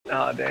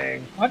Oh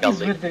dang. What is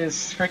with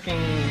this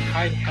freaking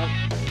high health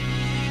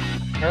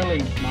early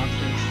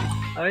monsters?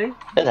 I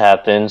It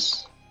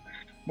happens.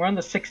 We're on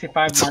the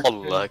 65 It's mark. all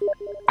luck.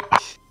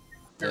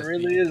 It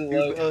really is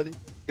low.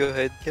 Go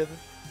ahead, Kevin.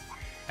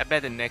 I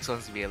bet the next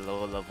one's gonna be a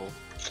lower level.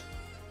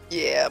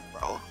 Yeah,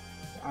 bro.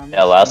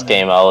 Yeah, last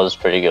game I was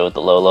pretty good with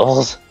the low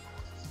levels.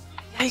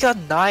 Yeah, you got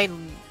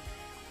 9.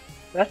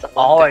 That's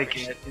all I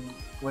get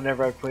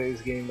whenever I play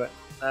this game, but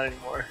not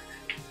anymore.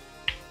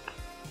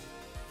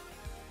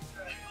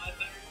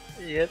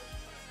 Yep.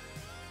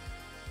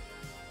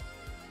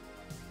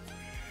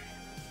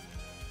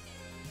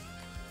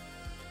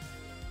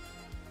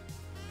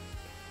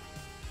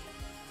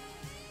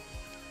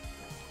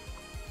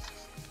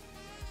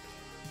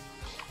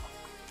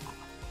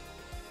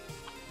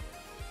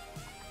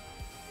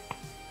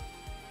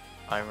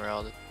 I'm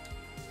routed.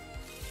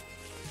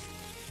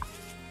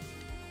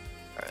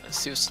 Alright, let's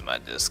see what's in my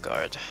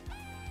discard.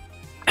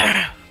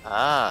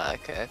 Ah,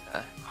 okay.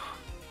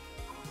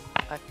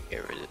 I can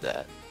get rid of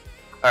that.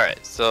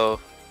 Alright, so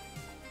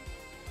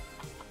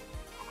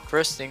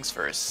first things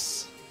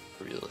first.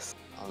 Realist.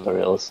 On the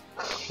reels.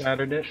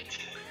 Shattered it.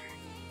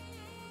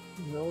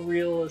 No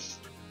realist.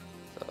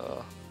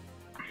 So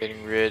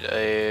getting rid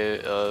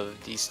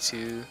of these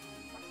 2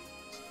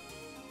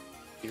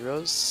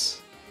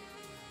 heroes.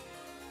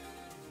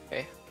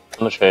 Okay. I'm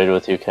gonna trade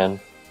with you, Ken.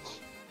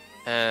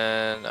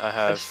 And I I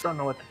have just don't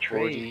know what to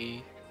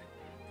trade.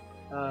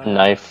 40.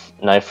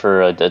 Knife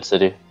for Dead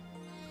City.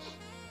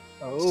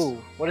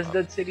 Oh, what does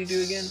Dead City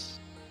do again?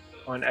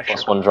 Oh, an extra.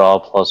 +1 draw,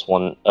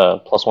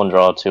 +1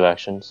 draw, 2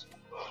 actions.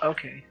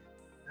 Okay.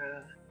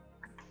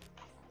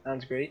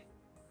 Sounds great.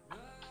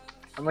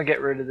 I'm gonna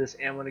get rid of this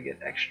and I'm gonna get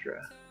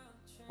extra.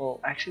 Well,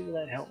 actually, will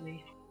that help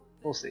me?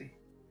 We'll see.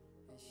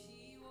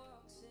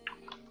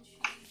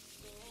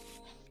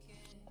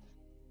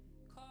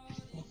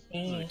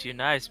 Ooh, too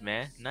nice,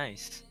 man.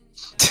 Nice.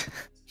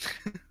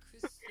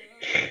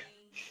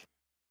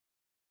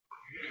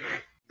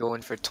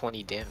 Going for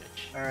 20 damage.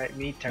 Alright,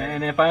 me turn.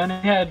 And if I only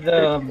had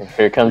the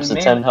Here comes the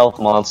 10 health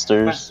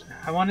monsters.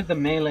 I wanted the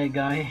melee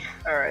guy.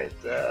 Alright,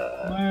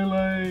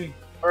 Melee.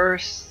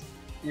 first,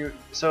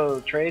 so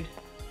trade?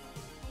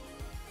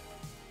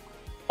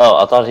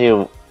 Oh, I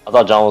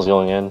thought John was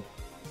going in.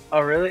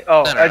 Oh, really?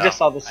 Oh, No, I just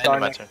saw the I star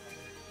ended my next. turn.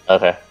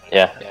 Okay,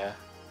 yeah. Yeah.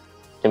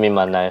 Give me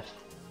my knife.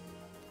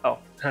 Oh,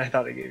 I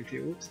thought I gave it to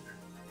you. Oops.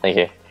 Thank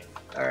you.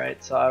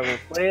 Alright, so I will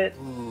play it.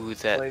 Ooh,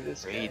 Play that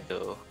this raid guy.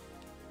 though.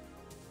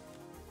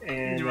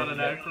 And You want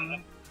an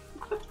action?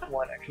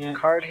 one extra Yeah,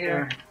 card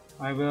here. sure.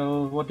 I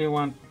will. What do you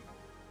want?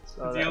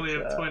 So If you only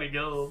that's, have 20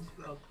 gold,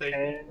 I'll take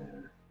it.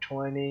 10,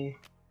 20,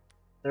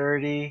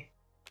 30,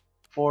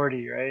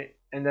 40, right?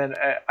 And then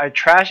I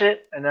trash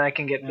it, and then I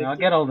can get 50. Yeah, I'll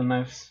get all the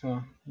knives.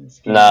 So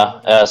just give Nah,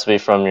 me- it has to be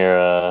from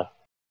your,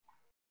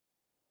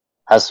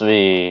 has to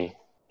be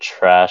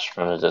trash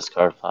from the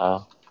discard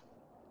pile.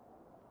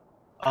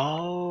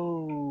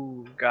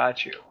 Oh,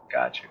 got you,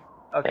 got you.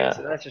 Okay, Yeah.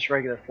 so that's just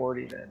regular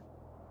 40 then.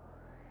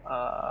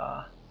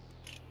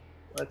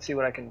 Let's see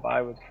what I can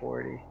buy with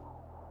 40.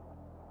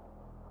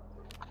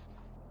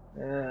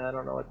 I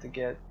don't know what to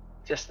get.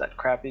 Just that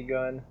crappy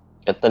gun.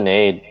 Get the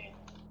nade.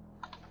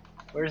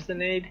 Where's the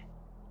nade?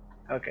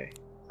 Okay.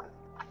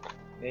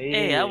 Nade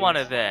Hey, it I is.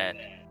 wanted that.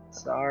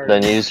 Sorry.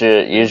 Then use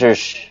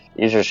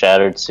your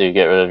shattered to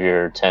get rid of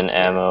your 10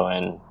 ammo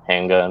and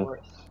handgun. Of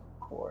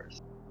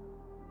course.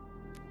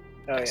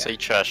 Oh yeah. So you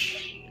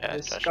trash. Yeah,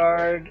 trash.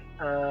 Discard.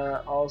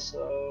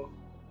 Also.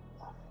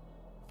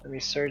 Let me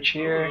search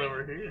here. Hold it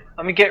over here.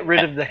 Let me get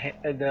rid of the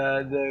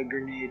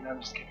grenade. No, I'm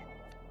just kidding.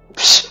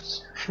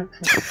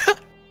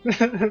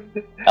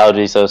 That would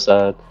be so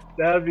sad.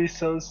 That would be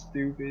so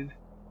stupid.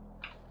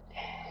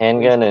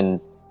 Handgun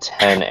and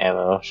 10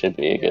 ammo should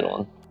be a good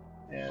one.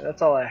 Yeah,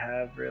 that's all I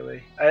have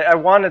really. I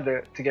wanted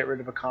to get rid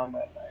of a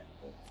combat knife,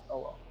 but oh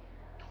well.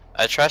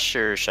 I trashed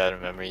your shadow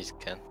memories,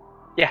 Ken.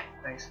 Yeah,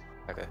 thanks.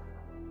 Okay.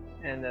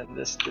 And then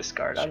this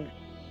discard. I'm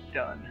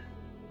done.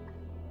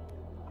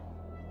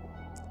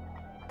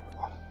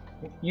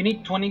 You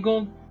need 20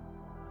 gold,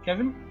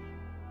 Kevin?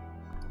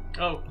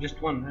 Oh,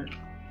 Just one, right?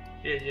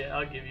 yeah,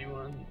 I'll give you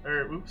one.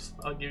 Or, oops,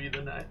 I'll give you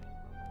the knife.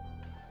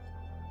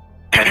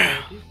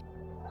 Thank you.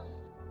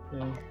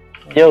 Yeah.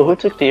 Yo, who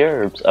took the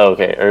herbs? Oh,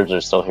 okay, herbs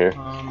are still here.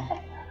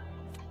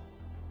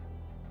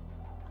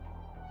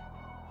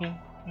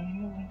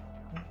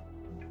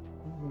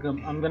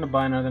 I'm gonna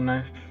buy another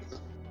knife.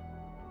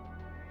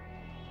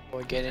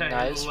 We're getting Hey,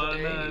 knives for love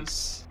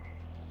days.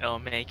 Oh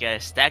man, you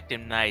gotta stack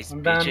them nice,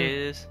 I'm done.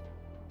 bitches.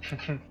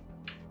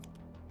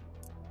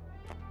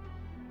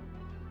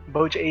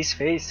 Boach ace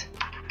face.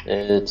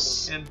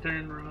 It's And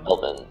turn around.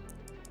 Elvin.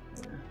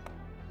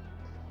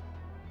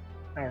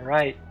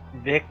 Alright,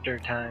 Victor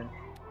time.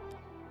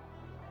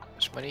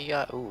 Which money you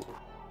got? Ooh,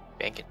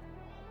 banking.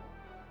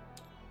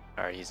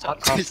 Alright, he's done.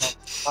 Hot cross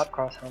humps. Hot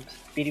cross humps.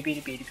 Beady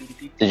beady beady beady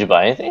beady. Did you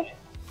buy anything?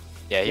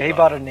 Yeah, Yeah, he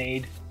bought a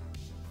nade.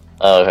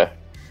 Oh, okay.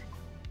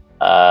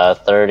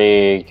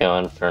 30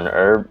 going for an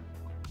herb.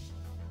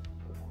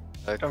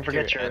 Don't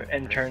forget your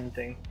end turn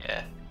thing.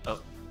 Yeah.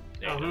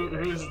 Oh,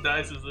 whose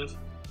dice is this?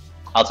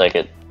 I'll take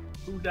it.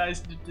 Who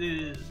dice it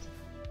is?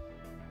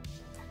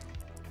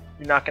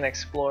 You're not gonna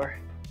explore.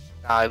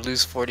 Nah, I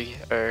lose 40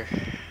 or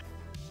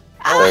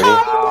 30.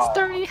 Wow.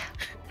 30. You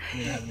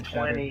have the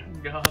shatter. 20.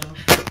 Got him.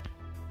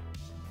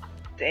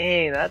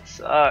 Dang, that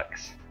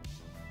sucks.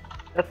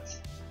 It's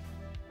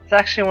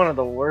actually one of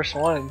the worst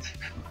ones.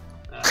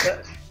 That's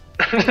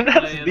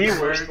the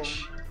worst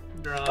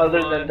one.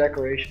 Other than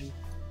decoration.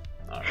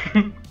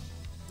 Alright.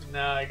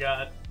 Now I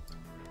got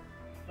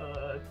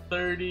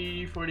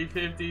 30, 40,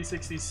 50,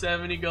 60,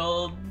 70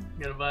 gold.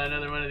 Gonna buy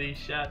another one of these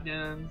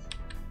shotguns.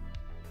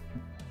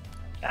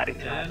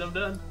 And I'm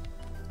done.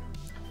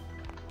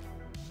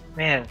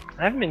 Man,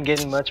 I haven't been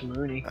getting much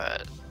Mooney.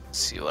 Alright, let's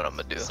see what I'm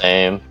gonna do.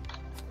 Same.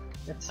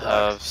 It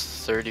I have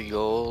sucks. 30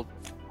 gold.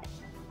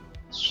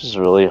 It's just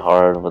really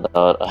hard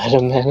without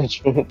item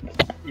management.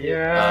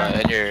 Yeah.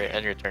 And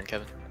your turn,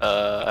 Kevin.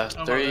 I have Oh,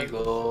 my 30 bad.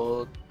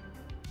 gold.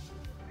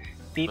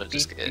 Beep, I'm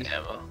just beep, get beep.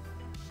 ammo.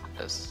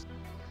 Yes.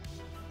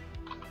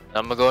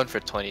 I'm gonna go in for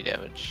 20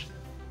 damage.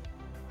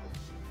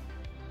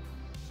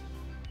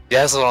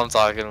 That's what I'm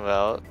talking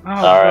about. Oh,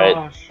 Alright,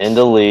 gosh. in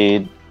the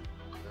lead.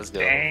 Let's go.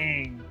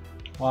 Dang.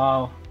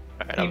 Wow.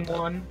 Alright, Team I'm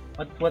done.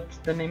 1. What's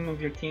the name of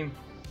your team?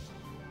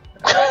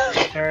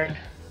 Turn.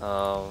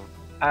 Um,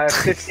 I have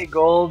 50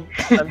 gold.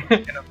 I'm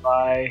just gonna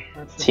buy.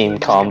 That's the Team team.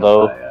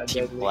 combo. buy a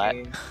Team deadly Black.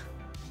 aim.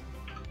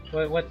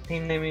 What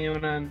team name you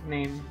wanna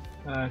name,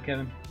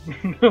 Kevin?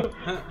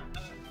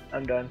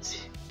 I'm done.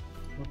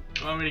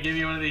 Want me to give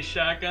you one of these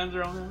shotguns,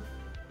 Roman?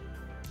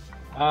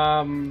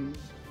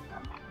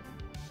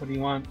 What do you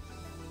want?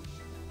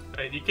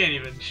 Wait, you can't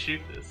even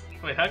shoot this.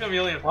 Wait, how come you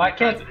only have Well, I 3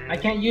 can't. cards in your I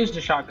hand? can't use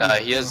the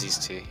shotgun. he has so- these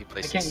two. He I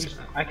plays can't these use.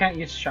 two. I can't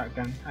use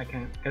shotgun. I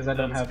can't because I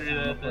don't Then have screw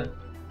ammo that for then. it.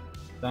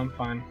 So I'm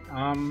fine.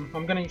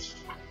 I'm gonna use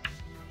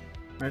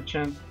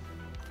merchant.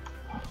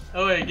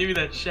 Oh wait, give me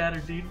that shatter,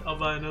 dude. I'll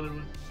buy another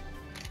one.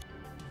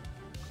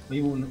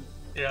 We won't.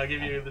 Yeah, I'll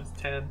give you this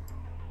 10.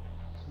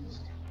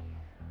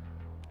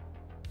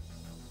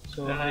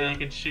 So That way you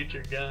can shoot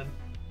your gun.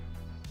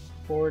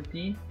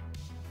 40.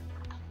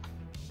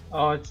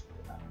 Oh, it's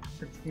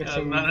Yeah,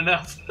 missing. not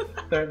enough.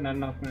 Third, not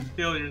enough, man.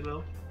 Heal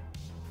yourself.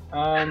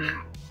 I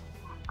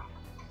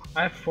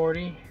have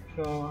 40,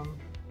 so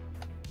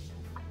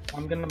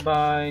I'm gonna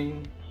buy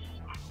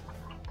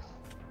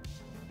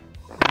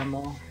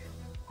ammo.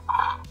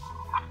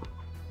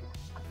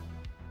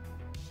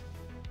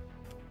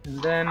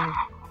 And then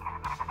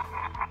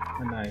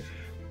a knife.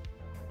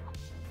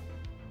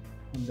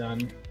 I'm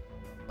done.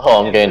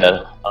 Oh, I'm getting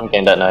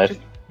that knife.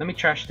 Let me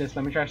trash this.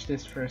 Let me trash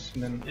this first,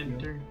 and then.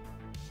 Enter.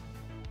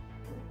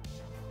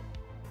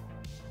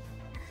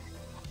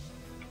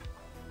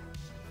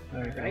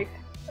 There we go. Right?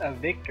 A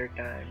victor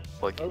time.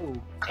 Like, Oh,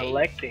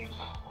 collecting.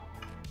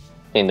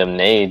 Getting them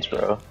nades,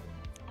 bro.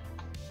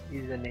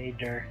 He's a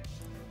nader.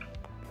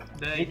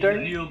 Dang, He you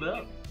turned- healed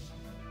up.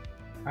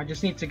 I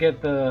just need to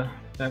get the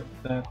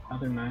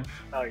other knife.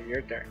 Oh,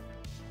 your turn.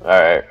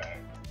 Alright.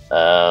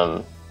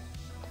 Gonna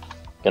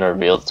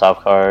reveal the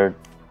top card.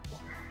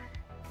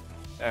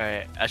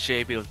 Alright, I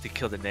should be able to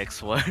kill the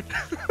next one.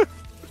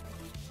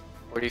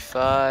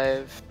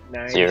 45.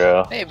 Nice.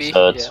 0. Maybe,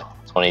 So it's yeah.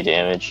 20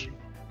 damage.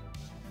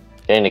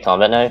 Getting the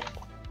combat knife.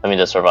 I mean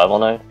the survival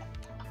knife.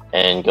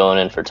 And going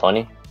in for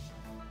 20.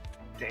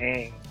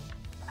 Dang.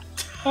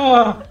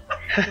 Oh,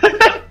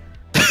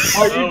 Are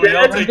Oh, you we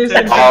all dead? take this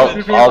 10 is- All-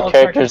 reveal all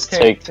characters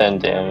take 10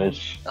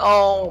 damage.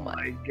 Oh Oh my.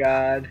 my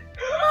god.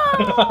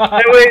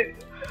 Hey, wait.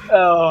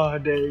 Oh,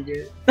 dang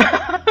it.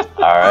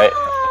 Alright.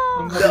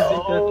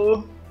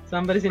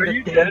 Somebody's in Are the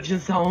you danger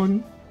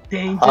zone.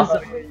 Danger Huh? Oh,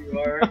 zone. yeah, you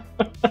are.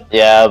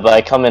 Yeah, but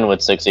I come in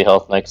with 60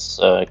 health next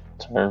turn.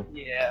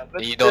 Yeah,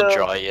 but You don't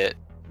still, draw yet.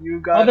 You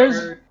got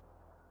there's-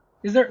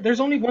 hurt. There's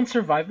only one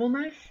survival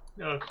knife?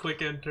 Oh,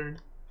 click enter.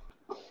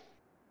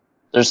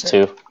 There's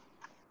 2.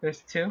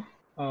 There's 2?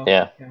 Oh,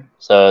 Yeah. okay.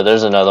 So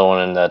there's another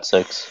one in that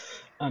 6.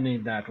 I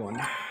need that one.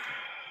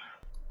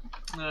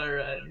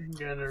 Alright,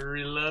 gonna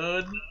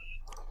reload.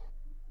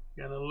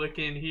 Gonna look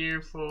in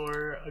here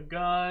for a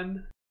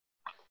gun.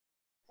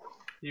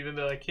 Even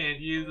though I can't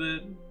use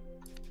it.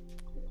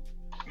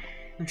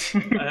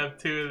 I have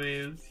 2 of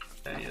these.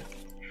 Dang it.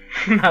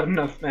 Not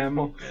enough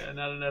ammo. Yeah,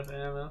 not enough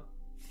ammo.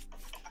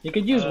 You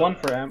could use one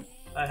for ammo.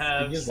 I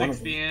have use one of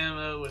 60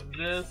 ammo with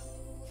this.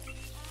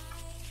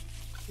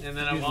 And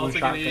then Use I'm one also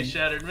gonna use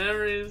shotgun. Shattered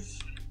Memories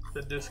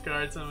to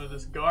discard some of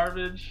this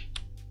garbage.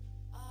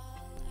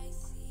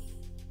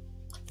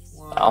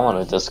 I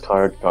want to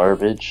discard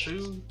garbage.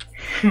 2.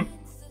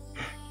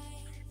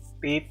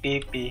 Beep,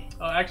 beep, beep.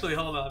 Oh, actually,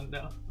 hold on.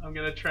 No, I'm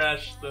gonna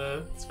trash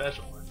the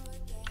special one.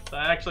 So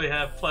I actually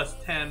have plus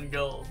 10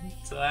 gold.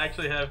 So I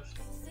actually have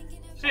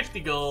 50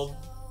 gold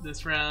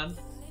this round.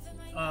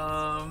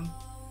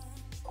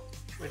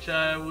 Which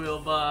I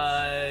will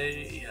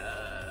buy.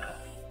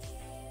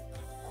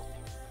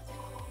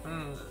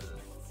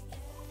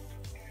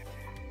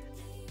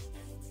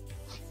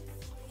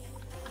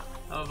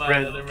 I'll buy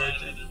Red. another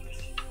merchant.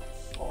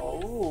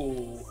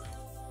 Oh.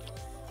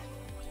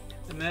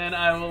 And then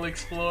I will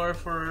explore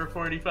for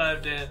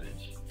 45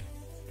 damage.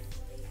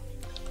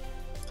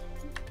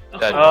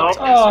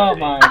 Oh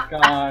my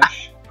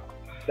gosh.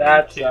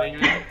 That's kidding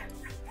me?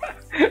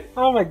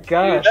 Oh my dude,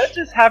 gosh. that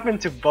just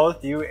happened to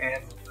both you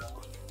and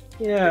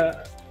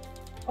Yeah.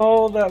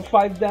 Oh, that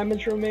 5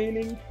 damage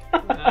remaining.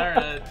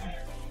 Alright,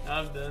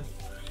 I'm done.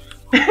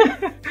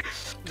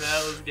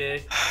 That was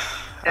gay.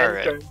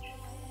 Alright. turn.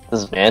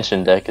 This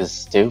mansion deck is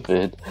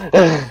stupid.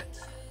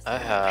 I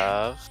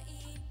have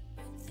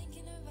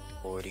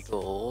 40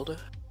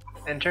 gold.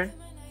 Enter.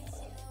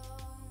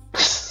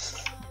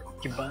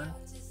 Goodbye.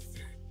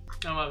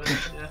 I'm up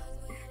it, yeah.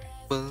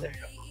 There you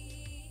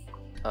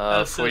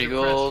go. 40 so depressed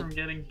gold. from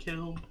getting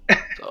killed.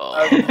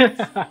 Oh,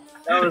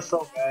 That was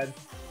so bad.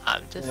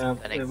 I'm just Yeah,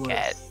 gonna it was.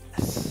 get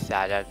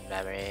sad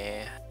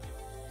memory.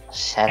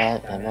 Shut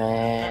up,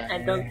 man. I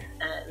don't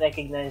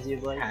recognize you,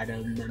 boy.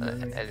 And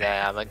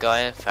then I'm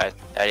going for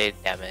 30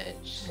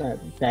 damage.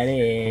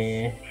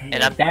 Daddy.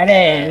 And I'm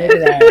Daddy.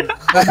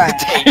 Look at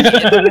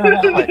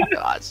that. Oh my Bye-bye.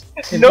 gosh.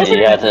 No,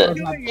 You have to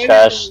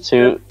trash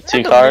two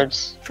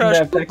cards.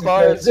 Trash two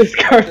cards. This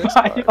card This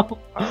card. pile.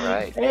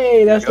 Alright.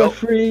 Hey, that's Go. a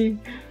free.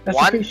 That's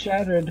One. a free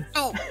shattered.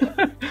 Two.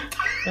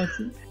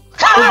 That's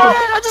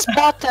I just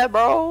bought that,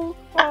 bro.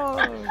 Oh.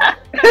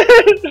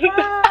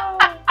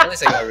 At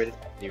least I got rid of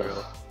that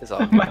 0. It's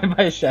all.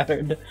 my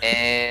shattered.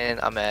 And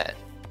I'm at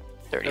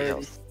 30 30.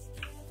 health.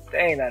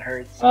 Dang, that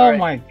hurts. Oh Alright.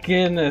 my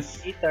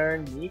goodness. Me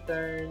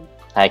turn.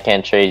 I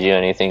can't trade you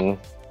anything.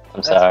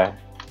 I'm sorry.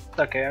 It's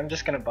okay, I'm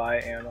just gonna buy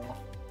ammo.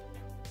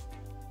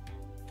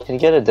 Can you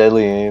get a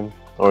deadly aim?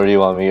 Or do you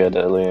want me to get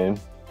a deadly aim?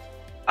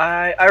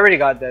 I already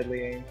got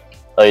deadly aim.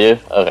 Oh, you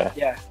do? Okay.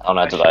 Yeah. I don't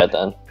have to buy it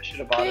then. I should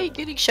have bought Hey,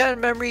 getting shattered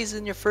memories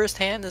in your first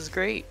hand is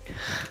great.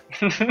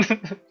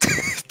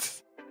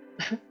 it.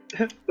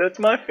 That's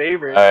my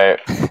favorite.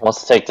 Alright,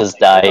 let's take this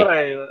That's what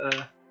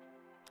die.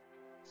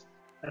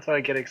 that's what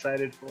I get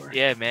excited for.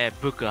 Yeah, man,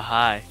 book a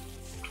high.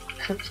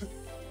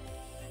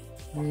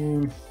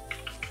 Mm. You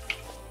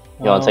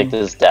wanna take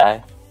this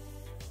die?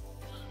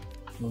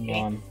 Hold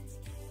on.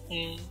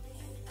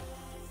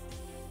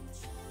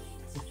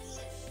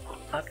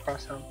 Hot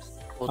cross humps.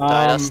 We'll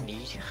die, that's Um,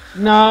 neat.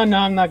 No,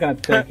 I'm not gonna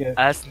take it.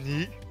 That's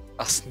neat.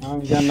 That's neat.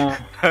 I'm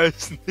gonna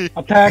That's neat.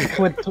 attack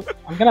with.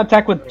 I'm gonna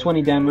attack with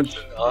 20 damage.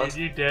 Dude,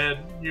 you dead.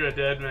 You a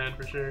dead man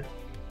for sure.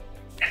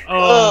 Oh,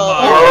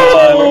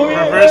 Oh my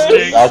god. Reverse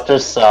jinx. Dr.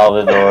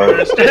 Salvador.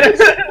 Reverse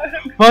jinx.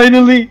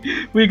 Finally,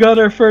 we got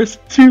our first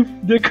 2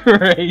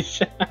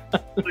 decoration.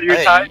 So you're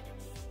Hey, tied? you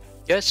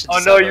guys should Oh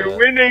just no, have you're a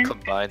winning.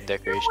 Combined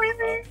decoration.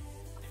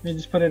 We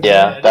just put it.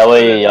 Yeah, Yeah, that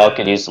way just- y'all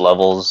could use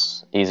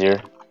levels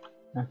easier.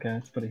 Okay,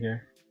 let's put it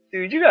here.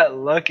 Dude, you got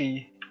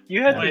lucky.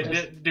 You had Wait, to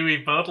just... do we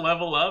both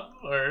level up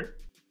or?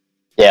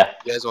 Yeah,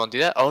 You guys want to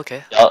do that? Oh,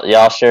 okay.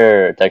 y'all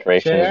share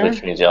decorations, Share?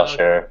 which means y'all Okay.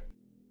 share.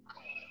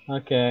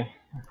 Okay.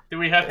 Do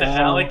we have to Um,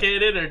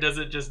 allocate it or does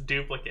it just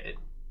duplicate?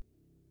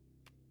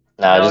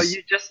 Nah, No,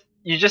 just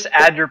you just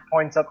add your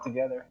points up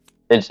together.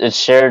 it's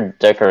shared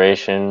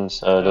decorations,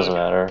 so it doesn't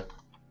Okay. matter.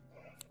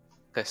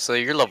 Okay, so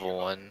you're level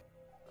 1.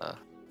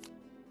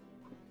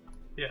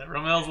 Yeah,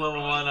 Romel's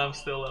level 1, I'm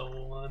still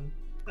level 1.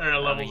 Or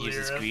I'm level gonna use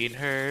 0. this green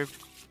herb.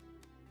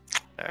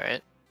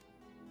 Alright.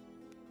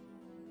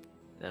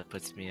 That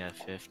puts me at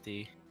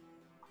 50.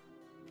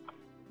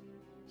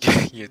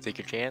 You take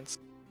your chance?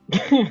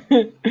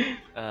 Hold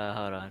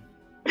on.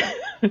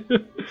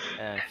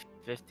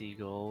 50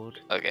 gold.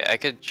 Okay, I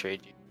could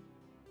trade you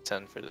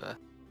 10 for the.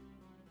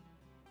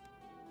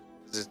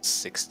 'Cause it's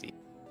 60.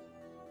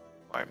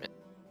 Requirement.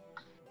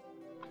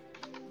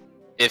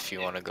 If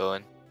you want to go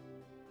in.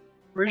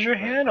 Where's your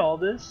hand,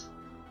 Aldous?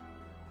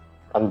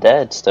 I'm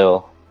dead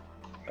still.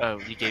 Oh,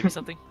 you gave me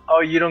something?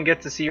 Oh, you don't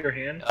get to see your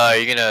hand? Are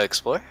you gonna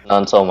explore? Not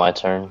until my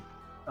turn.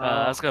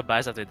 I was gonna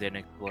buy something, didn't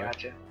explore.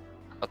 Gotcha.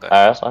 Okay. Alright,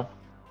 that's fine.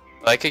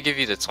 I could give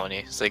you the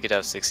 20, so you could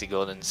have 60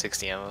 gold and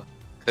 60 ammo.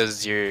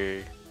 Because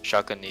your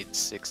shotgun needs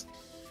 6.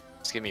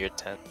 Just give me your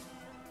 10.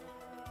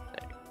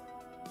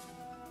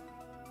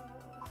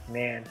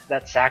 Man,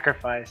 that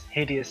sacrifice.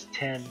 Hideous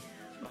 10,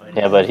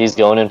 Yeah, but he's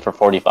going in for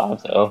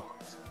 45 though.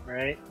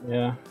 right?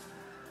 Yeah.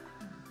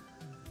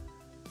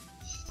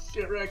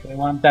 Get wrecked. They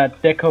want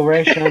that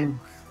decoration.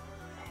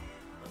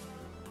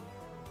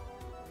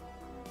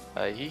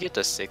 You get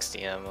the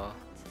 60 ammo.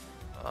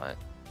 Yeah, More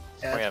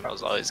that's ammo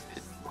is always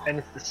good. And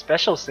it's the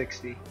special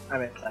 60. I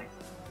mean, it's like,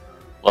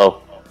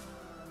 Well,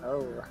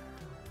 oh.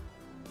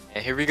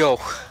 And here we go.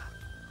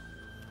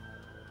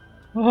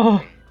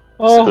 Oh.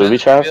 Oh. Booby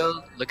trap?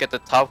 Look at the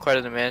top card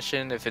of the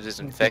mansion. If it is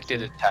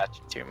infected, attach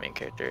it to your main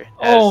character.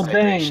 Oh, As dang.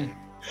 decoration.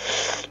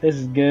 This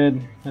is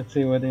good. Let's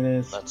see what it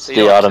is. So It's you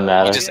the don't kill it,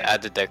 automatic. You just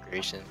add the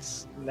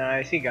decorations.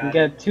 Nice, you got We it.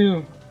 get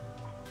 2.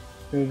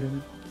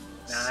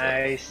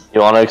 Nice. you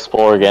want to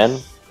explore again?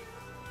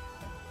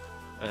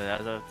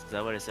 Is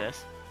that what it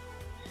says?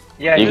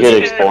 Yeah, You this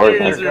could This explore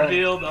character it. is You're done.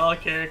 revealed. All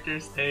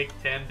characters take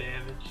 10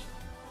 damage.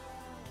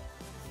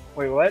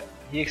 Wait, what?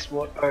 He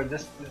explode or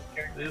this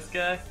character? This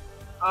guy?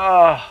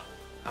 Oh,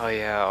 Oh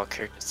yeah, all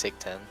characters take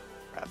 10.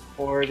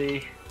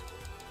 40.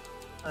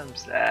 I'm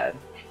sad.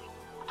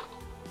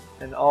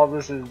 And all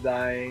this is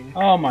dying.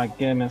 Oh my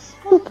goodness.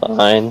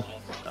 Fine.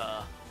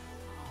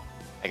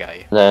 I got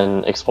you.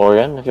 Then explore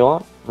again if you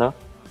want. No?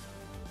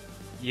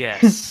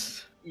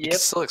 Yes. You Yep. can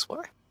still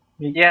explore.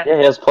 Yeah. Yeah,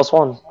 he has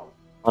 +1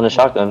 on his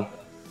shotgun.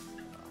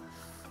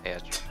 Yeah.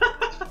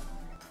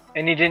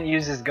 And he didn't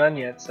use his gun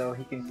yet, so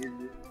he can use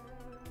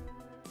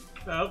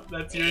it. Oh,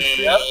 that's yours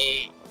too.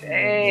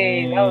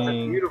 Dang, that was a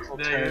Dang. beautiful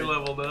Yeah, you're turn.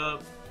 leveled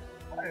up.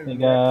 They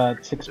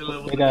got 6. You're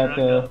leveled They got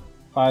up.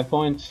 5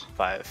 points.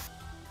 5.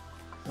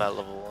 Not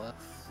level 1.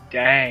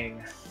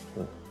 Dang.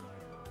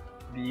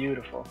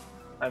 Beautiful.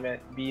 I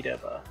meant beat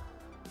up.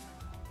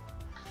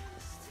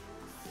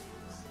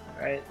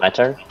 Alright. My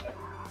turn?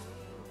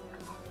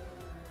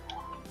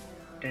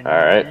 And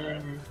Alright.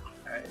 then-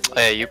 Oh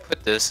yeah, you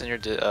put this in your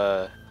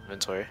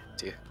inventory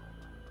too.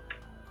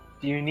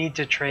 Do you need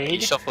to You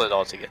trade? shuffle it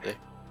all together.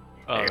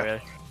 Oh, There you go.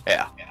 really?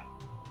 Yeah.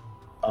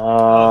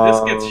 Oh,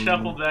 this gets Um,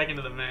 shuffled back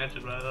into the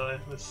mansion, by the way.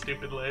 This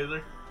stupid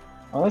laser.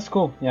 Oh, that's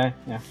cool. Yeah,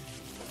 yeah.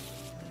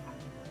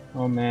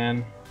 Oh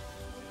man.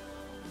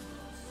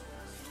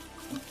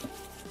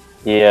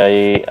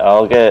 Yeah,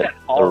 I'll get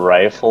All the of it.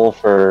 rifle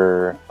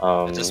for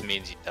That just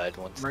means you died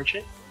once.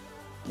 Merchant?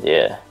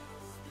 yeah.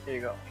 There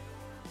you go.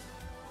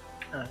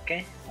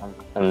 Okay.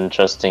 I'm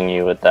trusting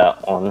you with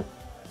that one.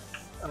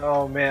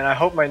 Oh man, I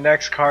hope my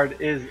next card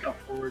is a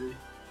 40.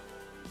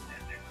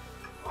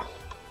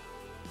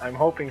 I'm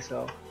hoping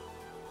so.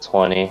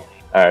 20.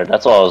 Alright,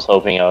 that's what I was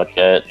hoping I would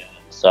get.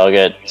 So I'll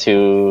get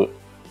 2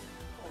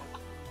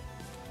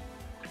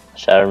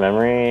 Shatter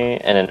Memory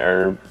and an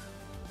herb.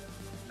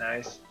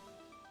 Nice.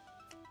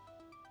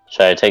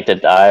 Should I take the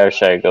die or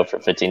should I go for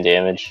 15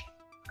 damage?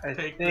 I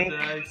Take think. the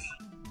dice.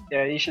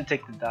 Yeah, you should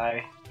take the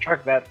die.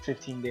 Truck that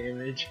 15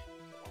 damage.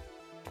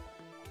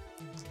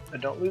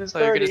 But don't lose Oh,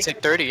 you're 30. gonna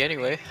take 30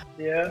 anyway.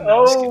 Yeah.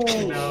 No, Oh!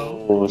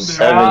 No. Oh,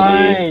 70.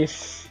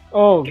 Nice.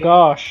 Oh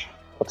gosh.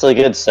 What's a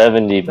good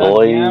 70, That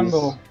boys?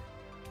 gamble.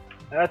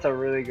 That's a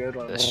really good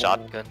one. The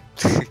shotgun.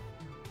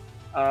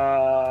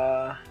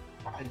 I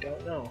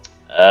don't know.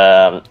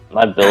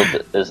 My build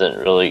isn't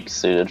really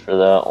suited for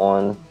that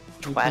one.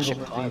 Flash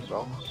and card,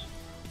 bro.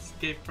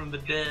 Escape from the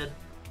dead.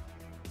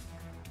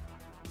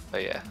 Oh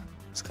yeah,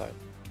 this card.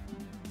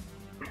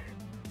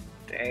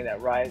 Dang,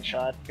 that riot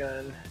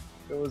shotgun.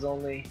 It was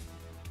only.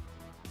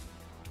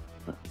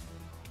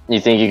 You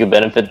think you could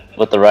benefit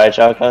with the riot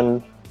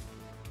shotgun?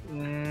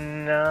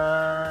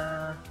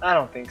 Nah, I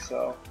don't think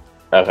so.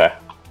 Okay.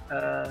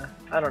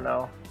 I don't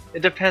know.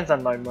 It depends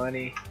on my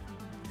money.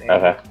 Dang.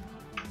 Okay.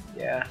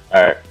 Yeah.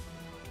 Alright.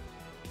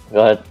 Go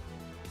ahead.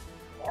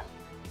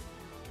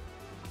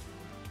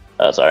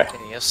 Oh, sorry.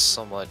 Dang, you have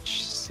so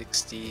much.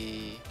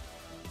 60.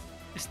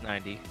 It's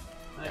 90.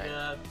 I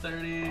got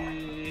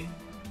 30,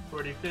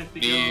 40, 50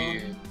 You-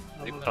 gold.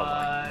 I'm you gonna put on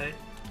buy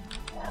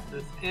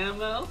this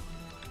ammo.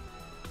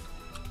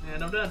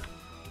 And I'm done.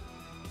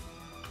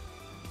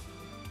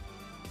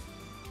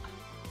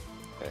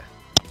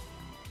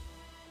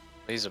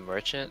 He's a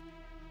merchant.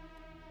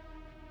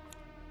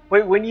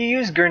 Wait, when you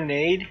use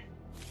grenade,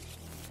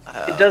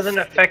 it doesn't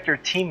affect your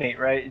teammate,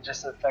 right? It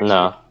just affects.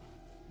 No.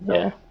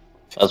 Yeah.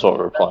 That's what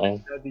we're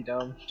playing. That'd be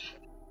dumb.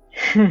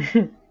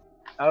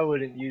 I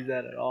wouldn't use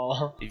that at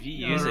all. If you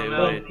You use want it,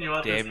 Ramel? would You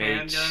want this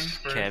damage handgun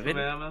for Kevin? some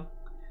ammo?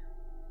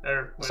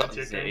 Or when Something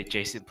it's Is your it turn?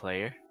 adjacent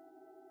player?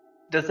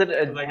 Does it?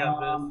 'Cause I got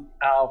this.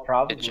 Oh,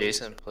 probably.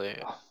 Adjacent player.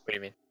 What do you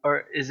mean?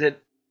 Or is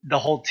it the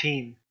whole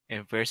team?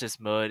 In versus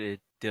mode, it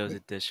deals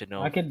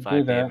additional I could 5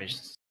 do that. damage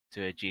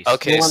to adjacent.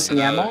 Okay, You want so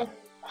the ammo?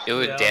 it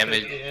would Yeah, I'll take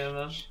damage the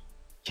ammo.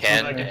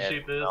 Ken I can and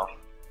shoot this.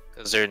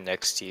 because they're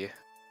next to you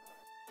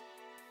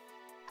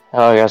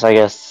Oh, I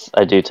guess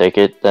I do take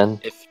it then.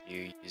 if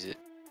you use it.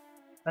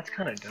 That's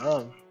kind of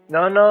dumb.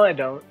 No, I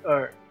don't.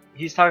 Or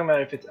he's talking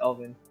about if it's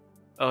Elvin.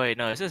 Oh wait,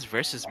 no, it says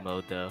versus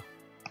mode though.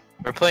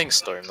 We're playing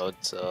story mode,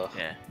 so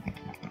Yeah.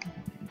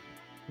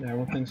 Yeah,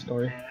 we're playing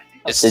story.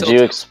 it's Did still you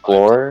 25.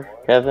 explore,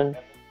 Kevin?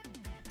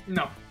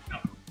 No.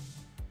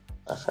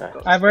 Okay.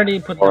 I've already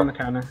put it on the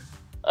counter.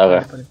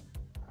 Okay. Put it-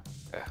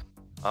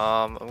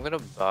 I'm gonna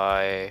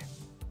buy.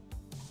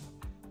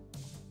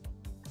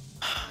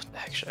 What the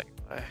heck should I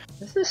buy?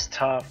 This is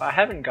tough. I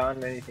haven't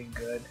gotten anything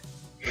good.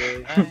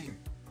 Really.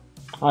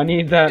 I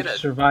need Get that a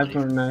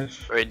survivor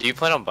knife. Wait, do you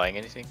plan on buying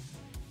anything?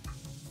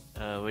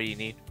 What do you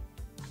need?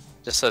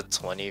 Just a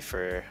 20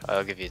 for.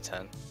 I'll give you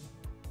 10.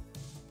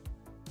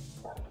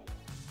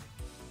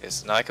 Okay,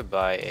 so now I could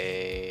buy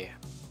a.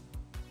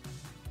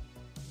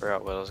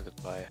 Forgot what else I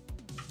could buy.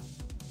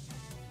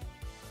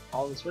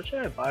 All this. What should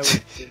I buy with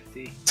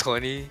 50?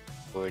 20, I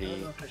 40,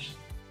 don't know if I should.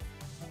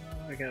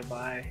 I gotta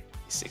buy.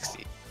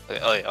 60. Okay,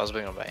 oh yeah, I was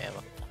bringing on buy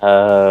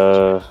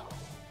ammo.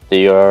 Do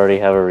you already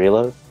have a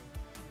reload?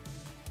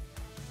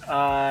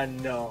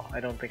 No, I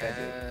don't think I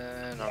do.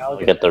 And I'll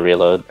I'll get the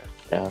reload.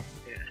 Yeah.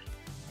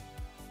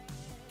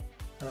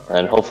 I don't And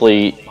remember.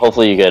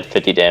 hopefully you get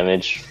 50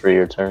 damage for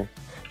your turn.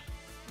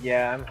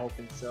 Yeah, I'm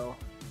hoping so.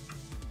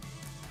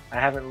 I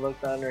haven't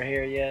looked under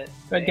here yet.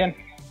 Again.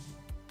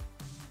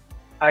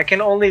 I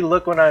can only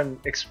look when I'm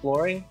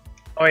exploring.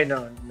 Oh wait,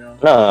 no.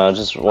 No,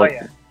 just Oh when,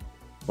 yeah.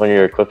 when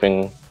you're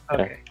equipping.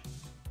 Okay.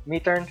 Me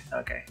turn?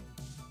 Okay.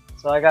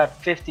 So I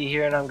got 50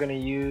 here and I'm gonna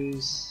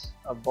use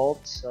a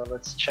bolt, so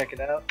let's check it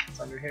out. It's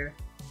under here.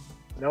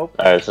 Nope.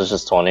 Alright, so it's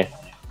just 20.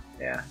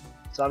 Yeah.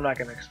 So I'm not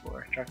gonna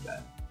explore. Chuck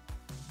that.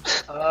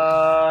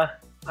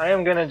 I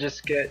am gonna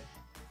just get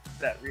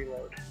that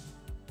reload,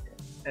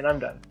 and I'm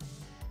done.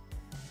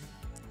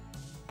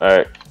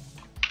 Alright.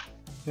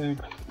 Okay.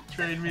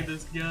 Trade me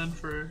this gun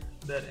for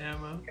that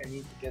ammo. I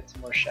need to get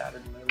some more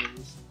shattered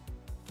memories.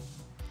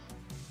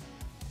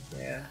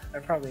 Yeah, I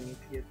probably need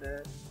to get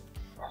that.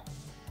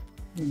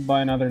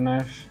 Buy another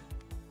knife.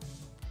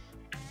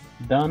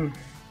 Done.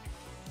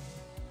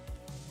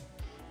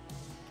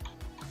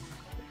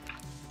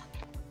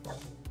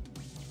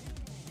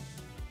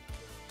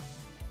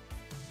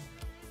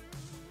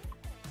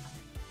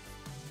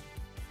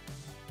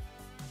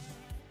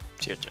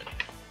 It's your turn.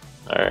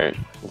 Alright.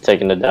 I'm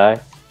taking the die.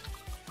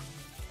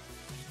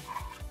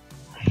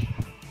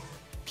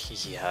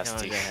 He has No,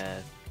 to. go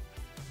ahead.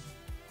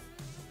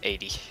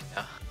 80.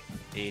 No.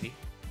 80.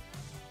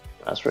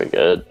 That's pretty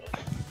good.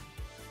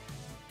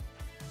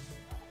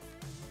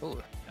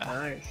 Ooh.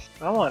 Nice.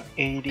 I want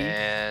 80.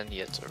 And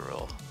you have to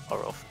roll. I'll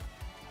roll.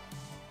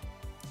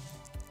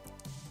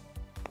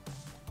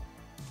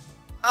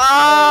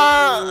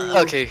 Ah!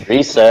 Okay.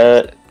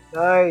 Reset.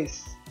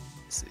 Nice.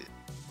 Let's see.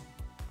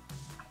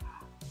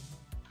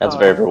 That's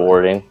very Oh.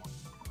 rewarding.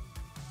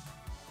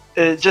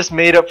 It just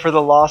made up for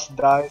the lost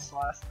dice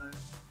last time.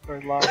 Or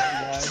lost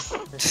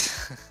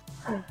dice.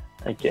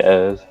 I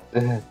guess.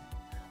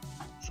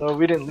 So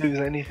we didn't lose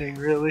anything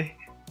really.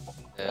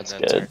 And That's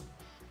then good. turn.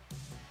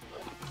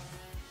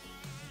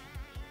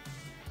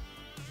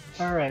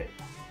 Alright.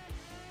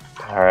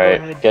 Go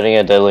Alright, ahead. getting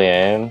a deadly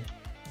aim.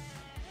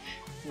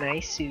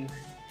 Nice you.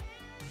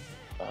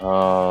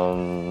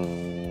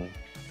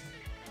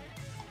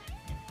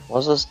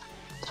 What's this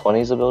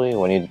 20's ability?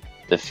 When you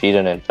defeat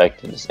an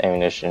infected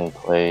ammunition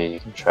play, you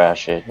can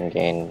trash it and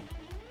gain.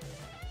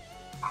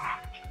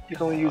 You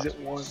can only use it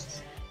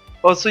once.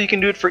 Oh, so you can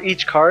do it for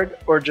each card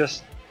or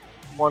just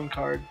one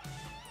card?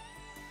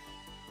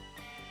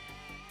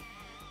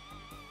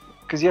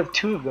 Because you have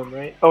two of them,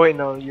 right? Oh wait,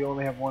 no, you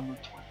only have one with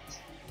 20s.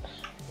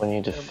 When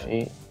you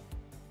defeat.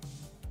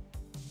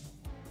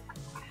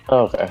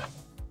 Oh, okay.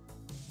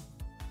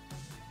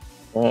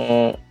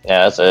 Yeah,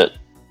 that's it.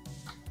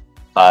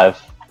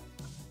 5.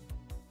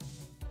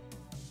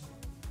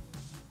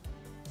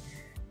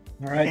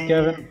 Alright,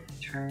 Kevin.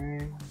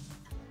 Turn.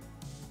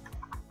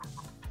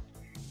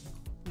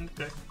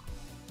 Okay.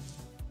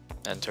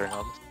 And turn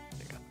on.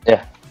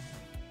 Yeah.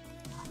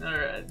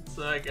 Alright,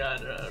 so I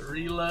got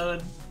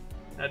reload.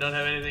 I don't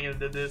have anything in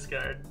the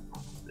discard.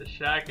 The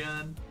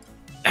shotgun.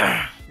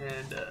 And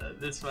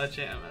this much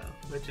ammo,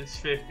 which is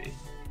 50.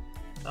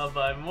 I'll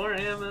buy more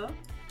ammo.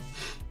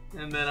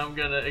 And then I'm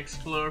gonna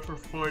explore for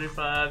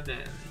 45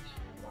 damage.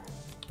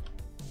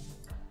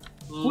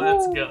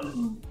 Let's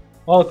go.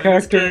 All When this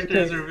characters. character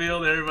is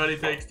revealed, everybody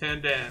takes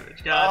 10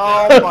 damage.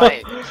 God Oh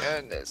my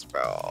goodness,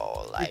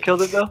 bro. You Like,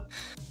 killed it though?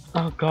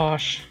 Oh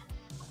gosh.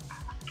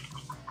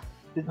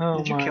 Did, Oh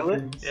did you my kill it?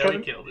 goodness. Yeah, we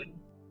Kevin? killed it.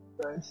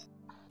 Nice.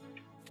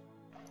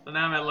 So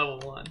now I'm at level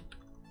 1.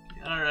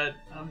 Alright,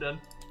 I'm done.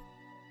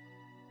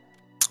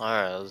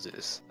 Alright, let's do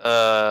this.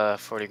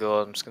 40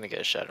 gold. I'm just gonna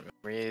get Shattered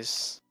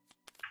Memories.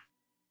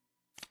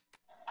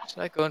 Should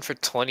I go in for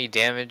 20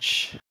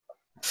 damage?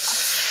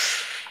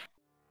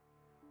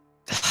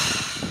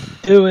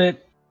 Do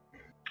it.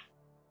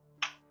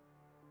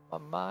 My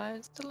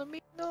mind's telling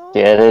me no.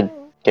 Get it.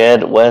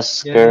 Get Get it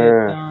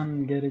Wesker.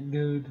 done. Get it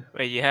good.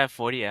 Wait, you have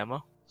 40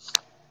 ammo?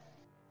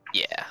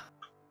 Yeah.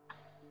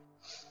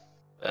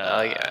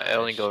 I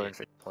only go in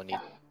for 20.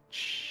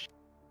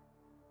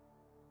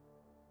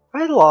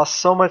 I lost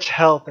so much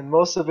health and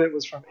most of it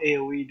was from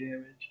AoE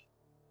damage.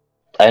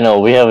 I know,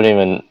 we haven't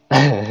even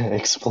I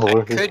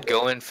explored. could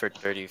go in for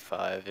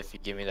 35 if you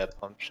give me that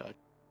pump shot.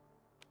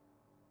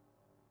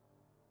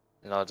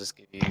 And I'll just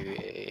give you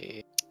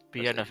a...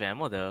 But you have enough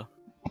ammo though.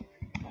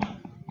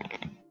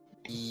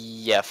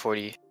 Yeah,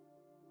 40.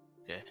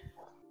 Okay.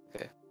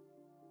 Okay.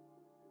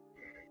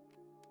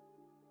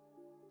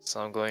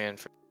 So I'm going in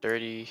for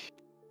 30.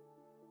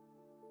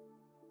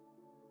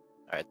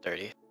 Alright,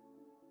 30.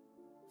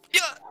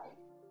 Yeah!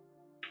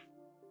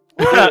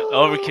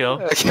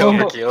 Overkill. Okay,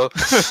 overkill.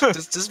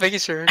 just making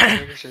sure.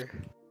 Just making sure.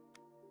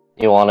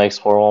 You want to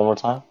explore one more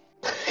time?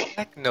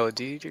 Heck no,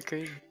 dude, you're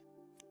crazy.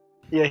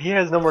 Yeah, he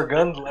has no more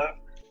guns left.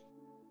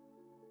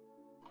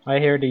 I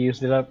hear they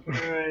used it up.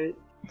 Alright.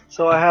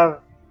 So I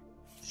have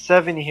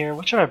 70 here.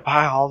 What should I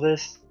buy all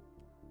this?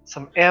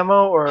 Some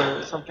ammo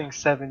or something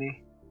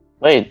 70?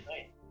 Wait,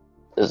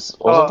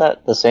 wasn't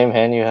that the same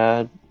hand you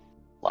had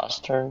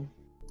last turn?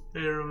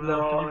 Hey, Ramel,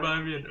 No, can you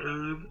buy me an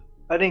herb?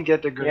 I didn't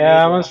get the grenade.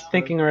 Yeah, I was last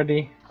thinking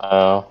already.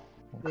 Oh,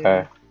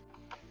 okay.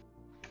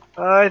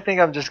 I think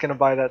I'm just gonna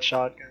buy that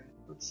shotgun.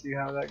 Let's see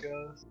how that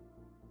goes.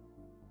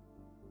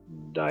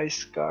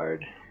 Dice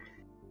guard.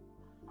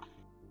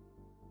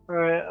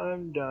 Alright,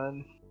 I'm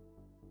done.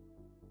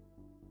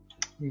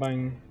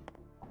 Buying.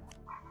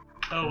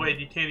 Oh wait,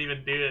 you can't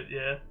even do it,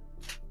 yeah.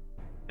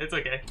 It's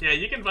okay. Yeah,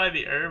 you can buy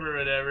the herb or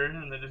whatever,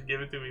 and then just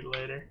give it to me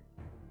later.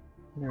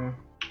 Yeah.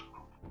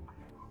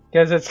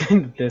 Guess it's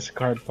in the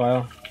discard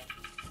pile.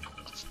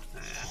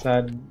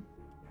 Sad.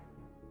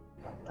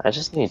 I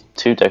just need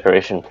 2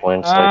 decoration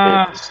points so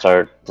I can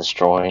start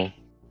destroying.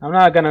 I'm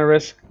not gonna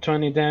risk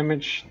 20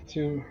 damage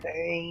to.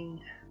 Dang.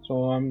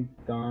 So I'm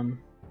done.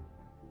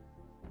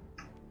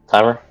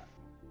 Timer?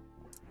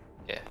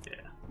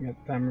 Yeah,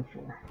 timer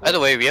 4. By the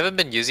way, we haven't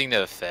been using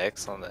the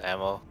effects on the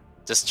ammo.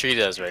 Just treat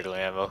it as regular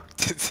ammo.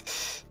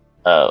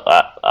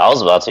 I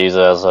was about to use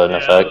it as an I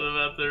effect. was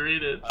about to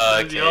read it.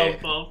 Okay. It's y'all's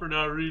fault for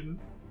not reading.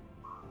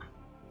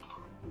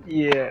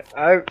 Yeah,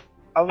 I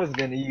was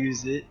gonna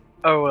use it.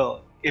 Oh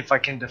well, if I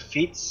can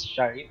defeat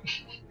Shite.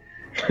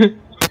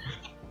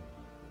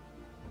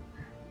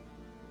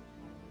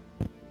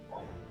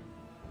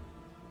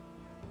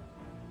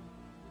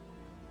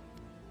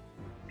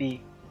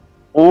 B.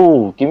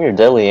 Ooh, give me your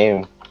deadly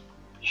aim.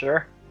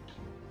 Sure.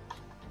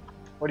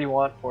 What do you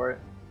want for it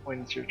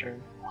when it's your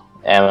turn?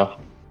 Ammo.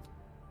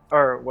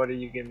 Or what do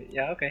you give me?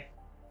 Yeah, okay.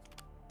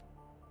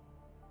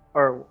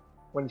 Or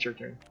when it's your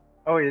turn?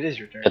 Oh, it is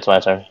your turn. It's my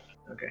turn.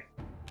 Okay.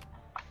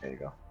 There you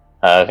go.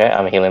 Okay,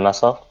 I'm healing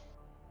myself.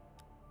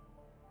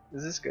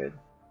 Is this good?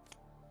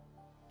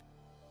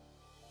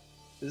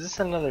 Is this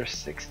another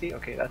 60?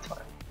 Okay, that's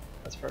fine.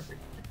 That's perfect.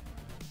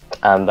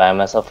 I'm buying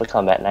myself a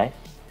combat knife.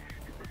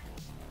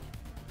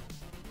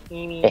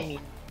 Eh.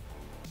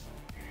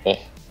 Eh.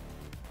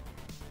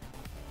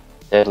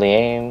 Deadly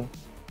aim.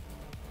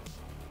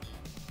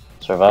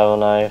 Survival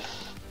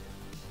knife.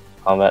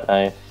 Combat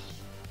knife.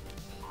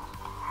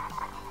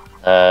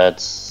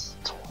 It's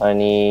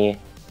 20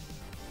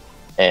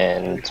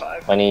 and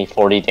 35. 20,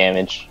 40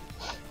 damage.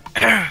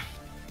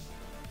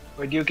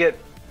 Wait, do you get?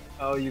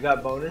 Oh, you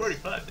got bonus.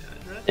 45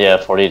 damage, right? Yeah,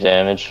 40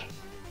 damage.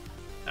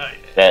 Oh yeah.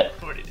 Bet.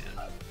 40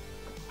 damage.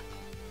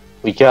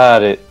 We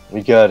got it.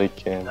 We got it,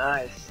 Ken.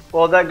 Nice.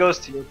 Well, that goes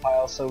to your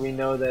pile, so we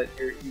know that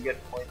you get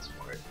points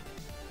for it.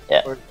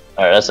 Yeah. Or-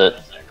 Alright, that's it.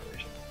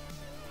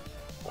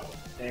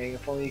 Dang,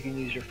 if only you can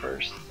use your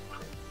first.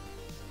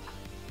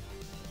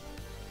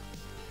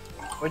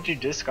 What'd you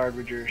discard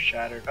with your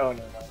shattered? Oh,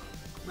 no.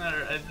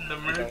 Alright, the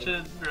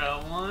merchant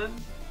draw 1.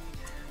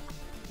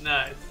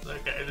 Nice.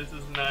 Okay, this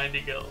is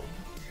 90 gold.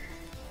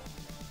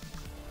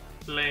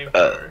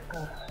 Flamethrower.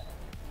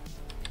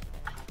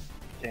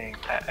 Dang,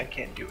 I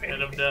can't do anything.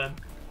 And I'm done.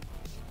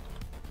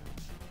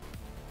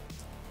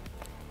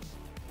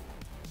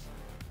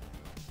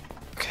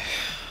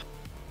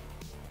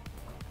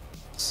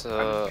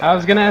 So I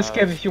was gonna ask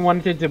if you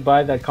wanted to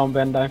buy that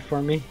combat knife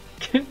for me,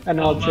 and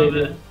I'll trade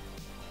it.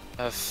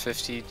 I have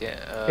 50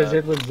 Because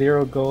it was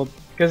 0 gold.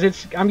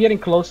 Because I'm getting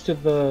close to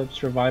the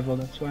survival,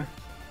 that's why.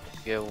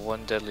 get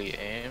 1 deadly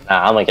aim.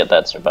 Nah, I'm gonna get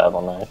that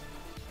survival knife.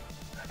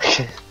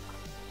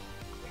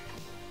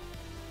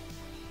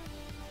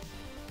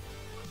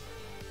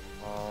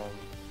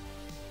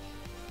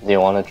 Do you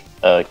want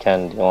to,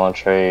 Ken? Do you want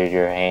to trade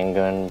your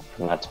handgun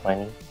for my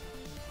 20?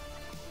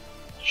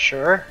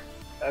 Sure,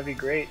 that'd be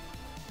great.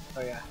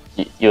 Oh yeah.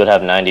 You would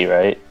have 90,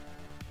 right?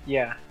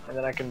 Yeah, and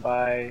then I can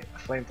buy a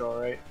flamethrower,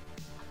 right?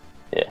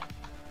 Yeah.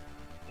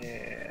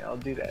 Yeah, I'll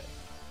do that.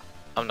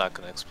 I'm not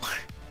gonna explore.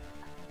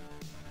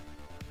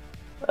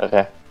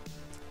 Okay.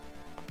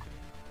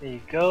 There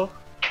you go.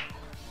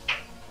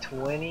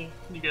 20.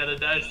 You gotta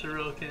dice to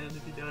roll, Ken,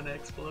 if you don't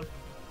explore.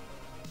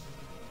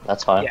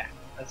 That's fine. Yeah,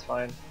 that's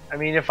fine. I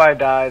mean, if I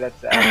die,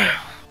 that's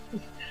that.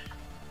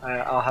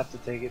 I'll have to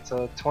take it.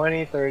 So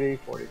 20, 30,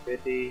 40,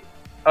 50.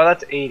 Oh,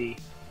 that's 80.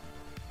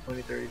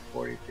 20, 30,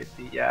 40,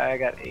 50. Yeah, I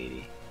got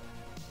 80.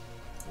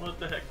 What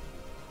the heck?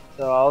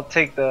 So I'll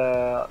take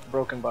the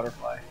broken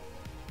butterfly.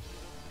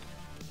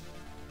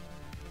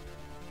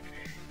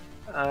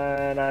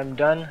 And I'm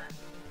done.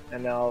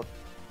 And I'll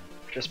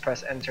just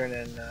press enter and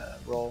then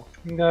roll.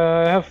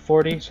 I have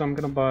 40, so I'm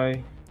gonna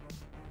buy.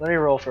 Let me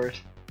roll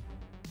first.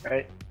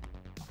 Right?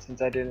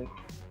 Since I didn't.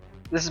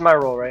 This is my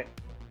roll, right?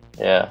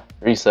 Yeah.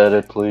 Reset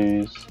it,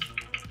 please.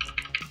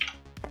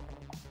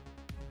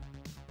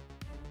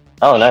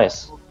 Oh,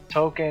 nice.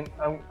 Token.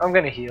 I'm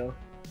gonna heal.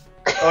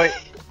 Oh wait.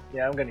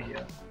 Yeah, I'm gonna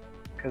heal.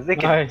 Cause they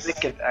can Nice. they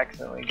can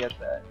accidentally get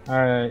that.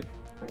 Alright.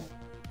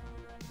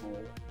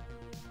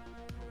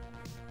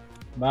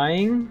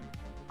 Buying.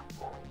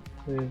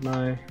 Here's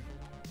my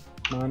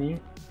money.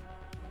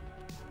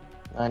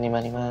 Money,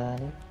 money,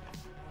 money.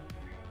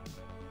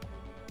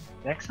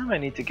 Next time I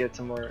need to get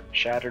some more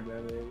shattered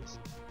memories.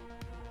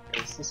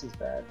 Cause this is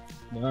bad.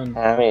 Done.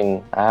 I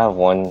mean, I have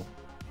one.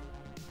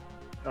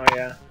 Oh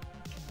yeah.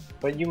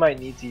 But you might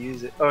need to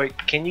use it. Oh wait,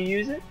 can you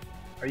use it?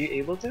 Are you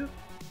able to?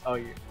 Oh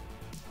you.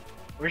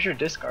 Where's your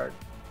discard?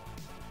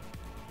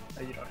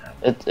 Oh, you don't have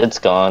it. It's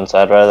gone, so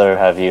I'd rather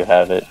have you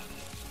have it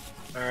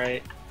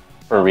Alright.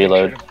 for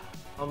reload.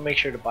 I'll make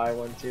sure to buy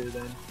one too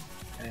then.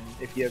 And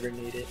if you ever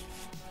need it.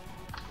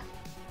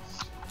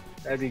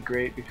 That'd be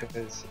great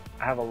because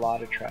I have a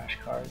lot of trash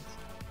cards.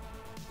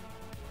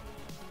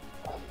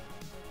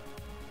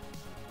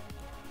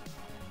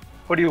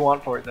 What do you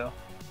want for it though?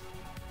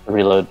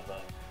 Reload.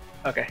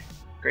 Okay,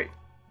 great.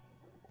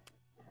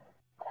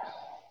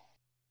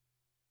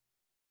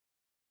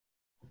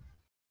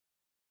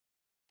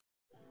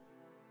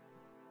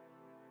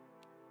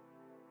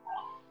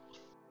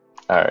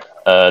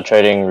 Alright,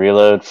 trading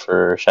reload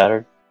for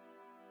shattered.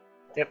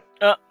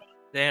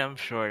 Damn, I'm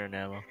short on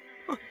ammo.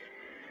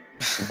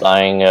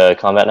 Buying a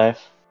combat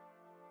knife.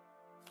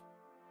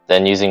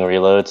 Then using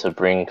reload to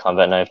bring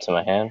combat knife to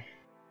my hand.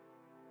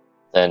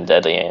 Then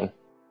deadly aim.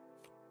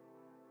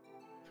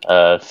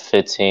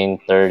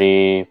 15,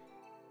 30,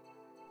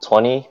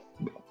 20,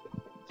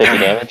 50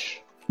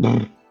 damage.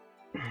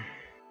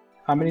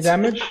 How many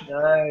damage?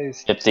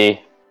 Nice.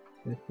 50.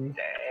 50.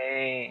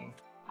 Dang.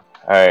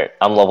 Alright,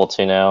 I'm level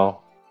 2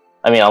 now.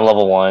 I mean, I'm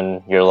level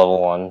 1, you're level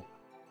 1.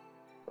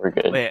 We're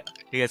good. Wait,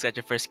 you guys got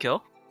your first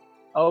kill?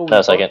 Oh, No,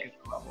 we second. both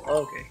get the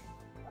level. Okay.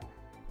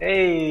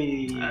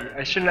 Hey, Alright,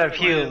 I shouldn't have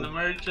playing healed. the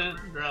merchant,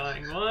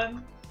 drawing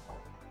 1.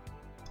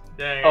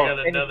 Dang, Oh, I got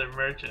and- another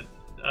merchant.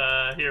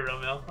 Here,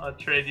 Romel, I'll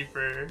trade you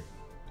for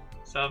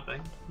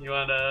something. You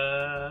want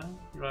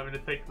me to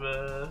pick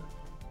the?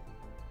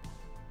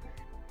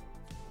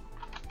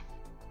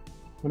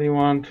 What do you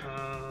want?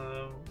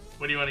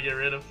 What do you want to get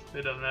rid of?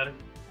 It doesn't matter.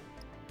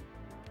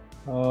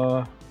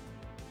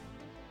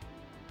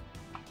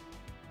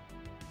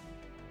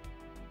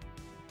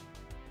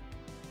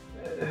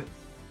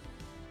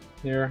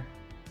 Here.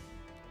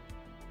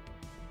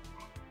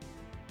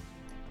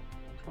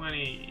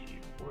 20,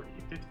 40,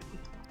 50.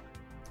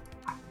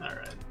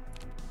 Alright.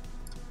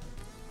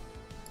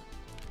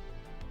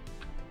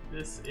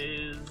 This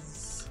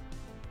is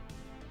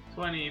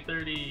 20,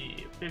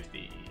 30,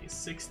 50,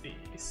 60,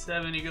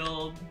 70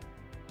 gold.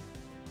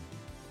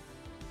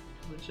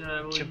 Which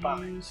I will Should buy.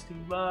 use to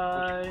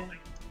buy.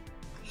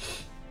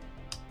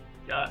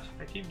 Gosh,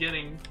 I keep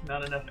getting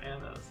not enough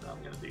ammo, so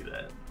I'm gonna do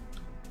that.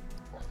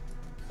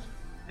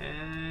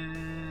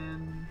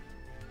 And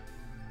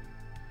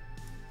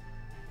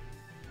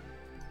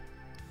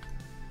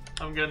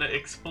I'm gonna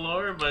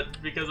explore,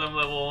 but because I'm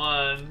level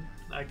 1,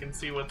 I can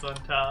see what's on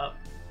top.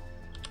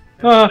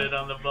 And put it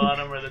on the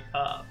bottom or the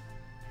top.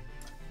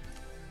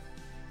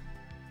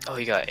 Oh,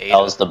 you got 8.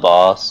 That was the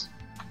boss.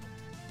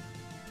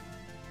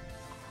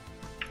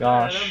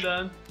 Alright, Gosh. I'm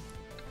done.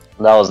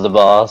 That was the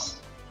boss.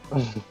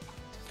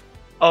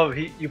 Oh,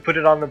 you put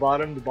it on the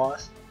bottom, the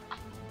boss?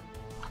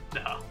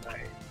 No. Nice.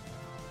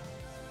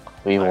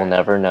 We will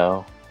never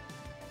know.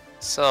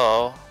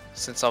 So,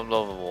 since I'm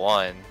level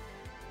 1,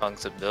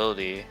 Punk's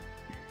ability,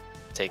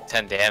 take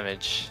 10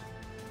 damage.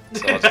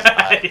 So I'll just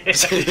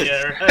die.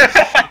 yeah,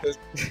 right.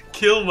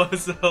 Kill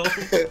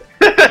myself. And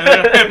then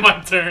I have my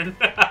turn.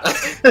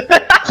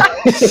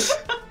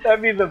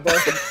 That'd be the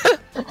best.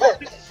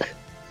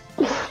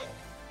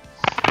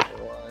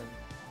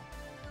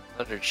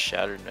 100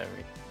 shattered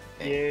memory.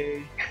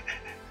 Yay.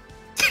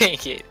 Dang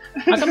it.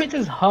 How come it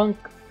says hunk?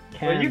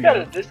 Well, you Cannon? got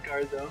a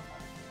discard though.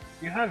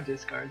 You have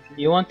discards.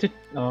 You want to?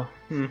 Oh.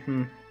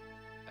 Mm-hmm.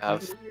 I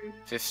have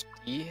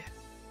 50.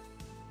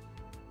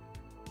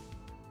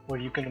 What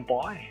are you gonna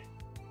buy?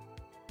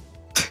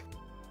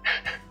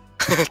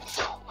 Wait,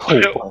 What are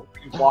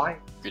you buying?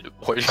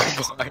 What are you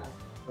buying?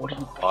 What are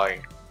you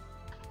Buying.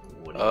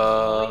 What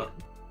are you doing?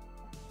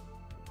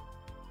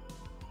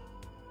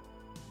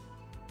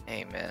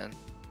 Hey man.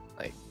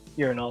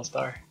 You're an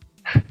all-star.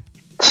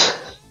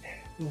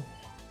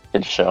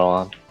 Good show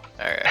on.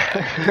 Alright,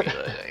 I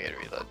gotta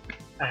reload.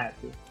 I had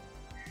to.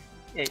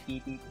 Yeah,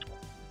 eat.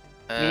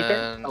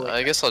 And Oh, wait.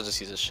 I guess I'll just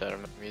use a shadow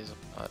memories.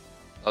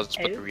 I'll just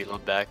put the Eh?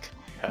 reload back.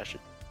 Crash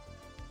it.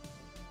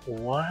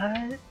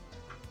 What?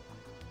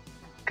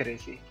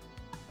 Crazy.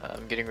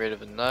 I'm getting rid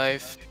of a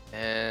knife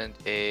and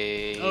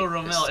a. Oh,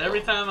 Romel, pistol.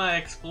 every time I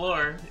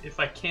explore, if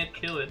I can't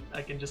kill it,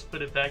 I can just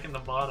put it back in the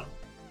bottom.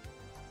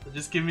 So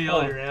just give me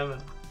all Oh. your ammo.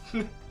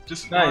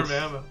 Just Nice.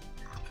 farm ammo.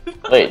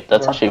 Wait,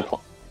 that's actually.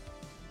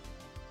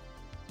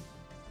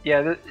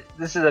 Yeah,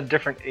 this is a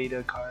different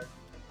Ada card.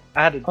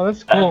 I had to. Oh,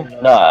 that's cool.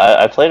 No,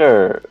 I played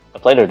her. I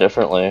played her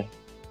differently.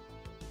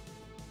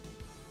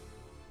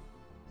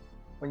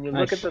 When you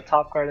look Nice. at the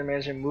top card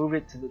image, move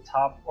it to the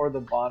top or the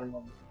bottom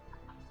of it.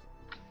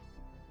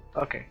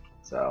 Okay,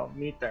 so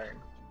me turn.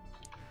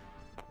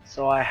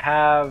 So I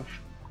have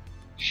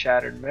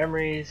Shattered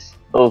Memories.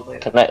 Oh,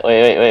 can I?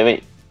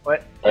 Wait.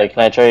 What? Can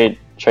I trade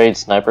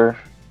sniper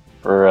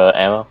for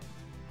ammo?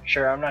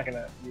 Sure, I'm not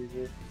gonna use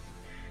it.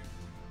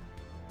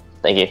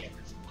 Thank you.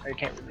 I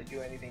can't really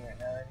do anything right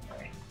now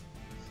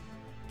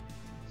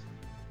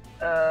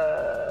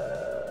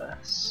anyway.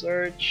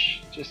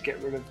 Search. Just get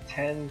rid of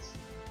 10s.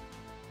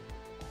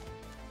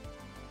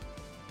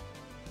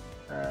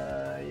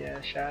 Yeah,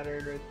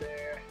 Shattered right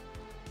there.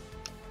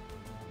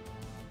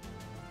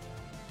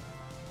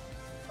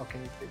 Oh,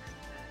 can you fix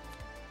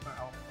that?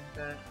 I'll fix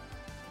that.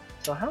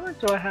 So how much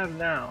do I have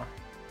now?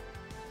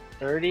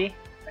 30?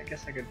 I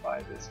guess I could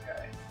buy this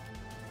guy.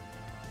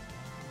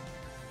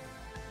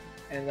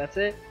 And that's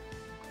it?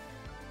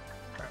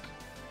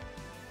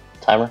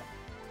 Timer.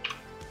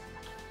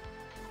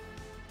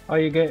 Oh,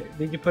 you get?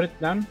 Did you put it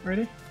down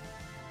already?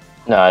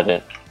 No, I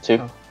didn't. 2.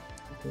 Oh.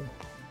 Okay.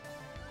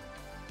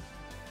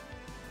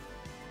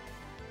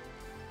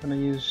 Gonna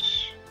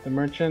use the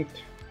merchant.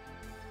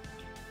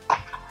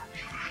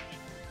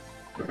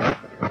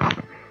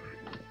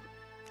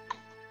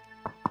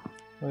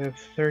 I have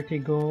 30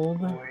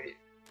 gold. Wait,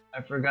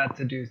 I forgot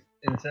to do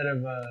instead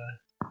of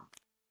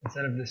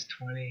this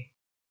 20.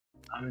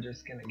 I'm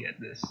just gonna get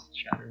this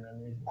Shattered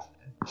Memories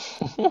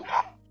instead.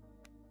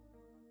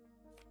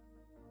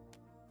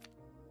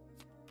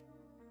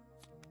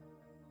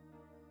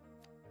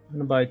 I'm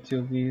gonna buy 2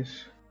 of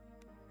these.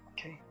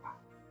 Okay.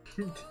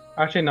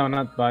 Actually, no,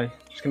 not buy.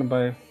 Just gonna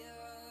buy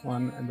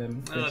 1 and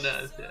then Oh, this.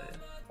 nice. Yeah,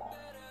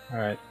 yeah.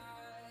 Alright.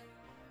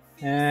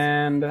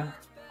 And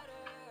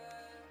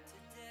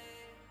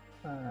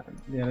yeah,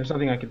 there's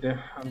nothing I could do.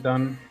 I'm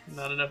done.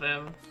 Not enough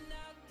ammo.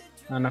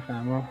 Not enough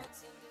ammo.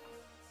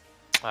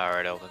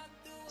 Alright, Elvin.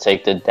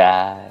 Take the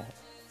die.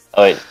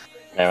 Oh wait,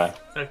 never mind.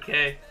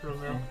 Okay,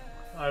 Romel.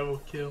 I will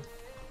kill.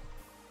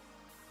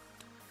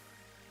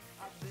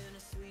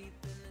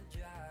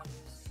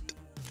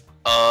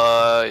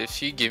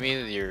 If you give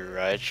me your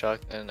ride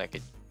shotgun, I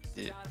could.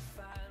 Hey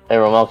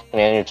Romel, can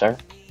you end your turn?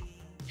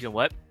 You know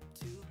what?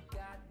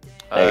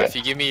 There you If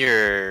you give me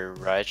your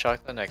ride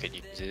shotgun, I could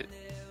use it.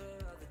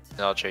 And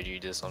I'll trade you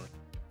this one.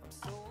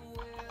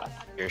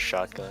 Your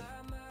shotgun.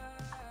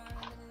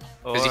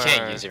 Because you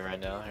can't use it right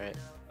now, right?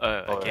 I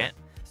Or- can't.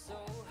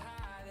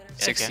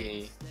 60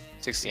 You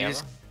ammo?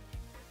 just-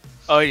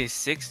 Oh, it is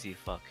 60.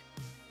 Fuck.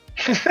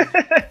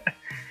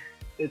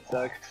 It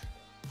sucks.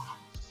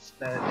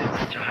 That it's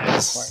such a high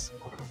Just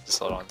requirement.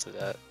 hold on to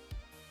that.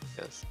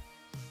 Yes.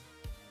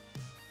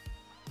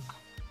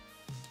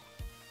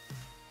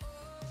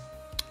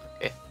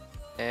 Okay.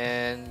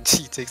 And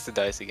he takes the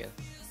dice again.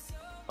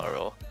 I'll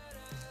roll.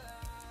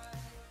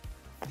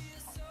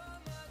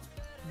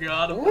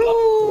 Got him.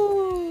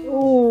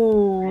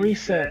 Ooh,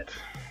 reset.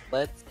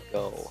 Let's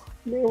go.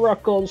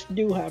 Miracles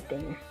do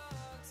happen.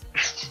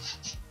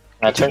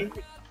 My turn?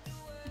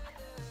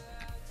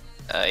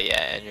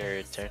 Yeah, and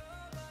your turn.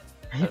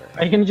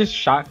 Are you gonna just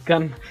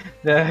shotgun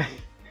the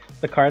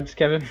cards,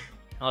 Kevin?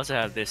 I also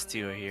have this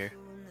too right here.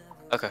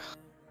 Okay.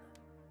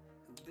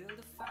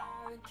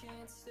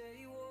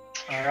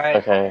 Alright.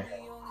 Okay.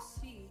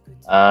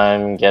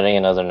 I'm getting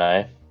another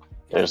knife.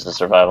 There's the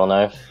survival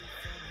knife.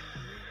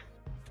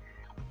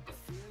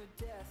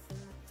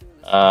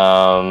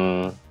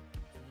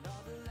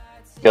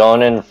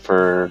 Going in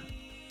for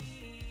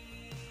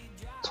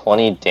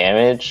 20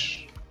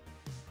 damage.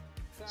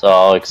 So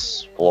I'll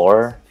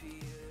explore.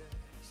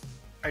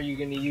 Are you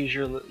gonna use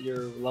your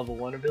level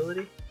 1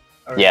 ability?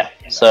 Or- Yeah.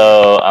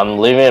 So I'm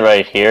leaving it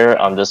right here.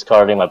 I'm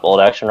discarding my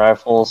bolt action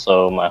rifle,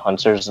 so my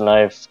hunter's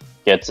knife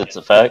gets its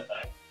effect.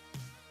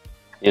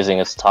 Using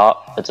its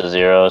top, it's a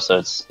 0, so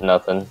it's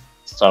nothing.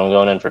 So I'm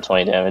going in for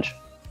 20 damage.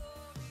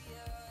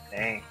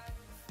 Dang.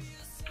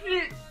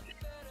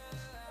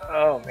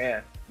 Oh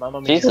man.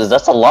 Mamma mia. Jesus,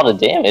 that's a lot of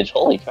damage.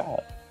 Holy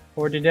crap.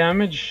 40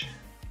 damage.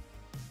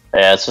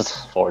 Yeah, it's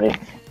just 40.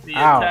 The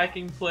Ow.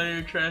 attacking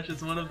player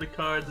trashes one of the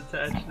cards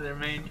attached to their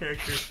main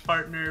character's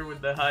partner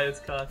with the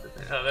highest cost.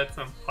 Oh, that's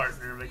some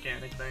partner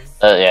mechanic thing.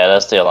 Yeah,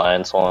 that's the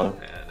alliance one.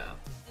 Yeah,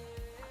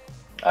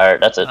 no. Alright,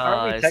 that's it.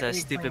 Aren't we It's that technically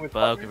playing stupid with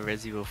bug in partners?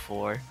 Resident Evil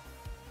 4.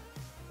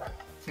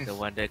 The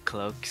one that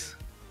cloaks.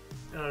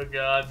 Oh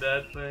god,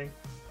 that thing.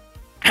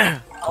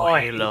 Oh,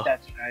 I hate Halo.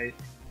 that's right.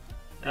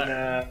 And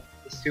the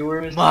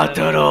sewers.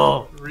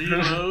 Mataro!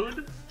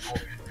 Reload.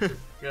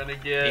 Gonna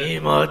get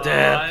Emote.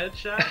 riot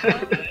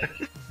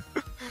shotgun.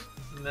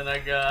 And then I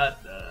got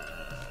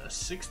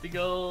 60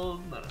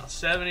 gold. No,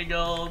 70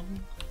 gold.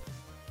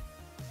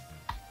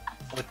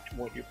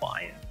 What you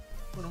buying?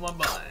 What am I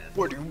buying?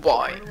 What are you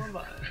buying? What am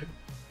I buying?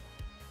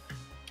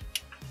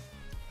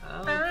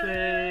 I'll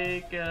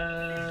take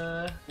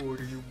What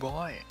are you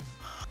buying?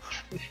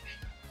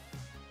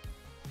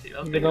 Dude,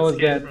 I'll You take can always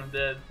Escape get- from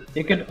Dead.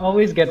 You can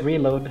always get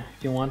reload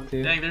if you want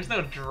to. Dang, there's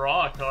no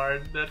draw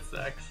card. That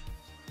sucks.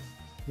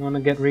 You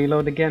wanna get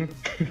reload again?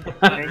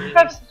 Man, you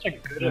have such a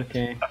good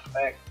Okay.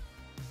 effect.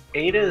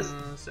 8 is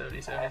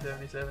 70, 70,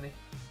 70, 70.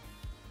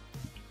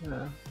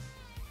 Yeah.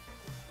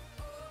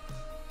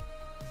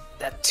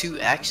 That 2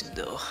 action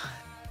though.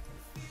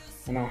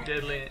 I know.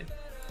 Deadly.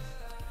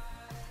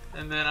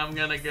 And then I'm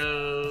gonna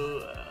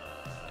go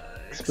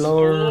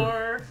Explore.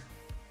 explore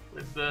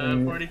with the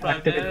And 45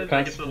 activate damage.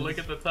 I get to customs. look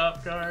at the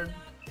top card.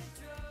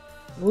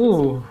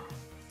 Ooh.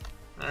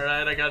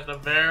 Alright, I got the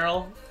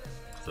barrel.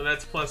 So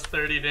that's plus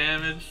 30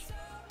 damage.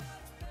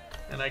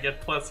 And I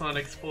get plus 1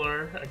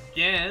 explore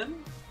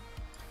again.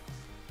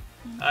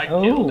 I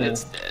killed Oh. it.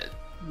 It's dead.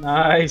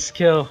 Nice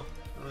kill.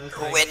 This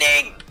thing-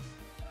 Winning!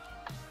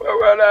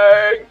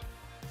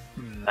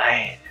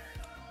 man.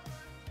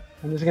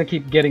 I'm just gonna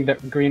keep getting the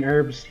green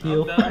herbs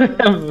heal. done.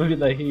 I'm gonna be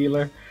the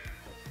healer.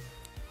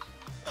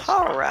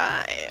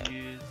 Alright.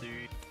 2, 3.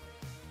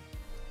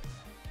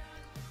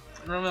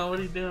 Romel, what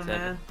are you doing, 7.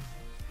 man?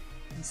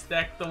 You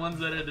stack the ones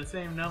that are the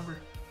same number.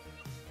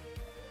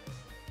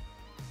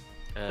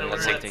 So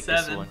Let's we're take at this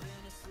 7. one.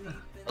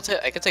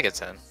 I can take a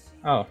 10.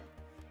 Oh.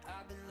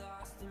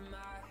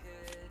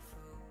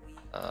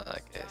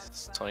 Okay,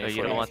 it's 20. Oh,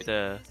 you don't want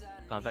the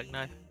combat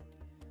knife?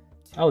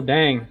 Oh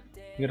dang.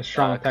 You got a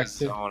strong attack I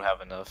too. don't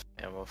have enough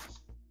ammo.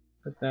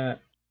 Look at that.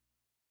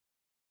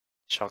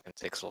 Shotgun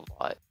takes a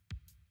lot.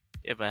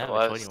 Yeah, but I have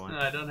Well, a I was- 21.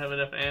 No, I don't have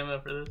enough ammo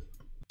for this.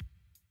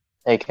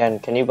 Hey Ken,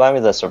 can you buy me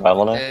the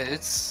survival knife?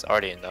 It's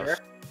already enough. Sure.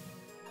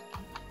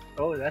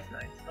 Oh, that's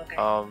nice. Okay.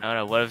 I don't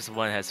know, what if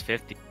one has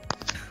 50?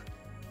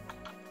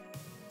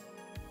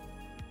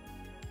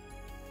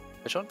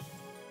 Which one?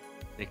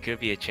 There could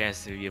be a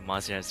chance that your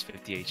monster has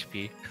 50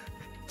 HP.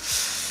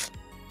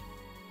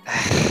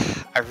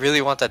 I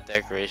really want that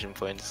decoration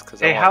points because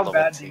Hey, I how want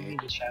bad level do you 2. need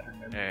to shatter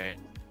memory? Alright.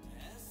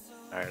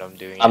 Alright, I'm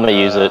doing it. I'm gonna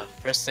use it.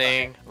 First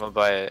thing, I'm gonna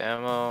buy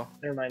ammo.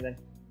 Never mind then.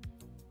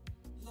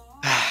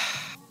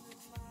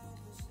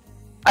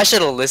 I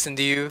should have listened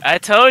to you. I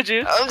told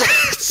you!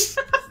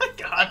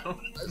 God.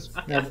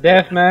 That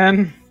death,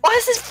 man. Why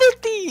is this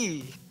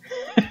 50?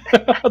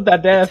 That I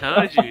death.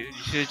 told you! You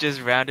should just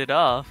round it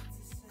off.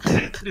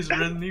 This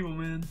Resident Evil,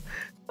 man.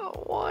 I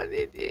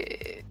wanted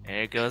it.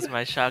 There goes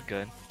my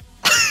shotgun.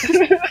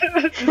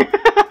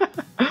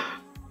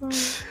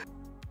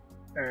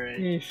 Alright.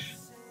 Yeesh.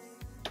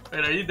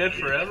 Wait, are you dead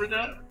forever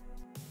now?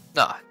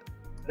 Nah.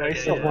 No, you Okay,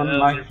 still yeah, one that was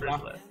life your first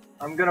left. life.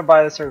 I'm gonna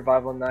buy the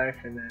survival knife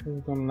and then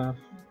Who's going left?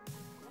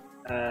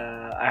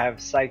 I have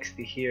Sykes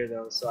to hear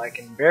though, so I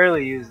can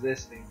barely use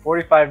this thing.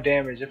 45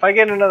 damage. If I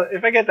get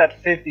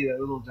that 50 that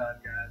Little John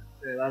got,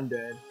 then I'm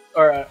dead.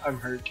 Or I'm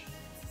hurt.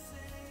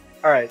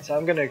 Alright, so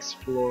I'm gonna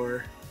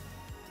explore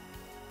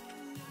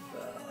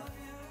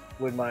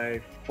with my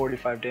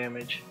 45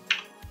 damage.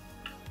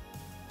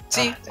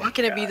 See, why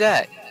can't it be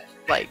that?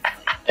 Like,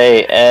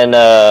 Hey,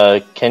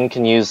 and Ken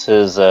can use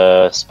his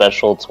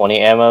special 20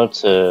 ammo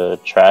to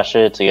trash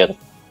it to get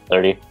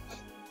 30.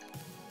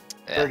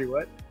 yeah. 30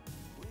 what?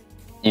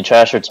 You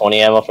trash your 20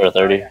 ammo for a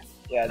 30. Yeah,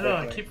 No, I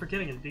definitely. keep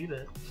forgetting to do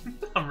that.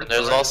 I'm And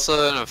there's retarded.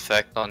 also an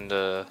effect on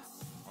the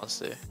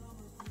monster.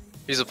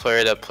 He's a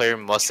player that player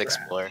must Trash.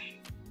 explore.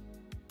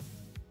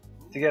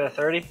 To get a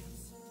 30?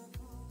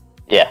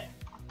 Yeah.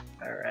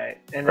 Alright.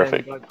 And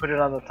Perfect. then put it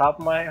on the top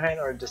of my hand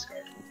or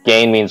discard?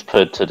 Gain means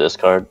put to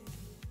discard.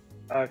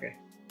 Okay.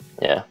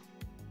 Yeah.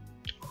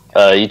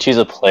 You choose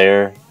a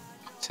player.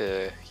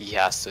 He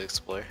has to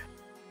explore.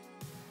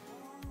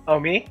 Oh,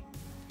 me?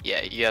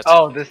 Yeah, you have to.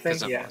 Oh, this thing?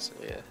 it's a Yeah. monster,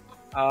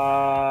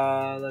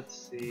 yeah.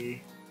 Let's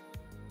see.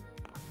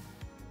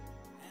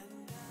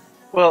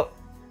 Well,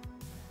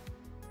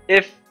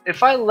 if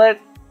I let,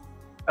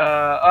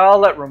 I'll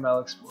let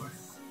Romel explore.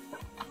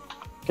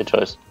 Good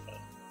choice.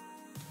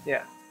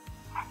 Yeah.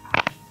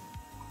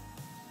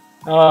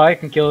 Oh, I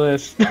can kill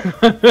this.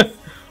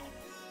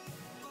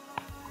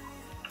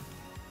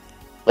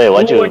 Wait,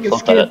 why'd Ooh, I you can flip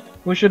skip. that?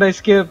 What should I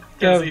skip?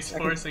 Because Kev? he's I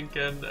can- forcing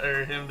Ken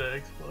or him to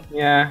explode.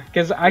 Yeah,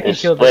 because I can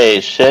It's- kill this.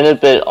 Wait, shouldn't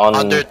it be on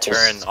On their his,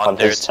 turn, on on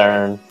their his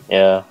turn?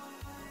 Yeah.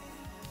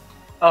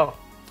 Oh,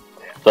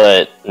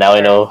 But now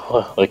we know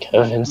what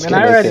Kevin's Man,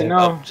 gonna I already say.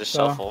 know. Oh, just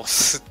so.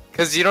 shuffle.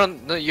 Cause you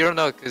don't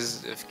know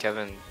cause if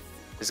Kevin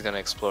is gonna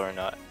explore or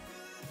not.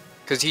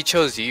 Cause he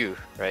chose you,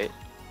 right?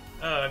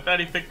 Oh, I thought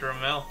he picked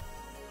Ramel.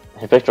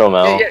 He picked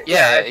Romel.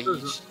 Yeah, he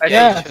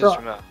Yeah, chose so-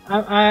 Ramel.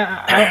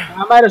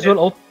 I might as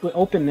well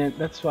open it.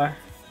 That's why.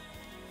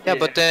 Yeah,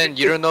 but then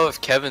you don't know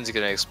if Kevin's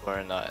gonna explore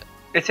or not.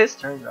 it's his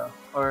turn though,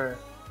 or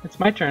It's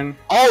my turn.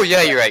 Oh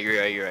yeah, you're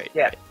right.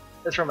 Yeah.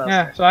 it's Romel's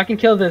Yeah, turn. so I can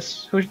kill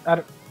this.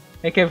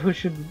 Hey Kev, who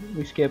should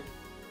we skip?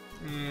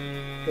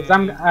 Because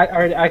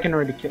I can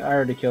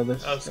already kill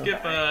this. Oh, so.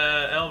 skip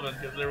Elvin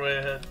because they're way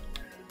ahead.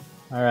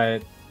 All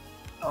right.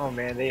 Oh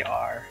man, they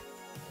are.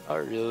 Oh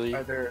really?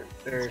 Or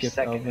they're Skip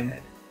second Elvin.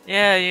 ahead.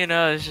 Yeah, you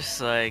know, it's just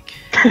like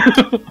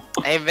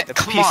Hey man, a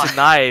come piece on. of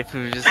knife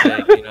who just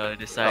like, you know,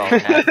 decided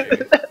to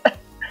capture.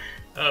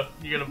 Oh,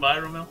 you gonna buy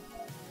Ramel?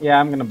 Yeah,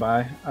 I'm gonna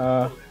buy.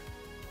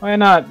 Why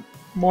not?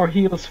 More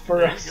heals for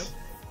There you us.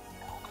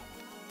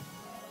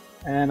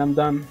 And I'm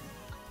done.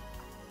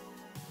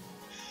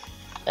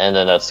 And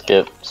then that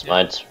skips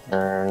my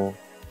turn.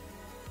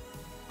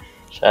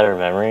 Shatter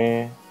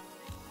memory.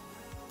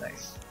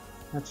 Nice.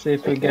 Let's see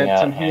if we Picking get out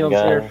some heals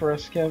handgun. here for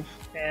us, Kev.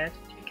 And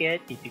you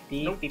get beep, beep,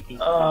 beep, Nope. beep, beep.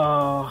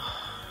 Oh.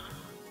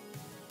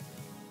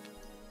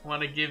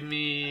 Want to give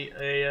me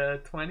a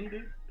 20,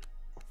 dude?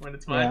 When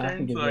it's my Yeah, I turn,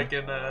 can give so you- I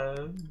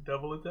can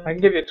double attack. I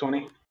can give you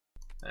 20.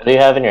 What do you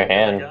have in your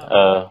hand?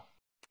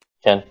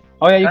 Ken.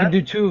 Oh yeah, you Huh? can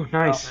do 2.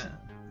 Nice. Man.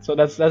 So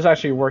that's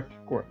actually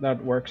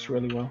that works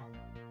really well.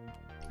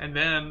 And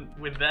then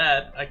with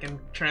that, I can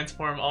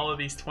transform all of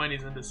these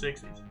 20s into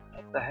 60s.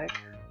 What the heck?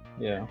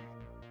 Yeah.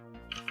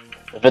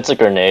 If it's a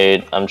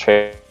grenade, I'm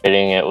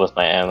trading it with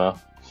my ammo.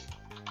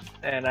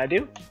 And I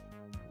do.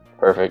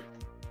 Perfect.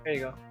 There you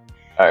go.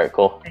 Alright,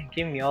 cool. Hey,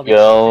 give me all the.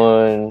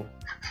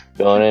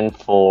 Going in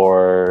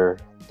for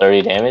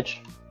 30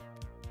 damage.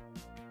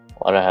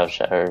 Why do I have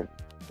shattered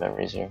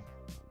memories here?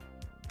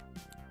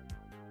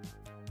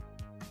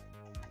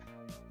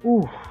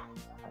 Ooh.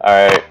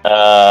 Alright,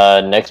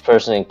 next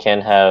person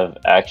can have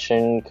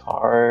action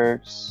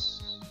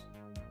cards.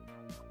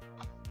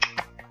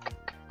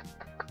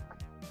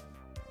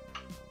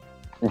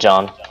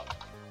 John.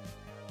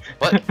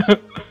 What?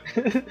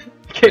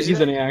 Can't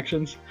use any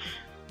actions.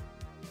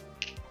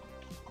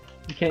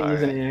 You can't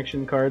use Alright. any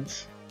action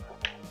cards.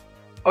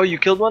 Oh, you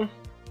killed one?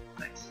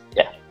 Nice.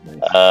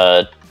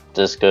 Nice.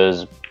 This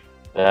goes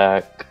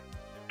back.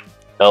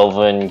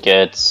 Elvin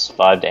gets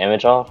 5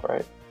 damage off,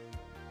 right?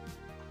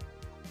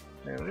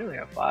 Man, we only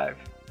have 5.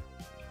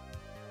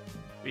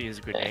 We use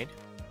a grenade.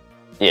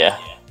 Yeah.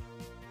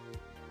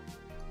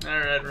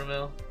 Alright,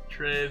 Ramel.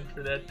 Trade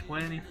for that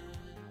 20.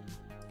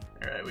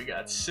 Alright, we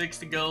got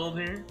 60 gold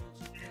here.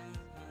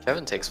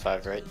 Kevin takes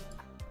 5, right?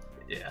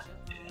 Yeah.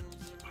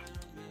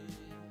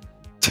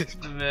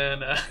 And then,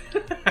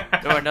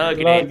 Throw another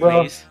Good grenade, luck,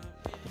 bro. please.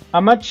 How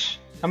much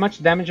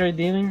damage are you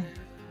dealing?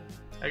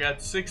 I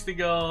got 60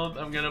 gold.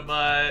 I'm gonna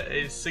buy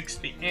a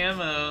 60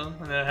 ammo,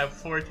 and I have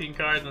 14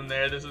 cards in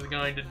there. This is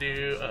going to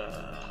do,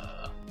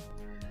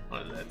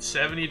 what is that,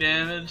 70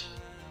 damage?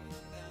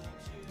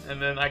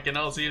 And then I can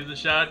also use the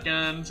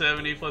shotgun,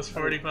 70 plus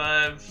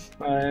 45.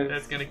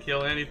 That's gonna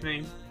kill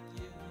anything.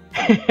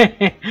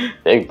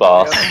 Big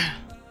boss.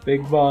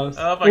 Big boss.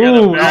 Oh, I got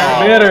a Ooh,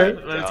 barrel, better.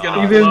 but it's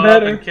gonna Even blow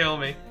better. up and kill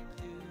me.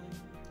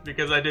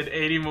 Because I did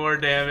 80 more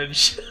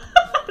damage.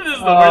 This is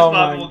the Oh worst my-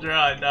 possible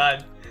draw, I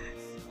died.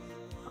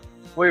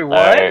 Wait, what?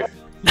 Alright.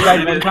 You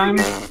died one time?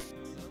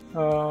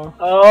 Oh.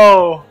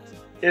 Oh,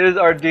 it is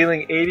our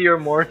dealing 80 or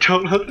more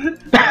total.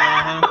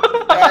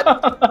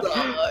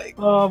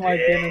 Oh my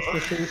goodness, the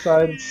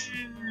suicides.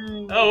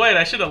 Oh wait,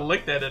 I should have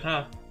looked at it,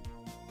 huh?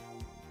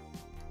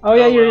 Oh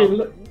yeah, Oh, you're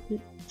well.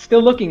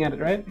 still looking at it,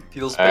 right?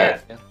 Feels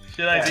Alright. bad.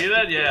 Should I do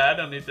that? Yeah, I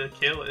don't need to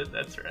kill it,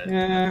 that's right.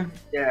 Yeah,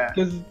 Yeah.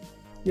 because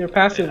your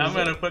passive. I'm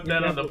gonna put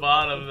that on the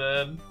bottom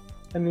then.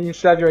 And then you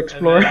still have your And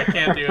explorer. then I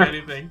can't do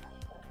anything.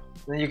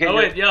 Then you get Oh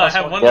your wait, yeah, I plus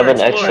have one. one You more have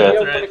an explorer, extra. that's Yeah,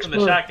 one right, from the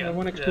explorer. shotgun. Yeah,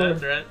 one Yeah, explorer.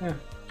 that's right.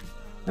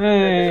 Yeah.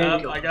 Hey.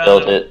 Yep, I got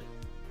Built him. it.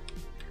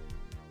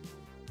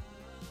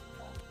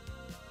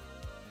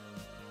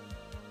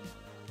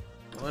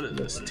 What is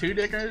this? 2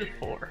 dickers?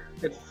 4.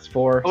 It's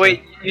 4. Oh,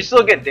 wait, you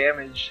still get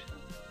damage.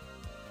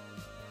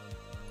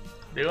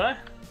 Do I?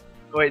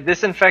 Wait,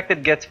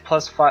 disinfected gets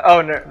plus 5.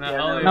 Oh, no. No,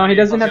 yeah, only No, he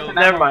doesn't have kills- to-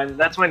 Never mind.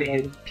 That's when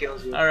he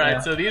kills you. Alright, Yeah.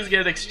 so these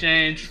get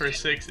exchanged for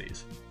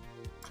 60s.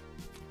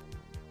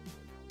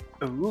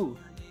 Ooh.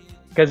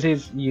 Because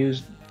he's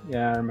used.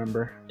 Yeah, I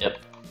remember. Yep.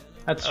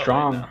 That's Oh, wait,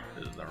 strong. no,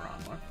 this is the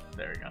wrong one.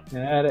 There we go.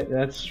 Yeah,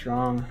 that's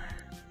strong.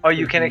 Oh,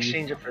 you can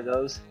exchange it for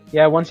those.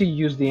 Yeah, once you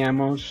use the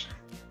ammos.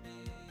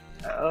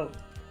 Oh.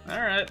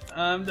 Alright,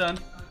 I'm done.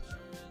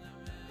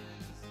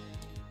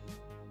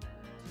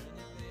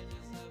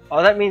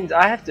 Oh, that means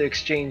I have to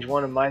exchange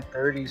one of my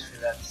 30s for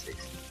that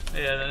 60.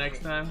 Yeah, the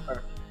next time.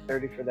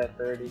 30 for that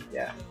 30.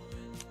 Yeah.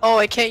 Oh,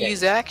 I can't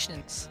use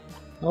actions.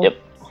 Oh, Yep.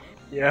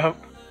 Yep.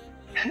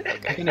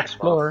 I can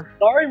explore.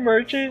 Sorry,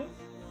 merchant.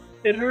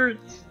 It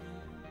hurts.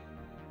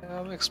 Yeah,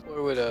 I'm gonna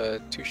explore with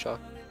a 2 shot.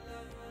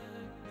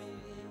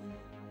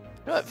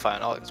 You know what?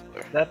 Fine, I'll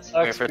explore. That sucks.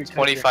 Okay, for because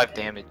 25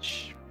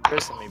 damage.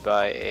 First, let me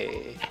buy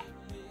a.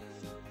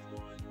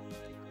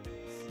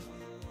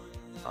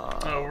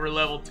 Oh, we're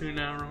level 2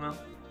 now, Ramel.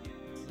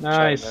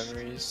 Nice. Shattered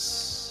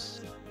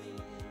Memories.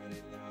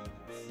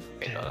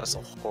 Okay, no, that's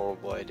a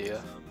horrible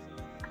idea.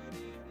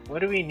 What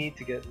do we need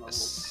to get level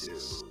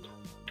 2?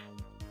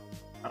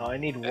 Oh, I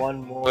need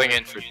one more. Going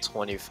in for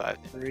 25.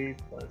 3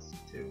 plus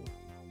 2.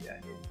 Yeah,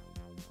 I need.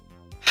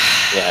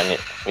 Yeah,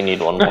 we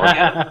need one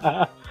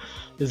more.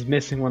 Is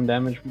missing 1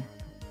 damage.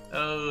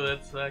 Oh,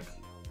 that sucks.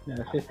 Yeah,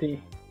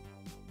 50.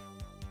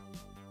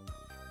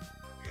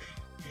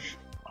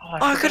 Oh,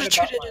 I could have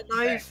forgot traded about a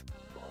my knife.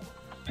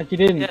 But you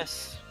didn't.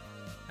 Yes.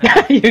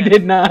 you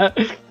did not.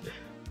 you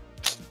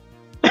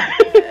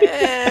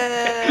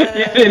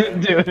Yeah.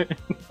 didn't do it.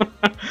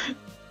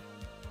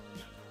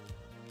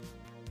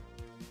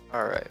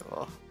 Alright,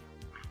 well.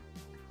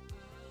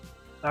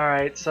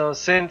 Alright, so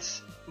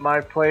since my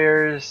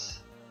players,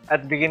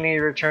 at the beginning of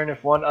your turn,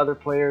 if one other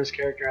player's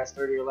character has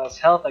 30 or less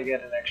health, I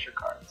get an extra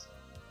card.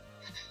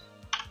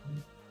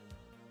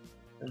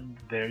 And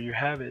there you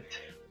have it.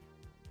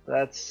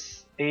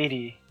 That's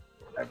 80,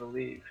 I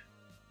believe.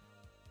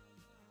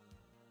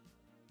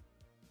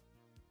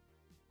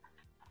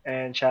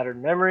 And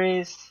Shattered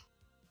Memories.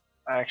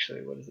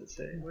 Actually, what does it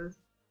say?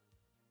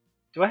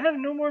 Do I have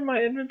no more in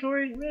my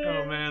inventory?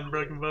 Oh man,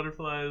 Broken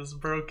Butterfly is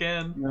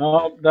broken.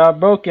 No, not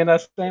broken.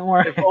 That's the same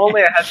word. If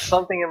only I had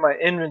something in my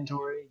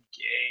inventory.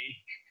 Yay.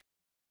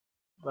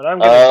 But I'm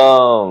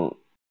gonna.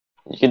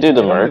 You can do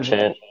the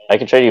merchant. I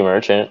can trade you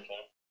merchant.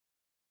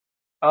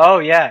 Oh,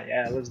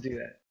 yeah, let's do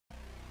that.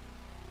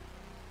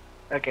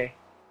 Okay.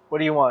 What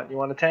do you want? You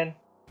want a 10?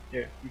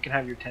 Here, you can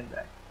have your 10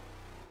 back.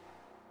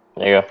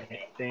 There you go.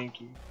 Thank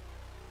you.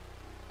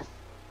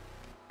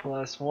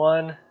 Plus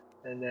 1,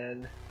 and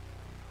then.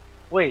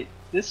 Wait,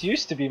 this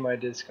used to be my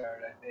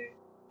discard, I think.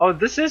 Oh,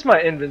 this is my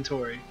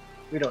inventory.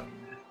 We don't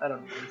need this. I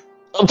don't need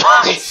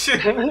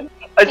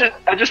this.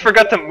 I just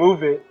forgot to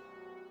move it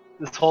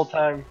this whole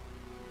time.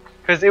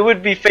 Because it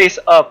would be face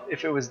up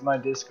if it was my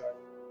discard.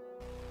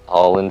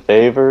 All in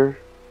favor?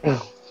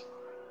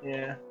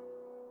 Yeah.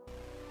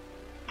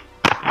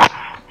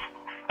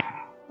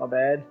 My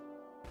bad.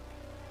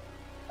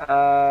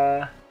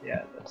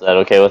 Yeah. Is that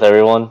okay with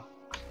everyone?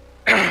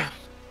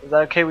 Is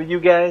that okay with you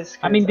guys?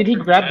 I mean, did he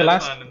grab the Yeah,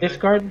 last that's fine to me.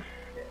 discard?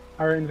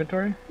 Our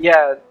inventory?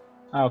 Yeah,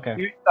 Oh,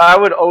 okay. I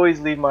would always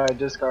leave my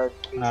discard.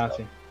 face Ah, I up.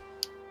 see.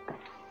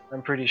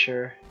 I'm pretty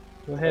sure.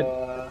 Go ahead.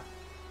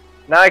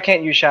 Now I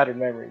can't use Shattered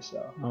Memories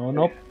though. Oh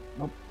nope.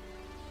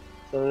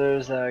 So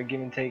there's a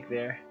give and take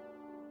there.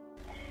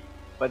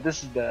 But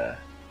this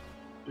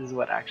is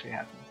what actually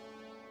happens.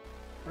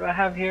 What do I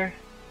have here?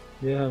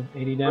 You have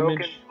 80 Broken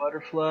damage.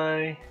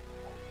 Butterfly.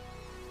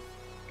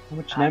 How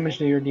much damage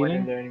do you Went in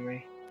dealing? there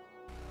anyway.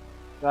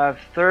 So I have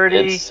 30,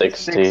 It's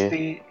 60.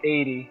 60,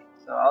 80.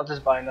 So I'll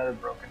just buy another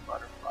Broken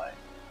Butterfly.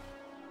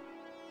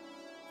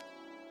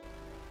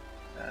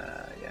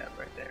 Yeah,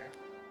 right there.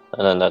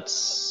 And then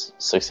that's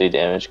 60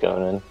 damage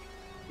going in.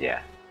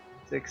 Yeah,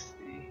 60.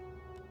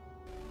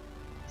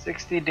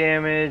 60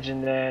 damage,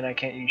 and then I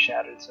can't use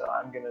Shattered, so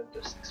I'm gonna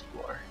just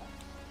explore.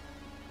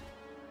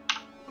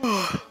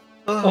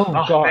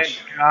 Oh gosh.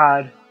 Thank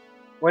God.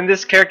 When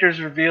this character is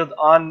revealed,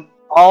 on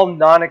all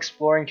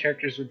non-exploring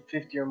characters with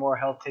 50 or more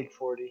health take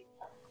 40.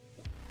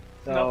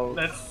 So No,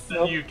 that's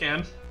Nope. you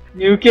can.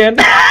 You can.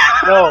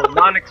 no,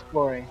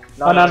 non-exploring. Oh,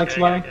 Not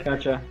non-exploring. okay.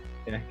 Gotcha.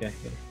 Okay.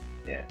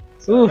 Yeah.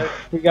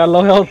 Oof, we got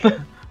low health.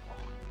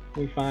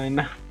 We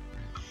fine.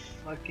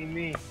 Lucky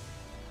me.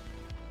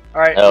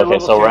 All right. Okay,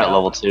 so we're at now.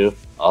 level 2.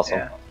 Awesome.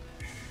 Yeah.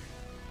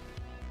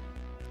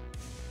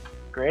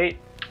 Great.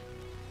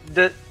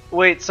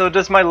 Wait, so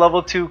does my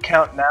level 2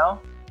 count now?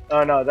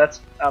 Oh no,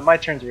 that's my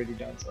turn's already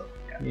done. So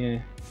yeah.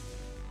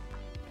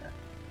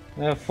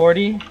 Yeah.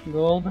 40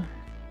 gold.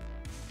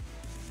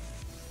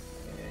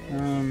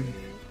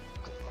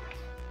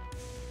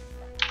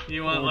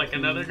 You want like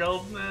another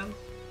gold, man?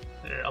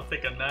 Here, I'll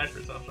take a knife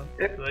or something.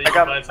 Yep, So that you I can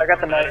got buy the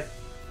something better.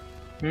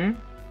 Hmm.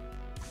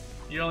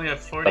 You only have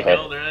 40 Okay.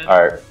 gold, right?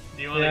 Alright.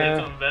 Do you want to Yeah.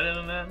 get something better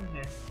than that?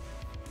 Here.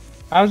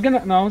 I was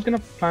gonna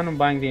plan on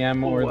buying the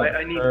ammo or Ooh, the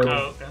I need herb,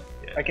 Oh, okay.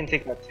 Yeah. I can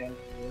take that 10.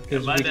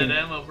 because Buy we that can.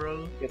 ammo,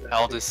 bro. Get that.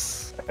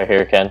 Aldous. Right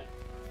here, Ken.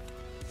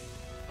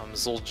 I'm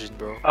Zul'jin,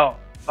 bro.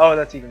 Oh,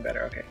 that's even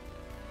better. Okay.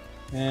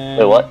 And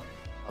Wait, what?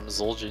 I'm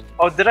Zul'jin.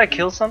 Oh, did I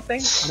kill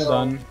something? I'm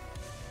done.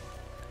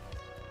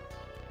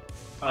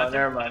 Oh,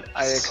 never mind.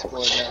 I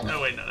explored now.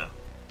 Oh, wait, no.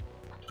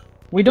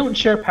 We don't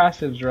share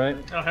passives, right?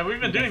 Oh, have we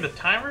been doing the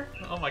timer?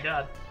 Oh my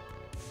god.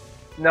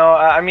 No,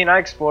 I mean I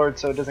explored,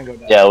 so it doesn't go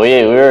down. Yeah,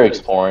 we were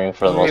exploring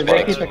for the most They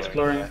part. keep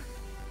exploring. Yeah.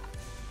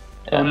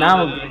 So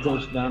now it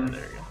goes down.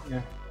 There you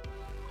go.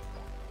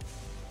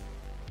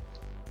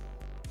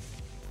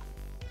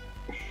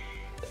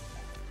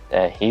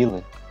 Yeah,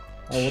 healing.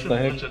 Oh, what the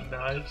heck? Bunch of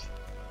knives.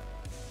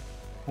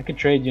 I could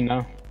trade you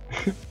now.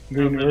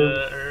 Green Over herb.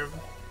 the herb.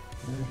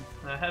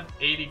 I have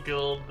 80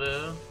 gold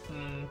though.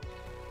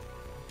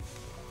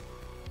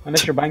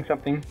 Unless you're buying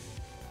something.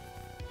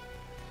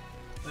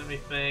 Let me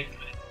think.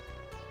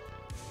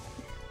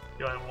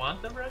 Do I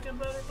want the broken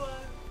butterfly?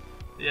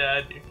 Yeah,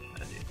 I do.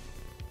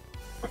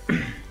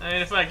 I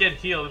mean, if I get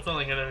healed, it's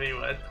only gonna be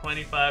what,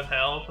 25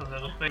 health, and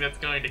then the thing that's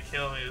going to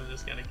kill me is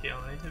just gonna kill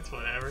me. It's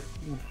whatever.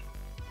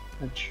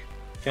 Okay.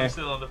 I'm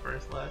still on the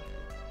first life.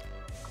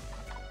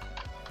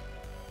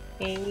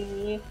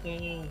 Wait.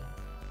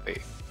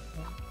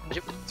 Why'd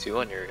you put 2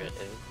 on your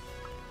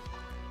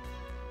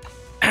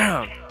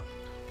enemy?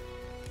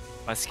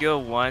 My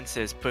skill 1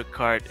 says put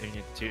card in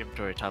your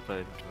inventory, top of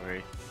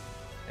inventory.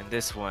 And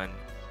this one,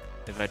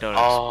 if I don't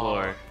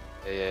explore,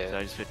 Yeah. so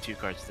I just put 2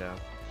 cards down.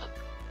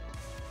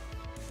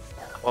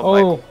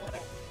 Oh,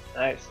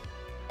 Nice.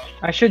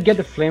 I should get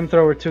the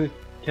flamethrower too,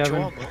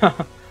 Kevin.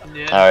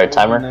 Yeah. Alright,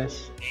 timer.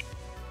 Nice.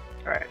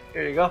 All right,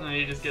 here you go. And then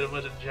you just get a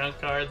bunch of junk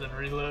cards and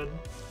reload.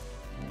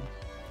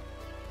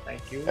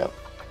 Thank you. Yep.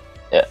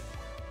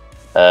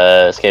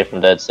 Escape from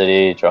Dead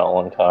City, draw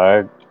 1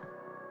 card.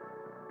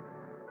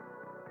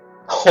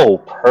 Oh,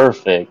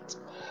 perfect.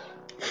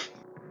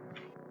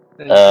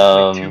 Then you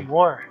can play 2 Um,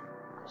 more.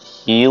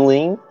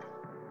 Healing,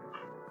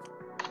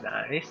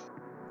 Nice.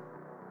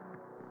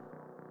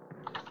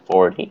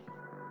 40.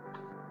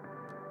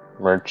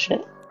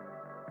 Merchant.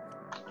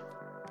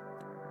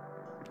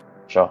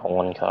 Draw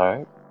 1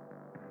 card.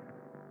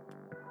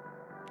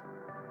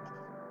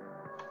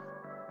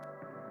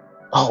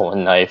 Oh, a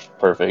knife,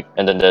 perfect.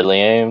 And then deadly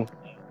aim.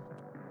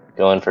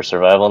 Going for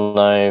survival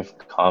knife,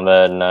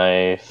 combat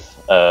knife,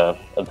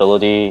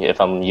 ability. If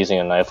I'm using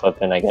a knife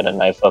weapon, I get a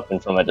knife weapon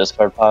from my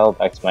discard pile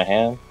back to my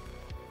hand.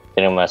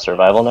 Getting my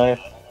survival knife.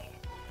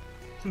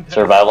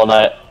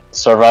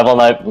 Survival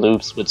knife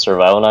loops with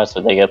survival knife,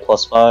 so they get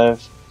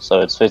 +5. So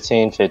it's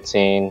 15,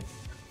 15,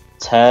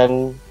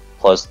 10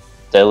 plus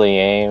deadly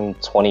aim,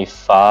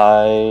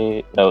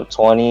 25, no,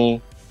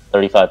 20,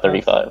 35,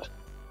 35.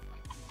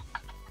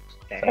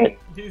 Dang.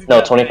 He's No,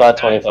 got 25,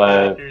 big knife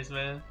 25. factors,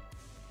 man.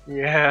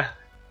 Yeah.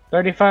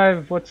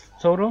 35, what's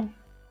total?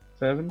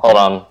 7? Hold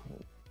on.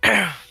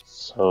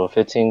 So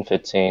 15,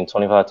 15,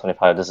 25,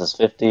 25. This is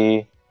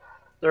 50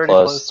 30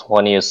 plus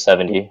 20 is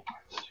 70.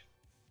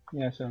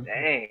 Yeah, so.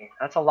 Dang,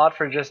 that's a lot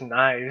for just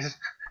knives.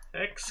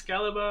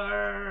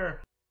 Excalibur!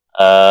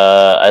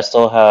 I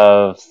still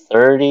have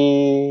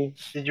 30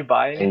 Did you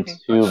buy and anything?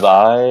 2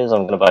 buys.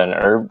 I'm gonna buy an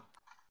herb.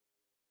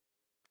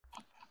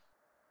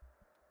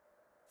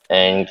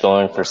 And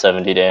going for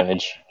 70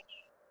 damage.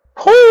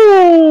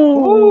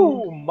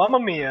 Ooh, mamma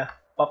mia.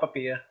 Papa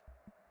Pia.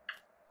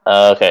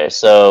 Okay,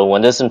 so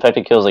when this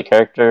infected kills a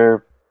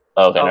character...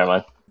 Oh, okay, Oh, never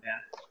mind. yeah.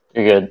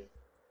 You're good.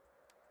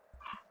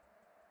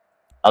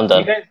 I'm You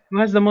done. guys, who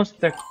has the most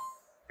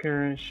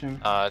decoration?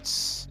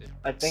 It's.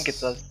 I think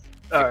it's us.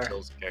 It Or,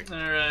 kills the character.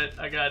 Alright,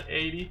 I got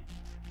 80,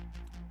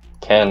 I'm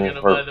Ken, gonna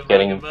buy we're the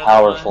getting broken butterfly.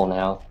 powerful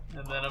now.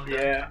 and then I'm done.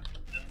 yeah.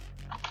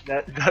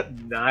 That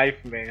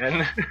knife,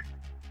 man.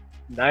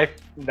 knife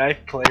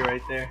play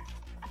right there.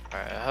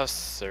 Alright, I have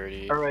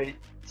 30. Alright,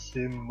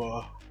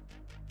 Simba.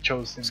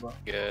 Cho Simba.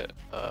 Get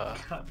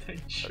God, they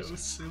chose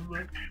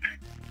Simba.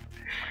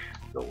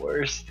 The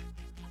worst.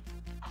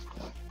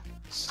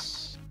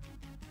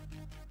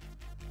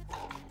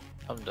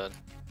 I'm done.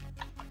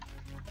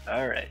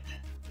 Alright.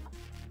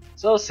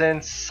 So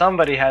since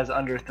somebody has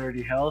under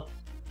 30 health,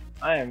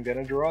 I am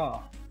gonna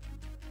draw.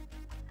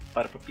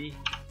 Ba-da-ba-bee.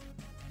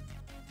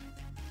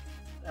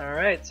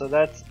 Alright, so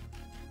that's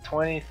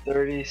 20,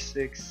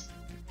 36,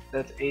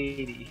 that's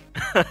 80.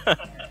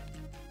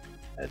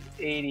 That's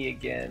 80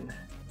 again.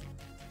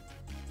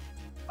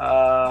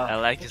 I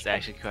like this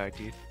action card,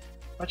 dude.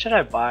 What should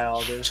I buy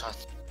all this?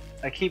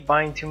 I keep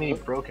buying too many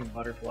broken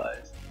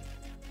butterflies.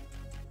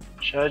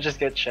 Should I just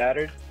get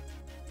shattered?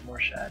 More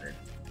shattered.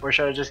 Or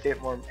should I just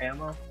get more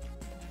ammo?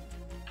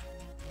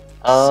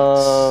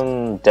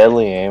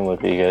 Deadly aim would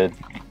be good.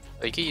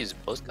 Oh, you can use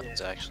both guns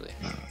actually.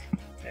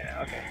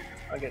 Yeah, okay.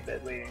 I'll get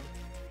deadly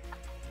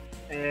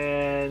aim.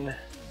 And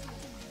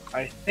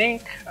I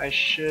think I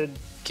should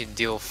You can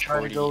deal Try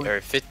to 40 go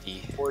or 50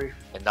 40,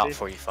 and not 50,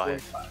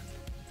 45.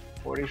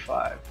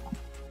 45.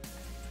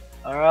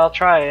 Alright, I'll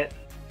try it.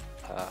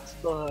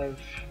 Still have.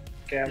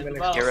 Okay, I'm Hit the gonna.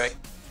 boss. You're right.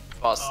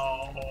 Boss.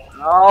 Oh,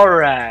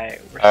 Alright.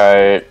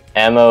 Alright,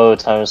 ammo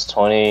times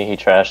 20, he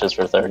trashes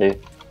for 30.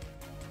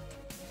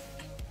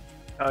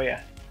 Oh,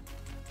 yeah.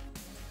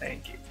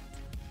 Thank you.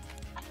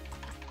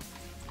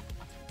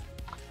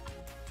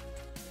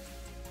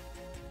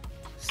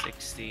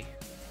 $60.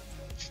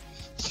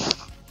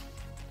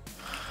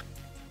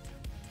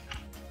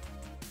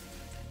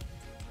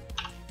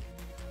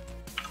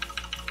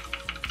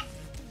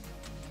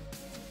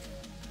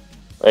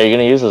 Are you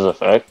gonna use his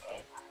effect?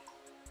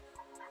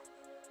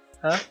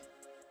 Huh?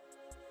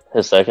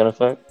 His second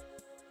effect?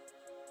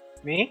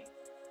 Me?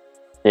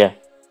 Yeah.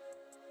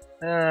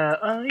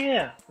 Oh,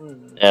 yeah.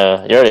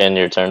 Yeah, you're already in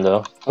your turn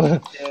though.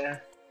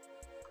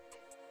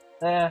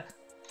 Yeah.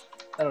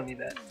 I don't need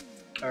that.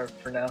 Or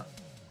for now.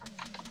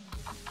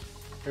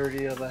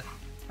 30 of that.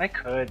 I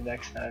could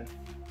next time.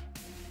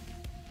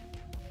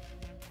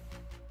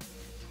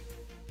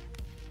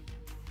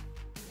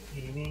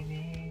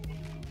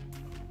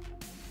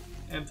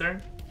 end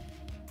turn.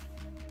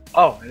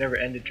 Oh, I never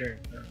ended turn.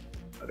 Oh,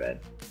 my bad.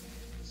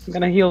 I'm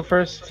gonna heal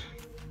first.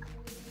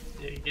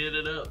 Yeah, get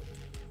it up.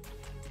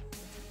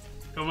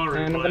 Come on, And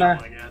I'm replay. gonna-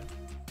 Oh my god.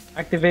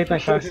 Activate my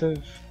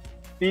passive.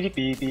 Beep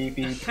beep beep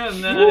beep.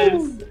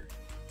 Nice.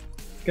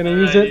 Gonna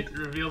use it.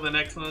 Reveal the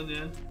next one,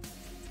 yeah.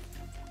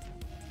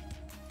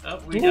 Oh,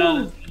 we Woo.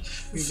 got it.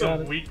 We Some got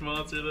it. weak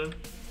monster then.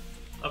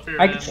 Up here,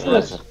 I man. can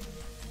still.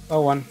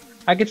 Oh, one.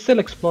 I could still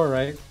explore,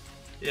 right?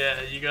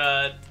 Yeah, you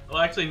got. Well,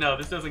 actually, no.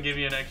 This doesn't give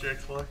you an extra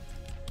explore.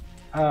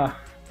 Ah,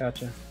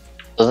 gotcha.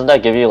 Doesn't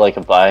that give you like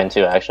a buy and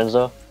 2 actions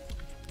though?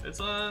 This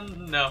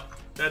one, no.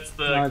 That's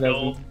the No, it doesn't.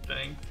 gold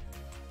thing.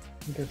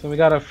 Okay, so we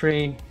got a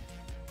free.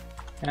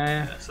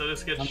 Yeah, so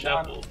this gets I'm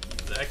shuffled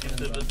back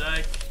into the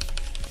deck.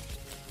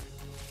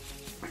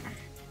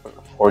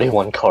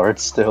 41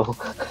 cards still.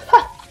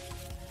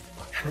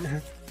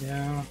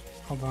 Yeah,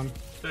 hold on.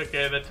 It's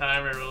okay, the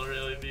timer will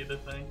really be the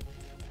thing.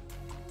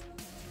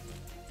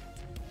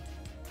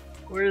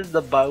 Where's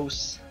the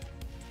boss?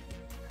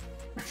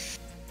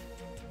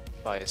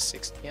 Buy a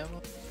 60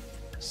 ammo.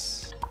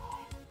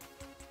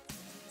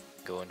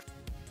 Going.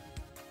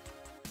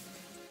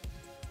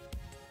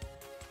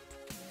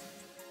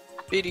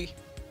 BD.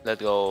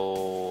 Let's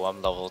go. I'm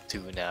level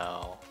 2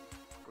 now.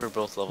 We're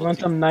both You level want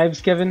 2. some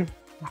knives, Kevin?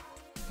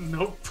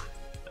 Nope.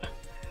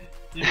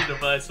 You need to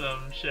buy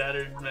some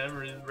shattered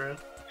memories, bro.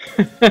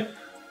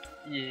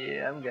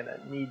 Yeah, I'm gonna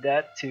need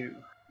that too.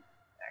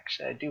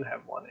 Actually, I do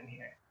have one in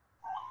here.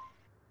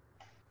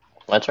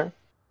 My turn?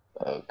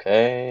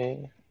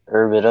 Okay.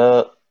 Herb it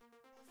up.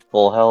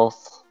 Full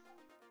health.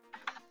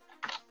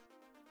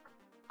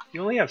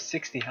 You only have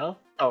 60 health?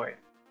 Oh wait.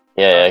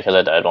 Yeah, because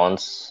I died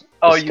once.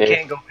 Oh, you Escape.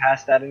 can't go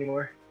past that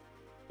anymore?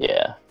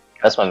 Yeah,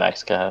 that's my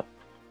max cap.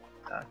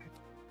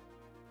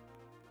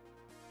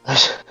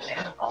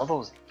 Man, all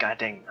those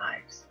goddamn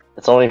knives.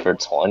 It's only for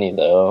 20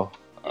 though.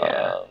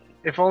 Yeah.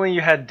 If only you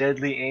had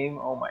deadly aim,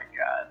 oh my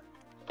god.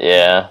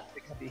 Yeah.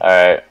 60.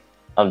 Alright,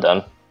 I'm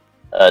done.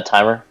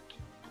 Timer?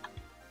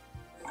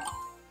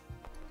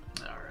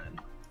 Alright.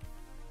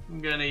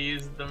 I'm gonna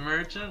use the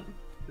merchant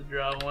to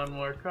draw one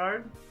more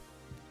card.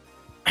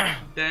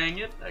 Dang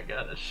it, I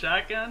got a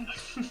shotgun.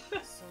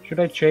 Should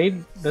I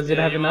trade? Does it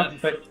Yeah, have you enough?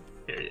 want- But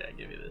Here, yeah,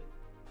 give you this.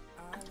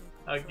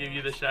 I'll give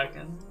you the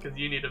shotgun, because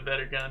you need a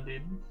better gun,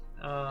 dude.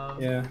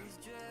 yeah.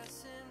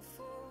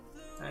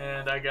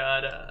 And I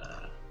got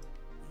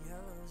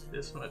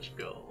this much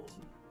gold.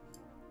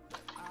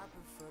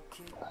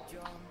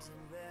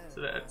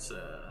 So that's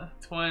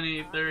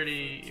 20,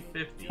 30,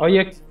 50. Oh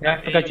yeah,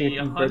 I forgot you 80,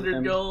 can convert 100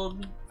 them.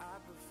 gold.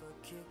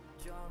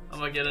 I'm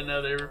gonna get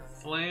another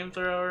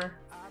flamethrower.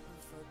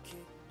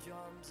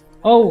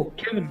 Oh,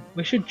 Kevin,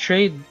 we should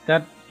trade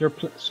that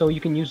so you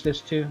can use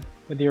this too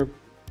with your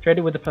trade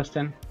it with the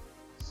 +10.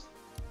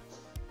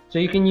 So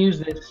you can use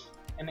this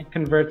and it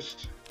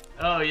converts.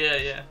 Oh yeah,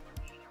 yeah.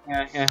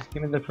 Yeah,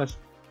 give me the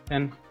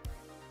 +10.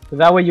 So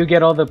that way you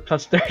get all the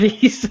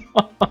 +30s.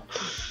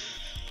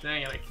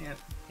 Dang it, I can't.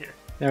 Here.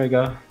 There we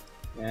go.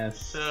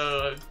 Yes.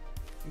 So,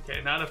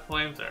 okay, not a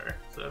flamethrower.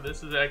 So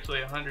this is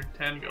actually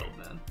 110 gold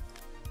then.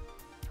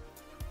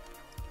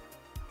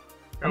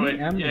 How Or many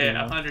wait, ammo do you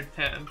yeah, have?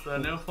 110. So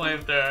no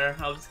flamethrower.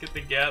 I'll just get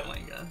the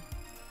Gatling gun.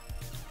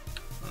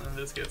 And then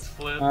this gets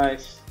flipped.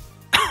 Nice.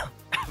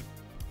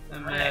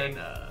 And then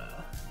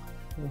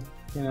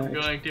You know, I'm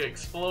going to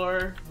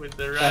explore with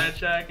the riot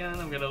shotgun.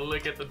 I'm gonna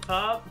look at the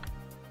top.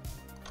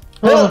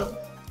 Oh!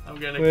 I'm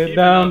gonna We're keep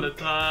down. it on the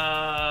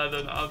top.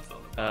 The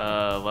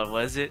outside. What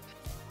was it?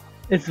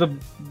 It's the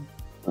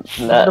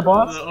That,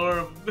 boss.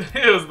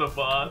 It was the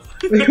boss.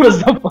 It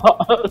was the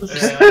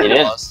boss. Yeah.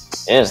 you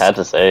didn't have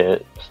to say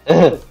it.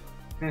 And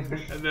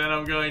then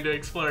I'm going to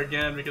explore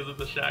again because of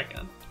the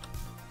shotgun.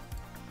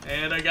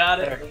 And I got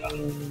it.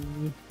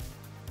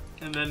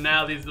 And then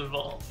now these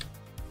evolve.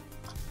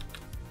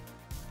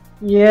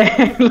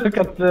 Yeah, look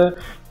at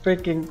the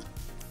freaking Man.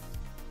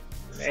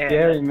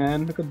 scary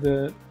man. Look at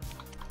the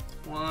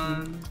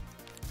 1,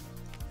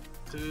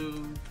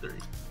 2, 3.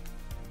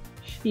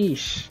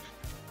 sheesh.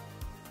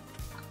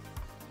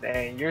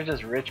 Dang, you're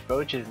just rich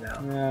boaches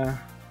now. Yeah.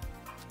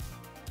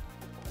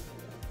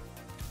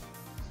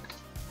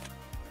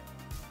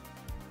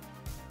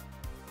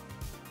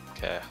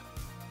 Okay.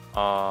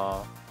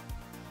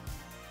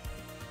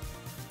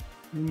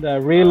 The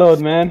reload,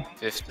 man.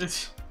 50.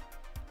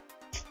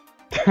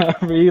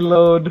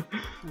 Reload.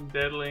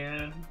 Deadly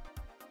end.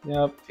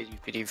 Yep.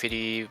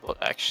 Pity, bolt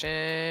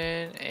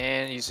action,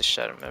 and use the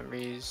shadow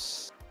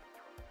memories.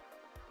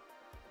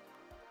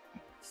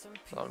 So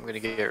I'm gonna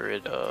get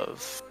rid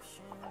of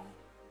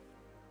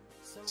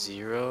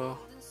 0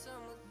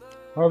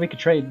 Or we could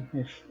trade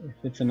if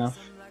it's enough.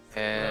 Oh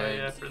and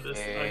yeah, for this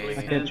ugly I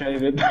gun. can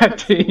trade it back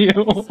to you.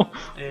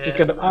 Yeah, You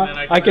could- and then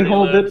I can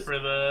hold reload it. for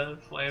the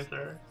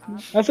flamethrower.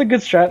 That's a good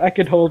strat. I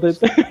could hold it.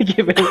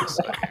 Give it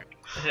back.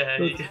 Yeah,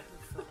 you,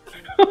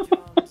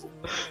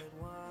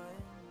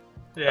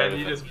 yeah,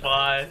 you just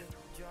buy.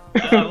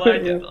 I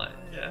like it. Like,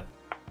 yeah,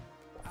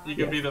 you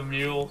can be the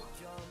mule.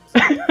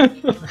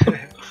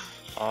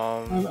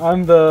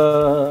 I'm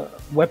the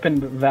weapon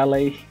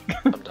valet.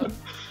 I'm done.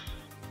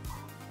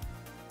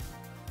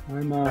 I'm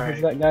who's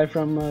Alright. that guy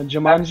from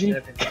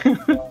Jumanji?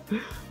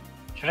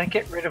 Should I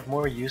get rid of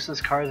more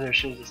useless cars, or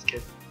should I just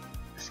get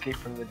Escape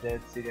from the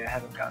Dead City? I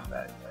haven't gotten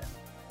that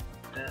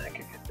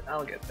yet.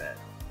 I'll get that.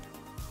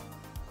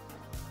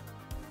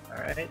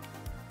 Alright.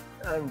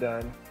 I'm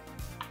done.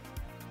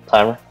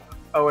 Timer.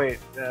 Oh wait,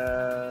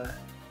 I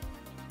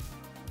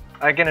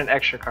get an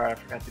extra car, I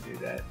forgot to do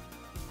that.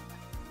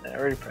 I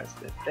already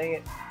pressed it. Dang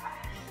it.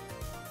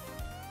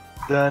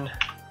 Done.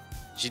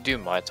 Did you do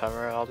my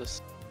timer,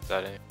 Aldous? Is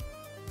that it?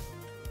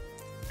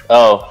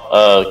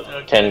 Oh,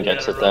 Okay, Ken you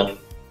gets gotta it roll then.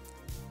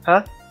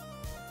 Huh?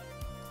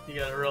 You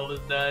gotta roll his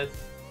dice.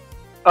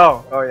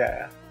 Oh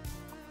yeah.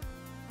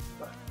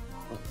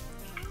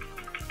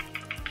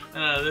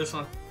 This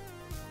one.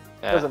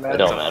 Yeah, Doesn't matter. It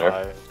don't it's a matter.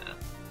 5.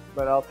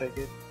 But I'll take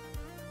it.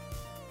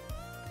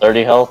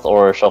 30 health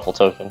or shuffle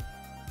token.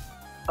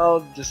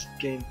 I'll just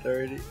gain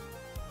 30.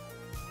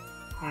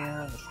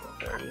 Yeah, I'll just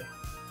gain 30.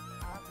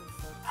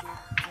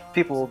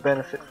 People will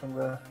benefit from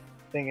the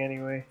thing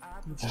anyway.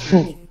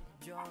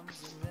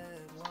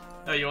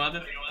 Oh, you want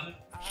it?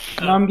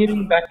 No, I'm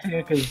giving it back to you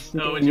because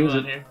you Oh, can what you use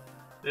want it. here?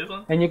 This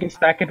one? And you can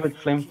stack it with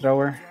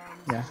flamethrower.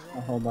 Yeah,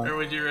 I'll hold Or on.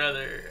 would you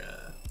rather?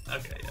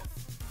 Okay, yeah.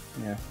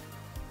 Yeah.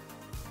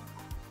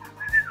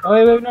 Oh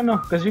wait, no,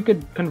 because you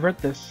could convert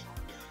this.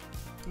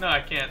 No,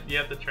 I can't. You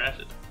have to trash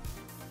it.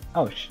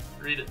 Oh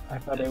Read it. I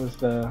thought it was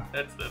the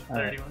That's the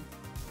Alright.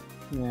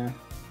 31.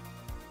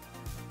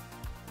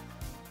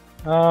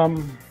 yeah.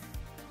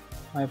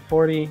 I have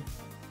 40.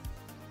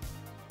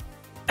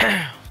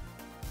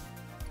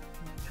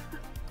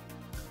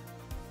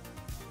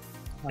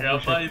 Here,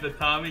 I'll buy you the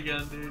Tommy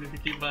gun, dude, if you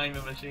keep buying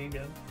the machine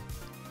gun.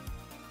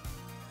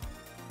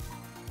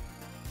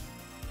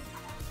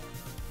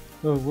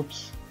 Oh,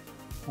 whoops.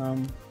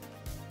 I'm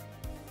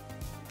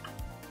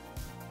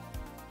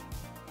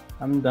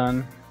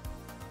done.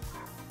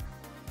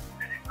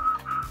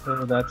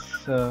 So that's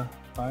 5.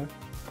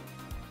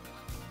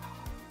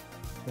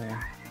 Okay.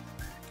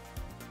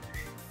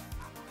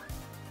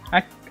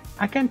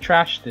 I can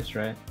trash this,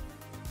 right?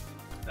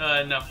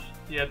 No.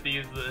 You have to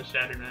use the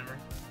shattered memory.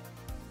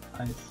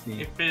 I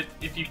see.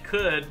 If you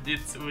could, it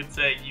would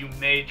say you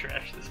may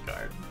trash this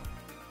card.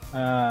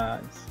 I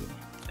see.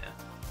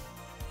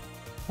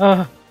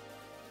 Yeah.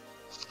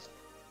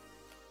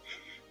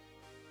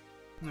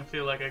 I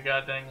feel like a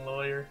goddamn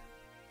lawyer.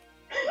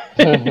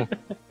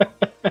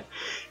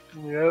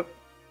 Yep.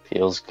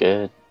 Feels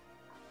good.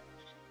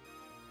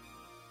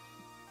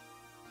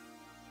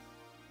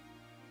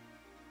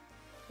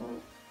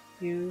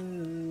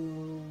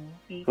 You.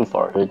 Who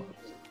farted?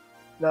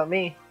 Not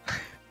me.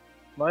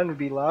 Mine would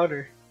be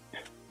louder.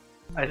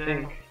 I Yeah.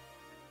 think.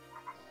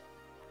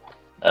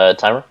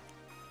 Timer?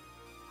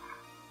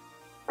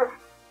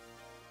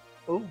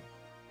 Ooh,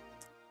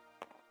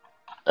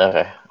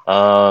 Okay.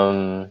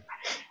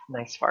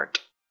 nice fart.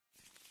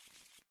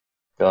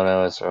 Going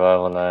in with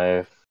survival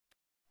knife,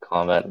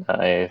 combat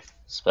knife,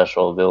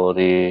 special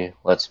ability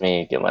lets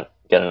me get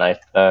a knife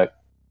back.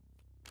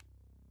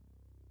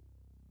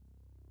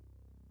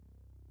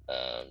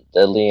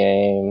 Deadly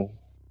aim.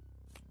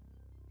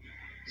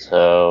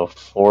 So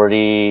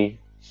 40,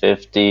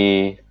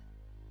 50.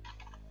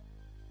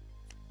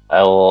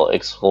 I will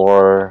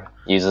explore,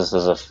 use this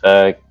as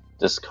effect,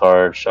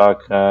 discard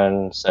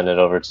shotgun, send it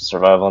over to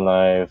survival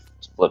knife,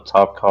 flip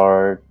top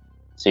card,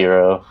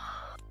 0.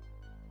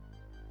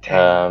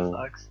 Damn, that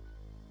sucks.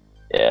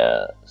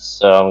 Yeah,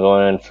 so I'm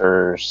going in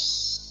for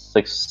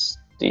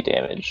 60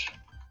 damage.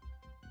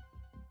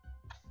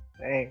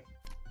 Dang.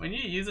 When you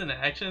use an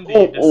action, do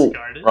you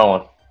discard it? Wrong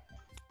one.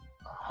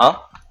 Huh?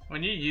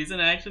 When you use an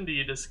action, do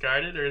you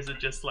discard it, or is it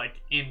just like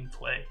in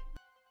play?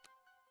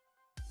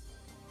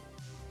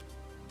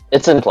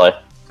 It's in play.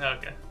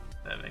 Okay,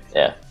 that makes sense.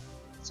 Yeah.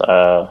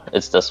 So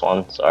it's this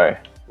one. Sorry,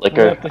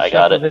 liquor. I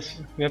got it.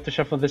 We have to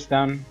shuffle this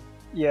down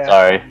Yeah.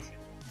 Sorry.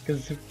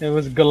 because it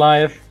was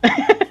Goliath.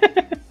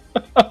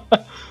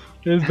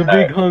 There's the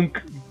big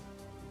hunk.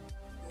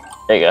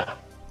 There you go.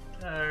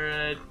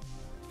 Alright.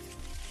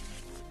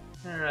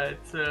 Alright,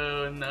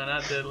 so no,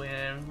 not deadly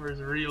aim.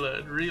 Where's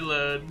reload?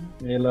 Reload.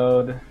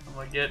 Reload. I'm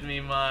gonna get me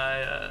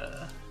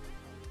my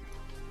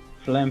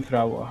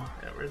Flamethrower.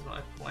 yeah, where's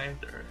my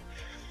flamethrower?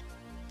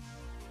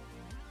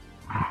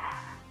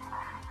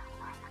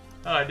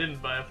 Oh, I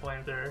didn't buy a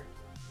flamethrower.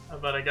 How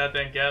about I got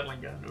that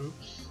Gatling gun?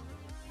 Oops.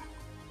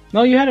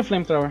 No, you had a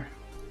flamethrower.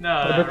 No,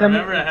 By I the time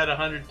remember it- I had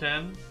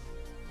 110.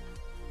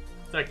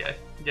 It's okay.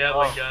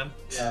 Gatling Oh. gun.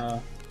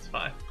 It's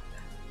fine.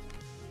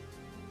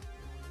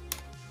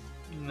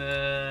 And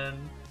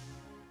then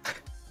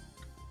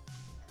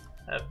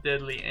have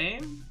deadly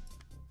aim.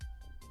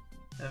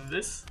 And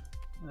this.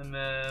 And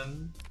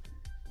then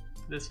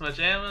this much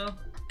ammo.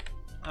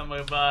 I'm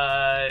gonna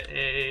buy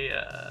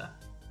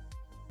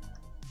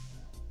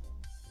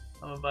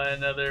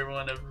another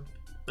one of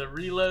the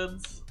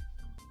reloads.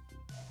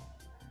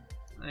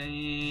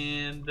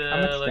 And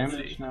How much let's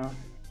damage see. now?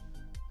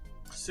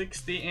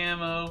 60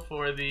 ammo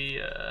for the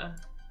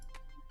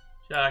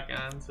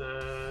shotgun,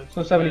 so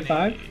So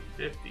 75? 20,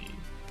 50,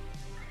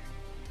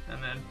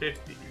 and then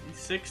 50,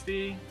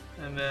 60,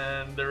 and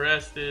then the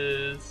rest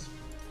is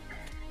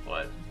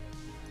what?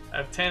 I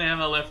have 10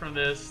 ammo left from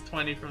this,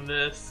 20 from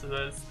this, so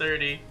that's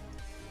 30.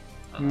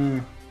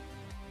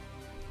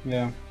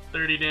 Yeah.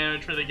 30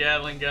 damage for the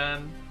Gatling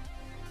gun,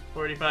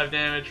 45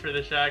 damage for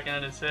the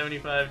shotgun, and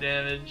 75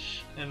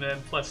 damage, and then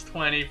plus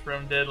 20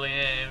 from deadly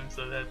aim,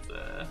 so that's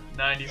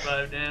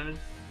 95 damage.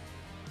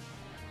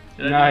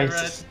 Did I do that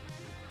Nice.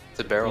 It's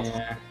a barrel.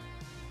 Yeah.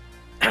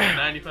 right?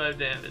 95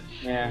 damage.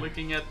 Yeah.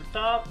 Looking at the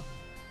top,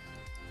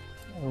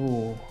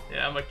 Ooh.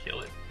 yeah, I'm gonna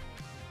kill it.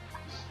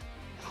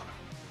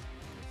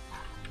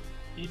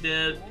 He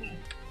dead.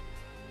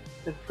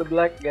 It's the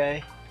black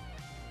guy.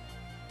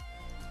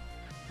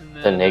 And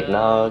The then,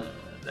 eggnog.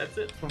 that's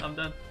it. I'm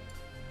done.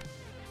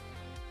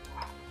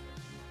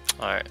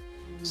 Alright,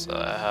 so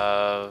I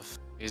have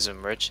use a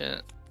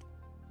merchant.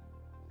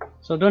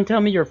 So don't tell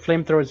me your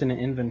flamethrower is in an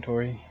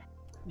inventory.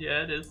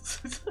 Yeah, it is.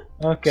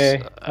 Okay.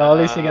 So Well,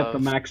 at least you get the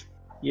have- max.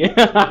 Yeah.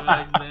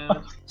 Max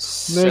damage.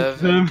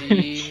 70.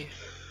 You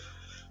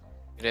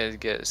need to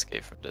get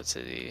escape from the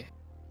city.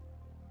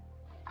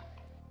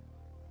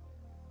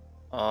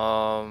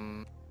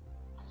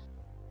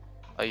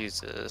 I'll use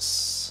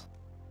this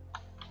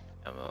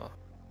ammo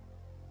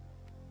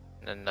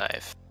and a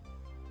knife.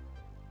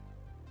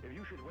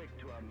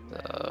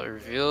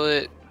 Reveal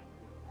it.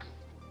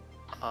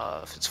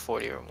 If it's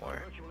 40 or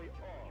more.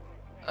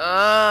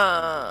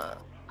 Ah.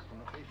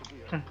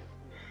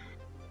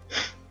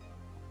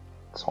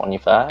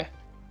 25.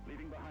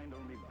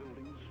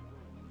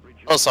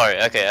 Oh,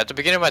 sorry. Okay, at the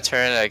beginning of my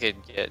turn, I could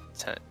get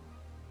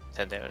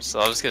 10 damage. So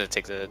I'm just gonna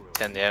take the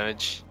 10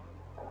 damage.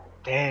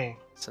 Dang.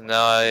 So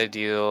now I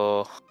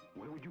deal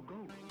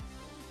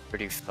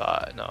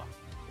 35. No,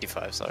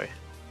 55. Sorry.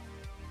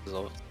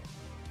 Result.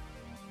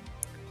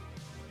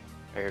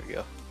 Here we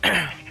go.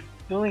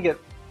 You only get.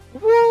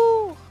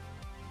 Woo!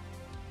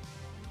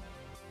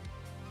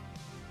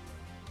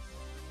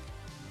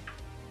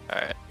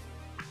 Alright.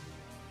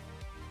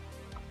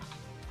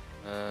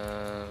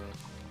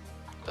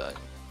 Done.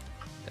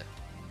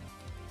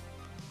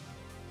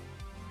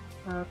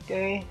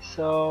 Okay,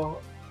 so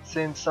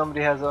since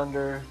somebody has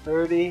under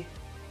 30,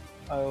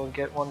 I will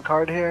get one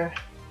card here.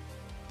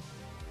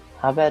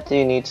 How bad do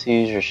you need to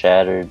use your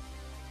shattered?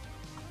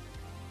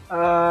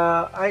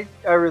 I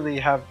really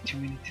have too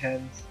many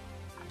 10s.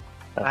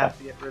 I Okay. have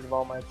to get rid of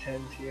all my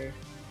 10s here.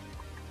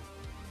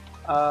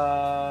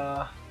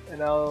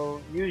 And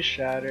I'll use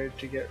Shattered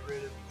to get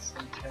rid of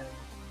some 10s.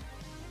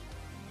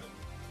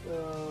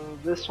 So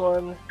this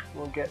one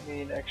will get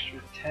me an extra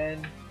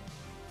 10.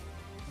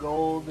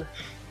 gold,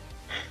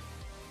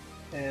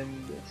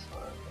 and this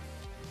one.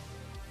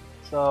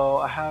 So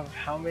I have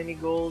how many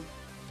gold?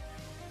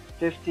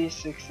 50,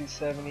 60,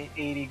 70,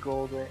 80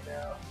 gold right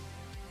now.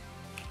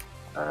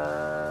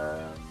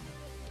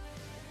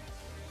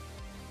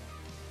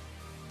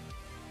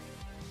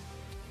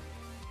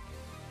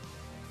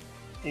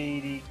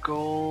 80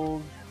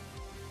 gold.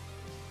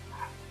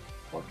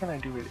 What can I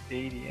do with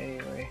 80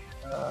 anyway?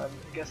 I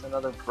guess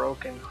another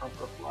broken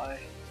Humperfly.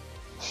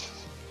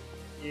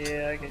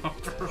 Yeah, I can do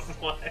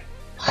that.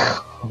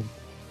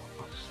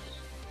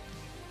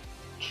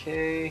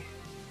 Okay.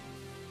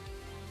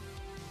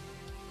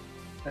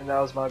 And that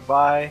was my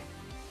buy.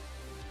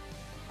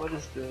 What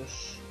is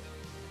this?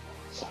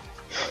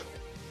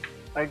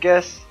 I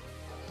guess.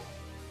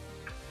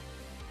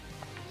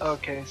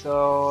 Okay,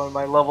 so on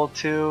my level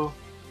 2,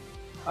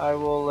 I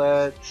will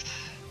let.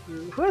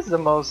 Who has the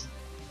most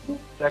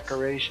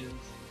decorations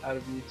out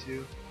of you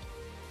two?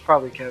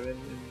 Probably Kevin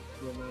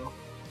and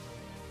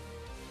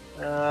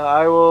Romel.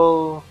 I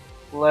will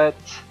let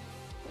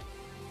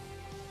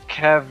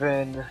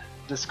Kevin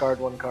discard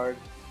one card.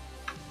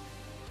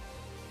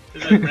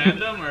 Is it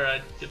random or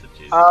I get to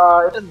choose? It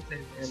doesn't say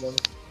random.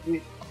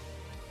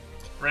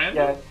 Random?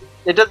 Yeah,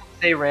 it doesn't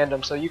say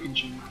random, so you can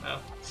choose.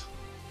 Oh.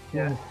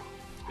 Yeah.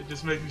 It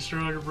just makes me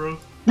stronger, bro.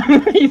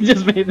 He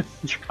just made this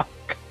drop.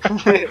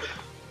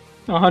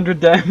 100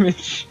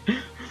 damage.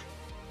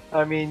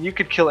 I mean, you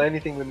could kill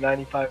anything with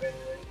 95 anyway.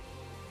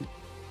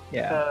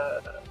 Yeah.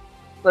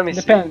 Let me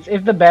see. Depends.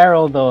 If the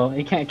barrel though,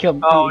 he can't kill.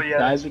 Oh, He yeah.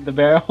 dies with the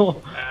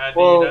barrel. Nah, dude,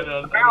 Well, I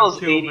don't barrel's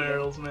kill 80.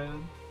 barrels,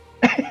 man.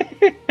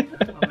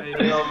 I'm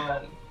 80.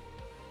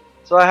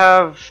 So I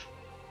have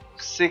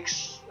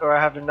 6, or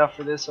I have enough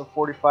for this, so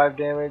 45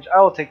 damage.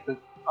 I will take the.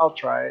 I'll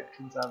try it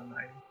since I'm 9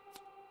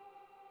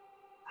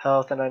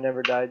 health and I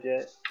never died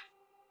yet.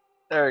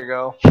 There we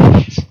go.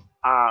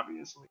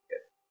 Obviously.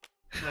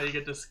 Now you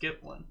get to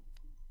skip one.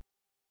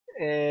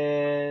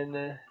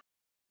 And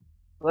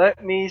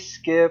let me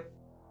skip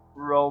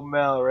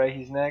Romel, right?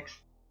 He's next.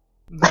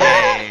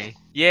 Yay!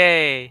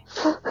 Yay!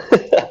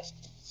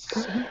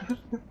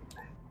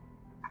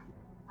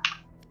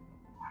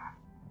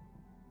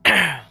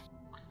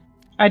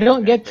 I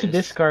don't get to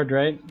discard,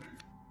 right?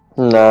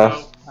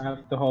 No. I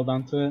have to hold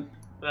on to it.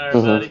 Sorry,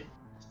 Mhm. buddy.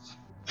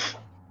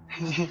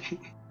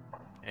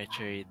 I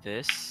trade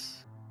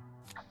this.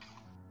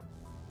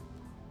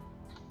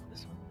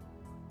 This one?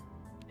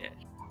 Yeah,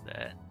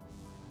 that.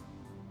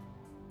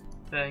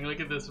 Dang, look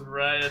at this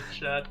riot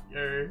shot,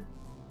 or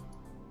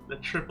the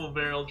triple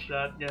barreled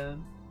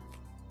shotgun.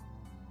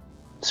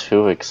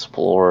 2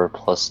 explore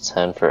plus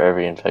 10 for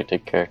every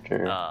infected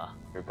character Ah.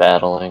 you're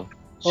battling.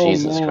 Oh,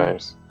 Jesus man.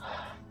 Christ.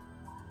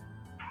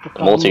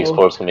 The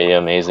multi-explores can be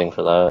amazing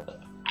for that.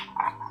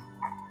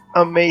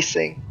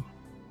 Amazing.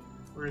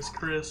 Where's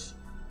Chris?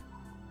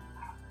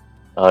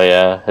 Oh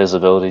yeah, his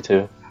ability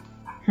too.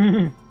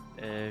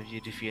 If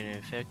you defeat an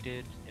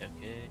infected,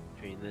 okay,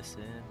 trade this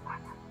in.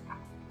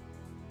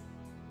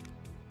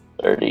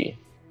 30.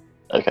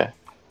 Okay.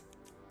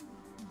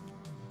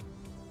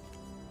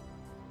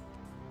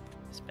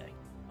 It's back in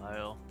the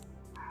pile.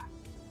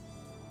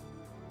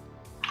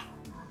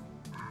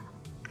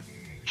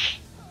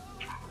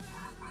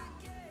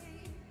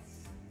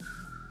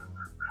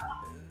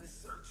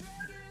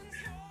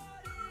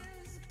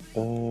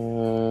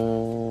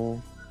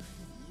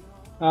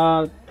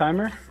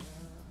 Timer?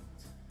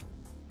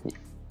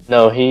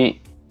 No,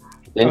 he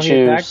didn't he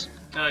you. attacked?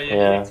 Oh yeah,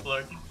 Yeah. he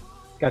explored.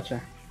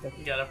 Gotcha.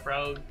 You got a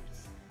frog.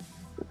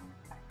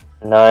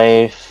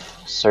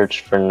 Knife,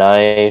 search for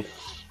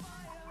knife,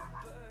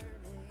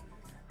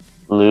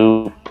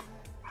 loop,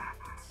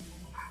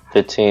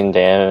 15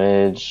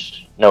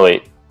 damage. No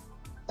wait,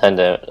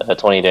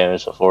 20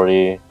 damage to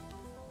 40.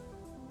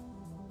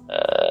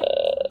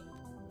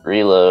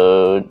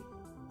 Reload.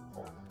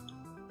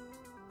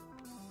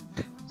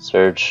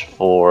 Search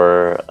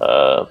for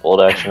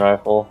bolt action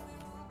rifle.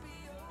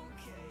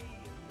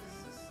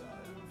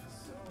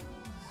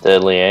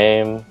 Deadly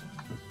aim.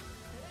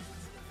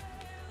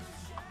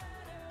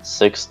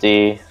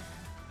 60.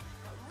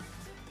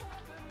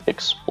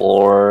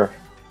 Explore.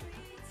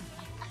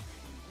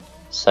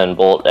 Send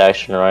bolt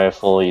action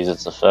rifle, use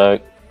its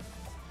effect.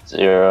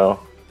 0.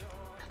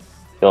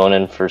 Going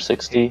in for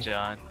 60.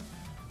 John,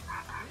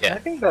 I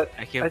think that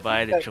I I can think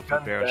buy the that triple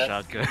gun's barrel bad.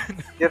 shotgun.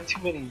 You have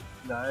too many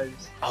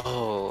knives.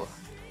 Oh.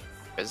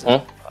 Is Hmm?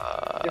 it?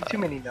 You have too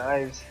many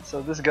knives,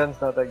 so this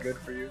gun's not that good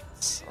for you.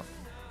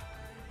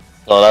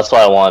 Oh, that's why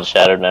I want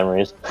Shattered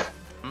Memories.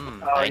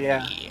 Oh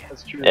yeah,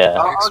 that's true. Yeah,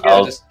 I'll get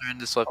I'll- it. This turn,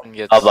 this weapon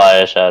gets I'll buy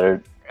a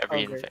Shattered.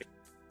 every Okay. infect.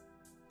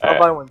 I'll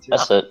Alright, buy one too.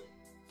 that's it.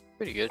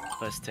 Pretty good.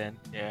 Plus 10,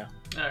 yeah.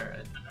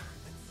 Alright.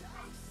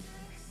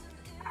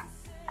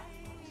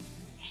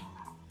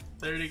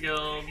 30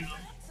 gold.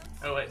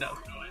 Oh wait, no.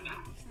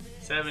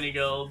 70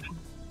 gold.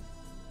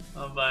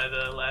 I'll buy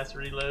the last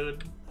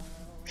reload.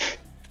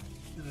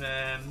 And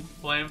then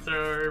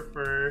flamethrower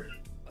for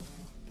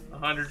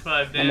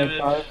 105 damage.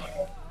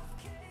 105.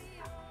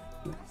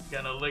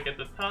 Gonna look at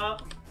the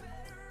top.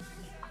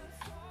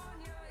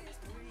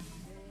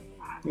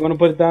 You want to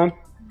put it down?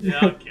 Yeah,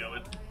 I'll kill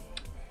it.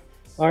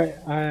 Alright,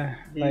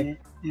 like,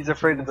 He's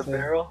afraid of the Say.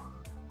 barrel.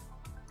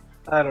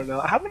 I don't know.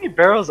 How many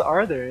barrels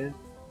are there?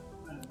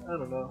 I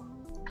don't know.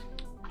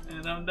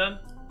 And I'm done.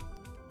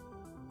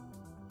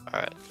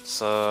 Alright,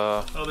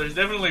 so Oh, there's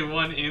definitely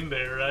one in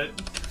there, right?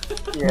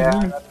 Yeah,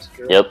 Mhm. that's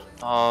good. Yep.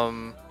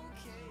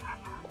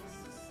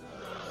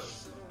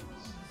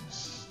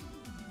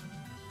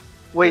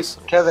 Wait, this-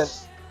 Kevin,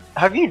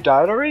 have you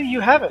died already? You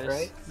haven't, This-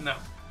 right? No.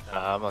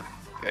 I'm a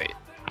great.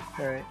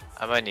 Alright.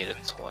 I might need a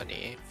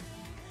 20.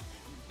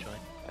 Join.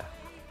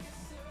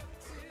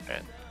 Yeah.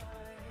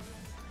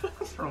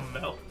 From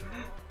Mel.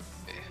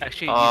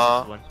 Actually, Uh,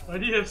 use this one. Why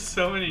do you have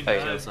so many Hey,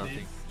 Kill knives?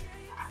 something.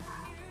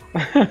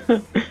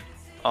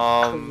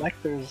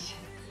 Collectors.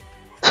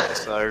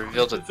 So I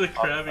revealed the It's a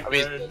crappy I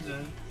mean, card,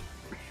 man.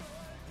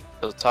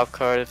 the top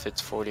card if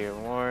it's 40 or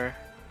more.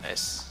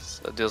 Nice.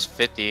 So it deals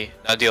 50.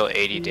 I deal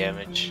 80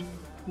 damage.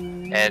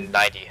 And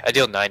 90. I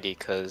deal 90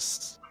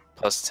 because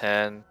plus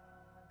 10,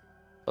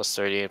 plus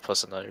 30, and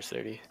plus another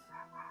 30.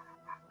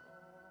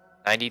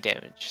 90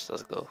 damage.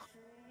 Let's go.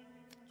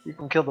 You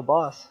can kill the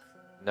boss.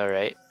 No,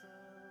 right?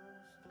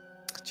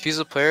 Choose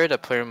a player.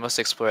 That player must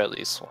explore at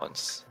least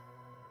once.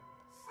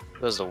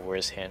 That was the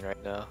worst hand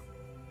right now.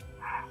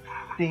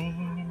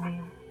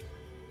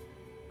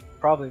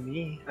 Probably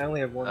me. I only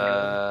have one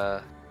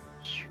gun.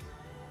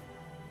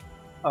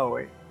 Oh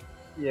wait.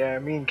 Yeah,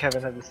 me and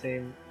Kevin have the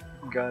same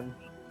gun.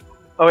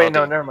 Oh wait,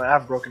 no, Okay. never mind. I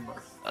have broken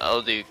bar.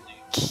 I'll do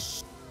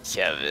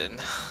Kevin.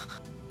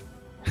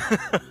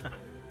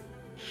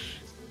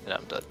 And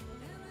I'm done.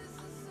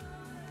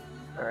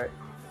 Alright.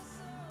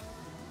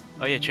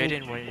 Oh yeah, trade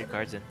in one of your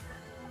cards in.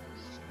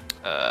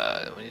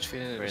 We need to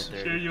finish. Right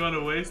there. Sure you want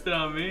to waste it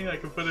on me? I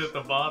can put it at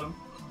the bottom.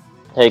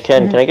 Hey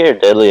Ken, can I get your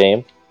deadly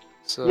aim?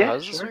 So Yeah, how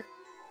does this sure. work?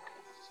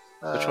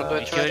 Which one do I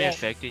You try? kill an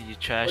infected, you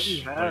trash do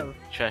you one, have?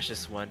 trash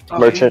this one to Oh,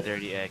 get Merchant.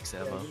 30x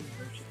ammo.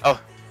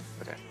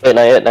 Wait,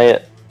 not yet, not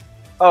yet.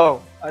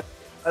 Oh,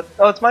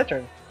 oh, it's my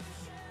turn.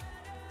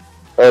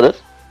 Oh, it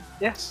is?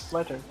 Yeah, it's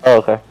my turn. Oh,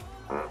 okay.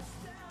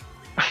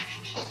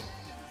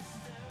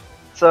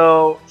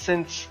 So,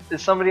 since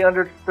is somebody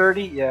under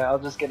 30? Yeah, I'll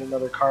just get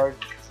another card.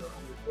 So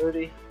under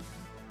 30.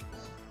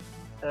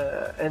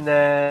 And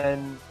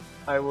then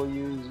I will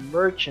use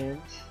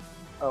Merchant.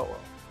 Oh well.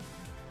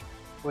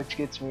 Which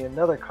gets me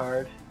another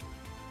card.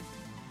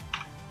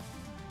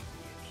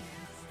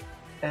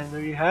 And there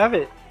you have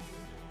it.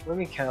 Let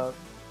me count.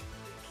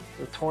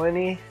 So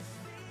 20,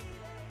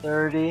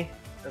 30,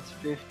 that's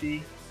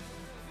 50,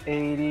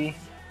 80,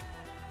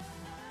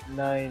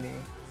 90.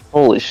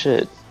 Holy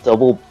shit.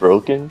 Double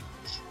broken?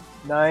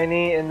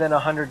 90 and then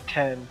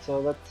 110.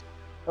 So that's.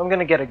 I'm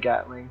gonna get a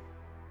Gatling.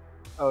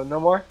 Oh, no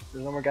more?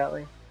 There's no more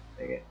Gatling?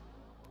 Dang it.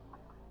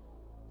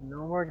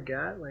 No more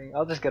Gatling.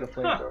 I'll just get a Huh,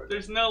 flamethrower.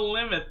 there's no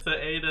limit to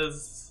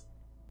Ada's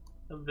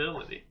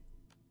ability.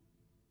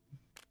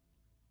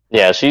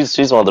 Yeah, she's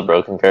one of the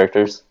broken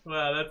characters.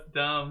 Wow, that's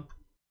dumb.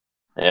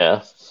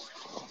 Yeah.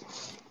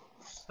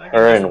 I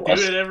Her can and just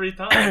West- do it every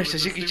time. So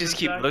with she the could just super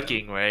keep shotgun.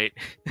 looking, right?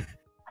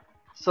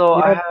 So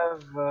I Yep.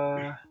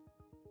 have.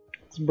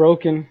 It's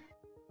broken.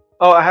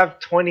 Oh, I have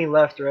 20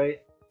 left,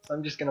 right? So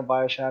I'm just gonna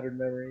buy a Shattered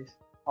Memories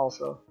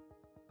also.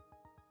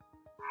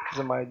 Because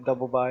of my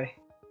double buy.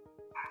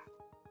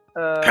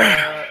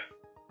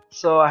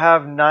 So I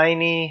have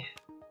 90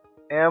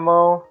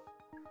 ammo,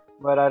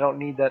 but I don't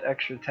need that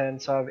extra 10,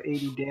 so I have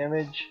 80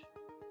 damage.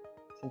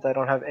 Since I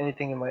don't have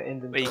anything in my Wait,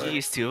 inventory. you can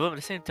use two of them at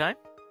the same time?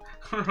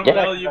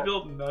 Romel, you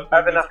built nothing I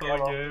have this enough whole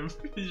ammo. game.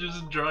 He's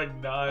just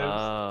drawing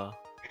knives.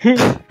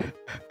 Oh.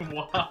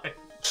 Why?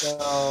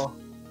 So,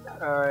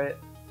 alright.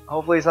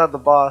 Hopefully it's not the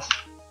boss.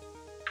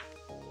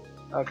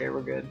 Okay,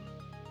 we're good.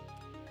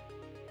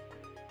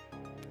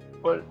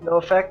 What? No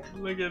effect?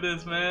 Look at this,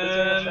 Is there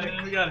man.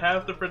 effect? We got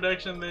half the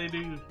production they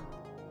do.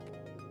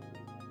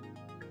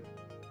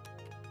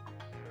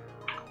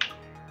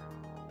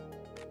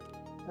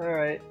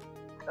 Alright.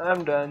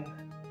 I'm done.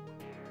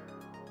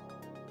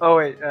 Oh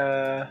wait,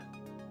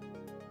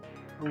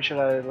 who should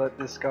I let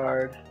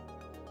discard?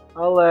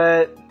 I'll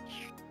let...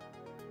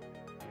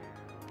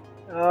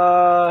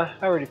 I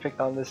already picked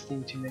on this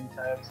team too many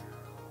times.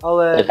 I'll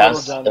let It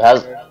has- Little John it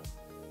has- discard.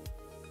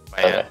 My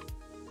Okay. hand.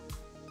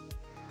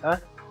 Huh?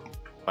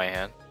 My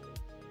hand.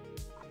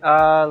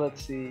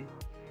 Let's see.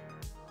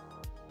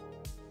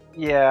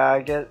 Yeah,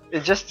 I guess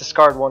it just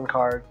discard one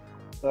card.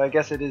 So I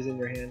guess it is in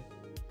your hand.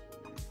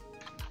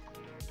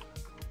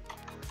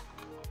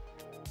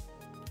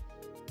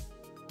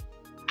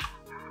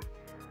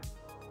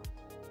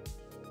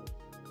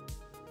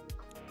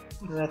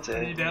 And that's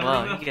Are you it. down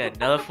Wow, right you now? got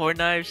another 4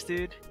 knives,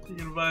 dude? You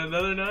gonna buy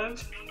another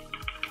knife?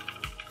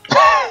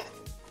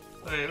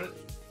 Wait, what?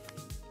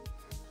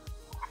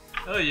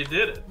 Oh, you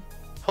did it.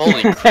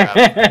 Holy crap.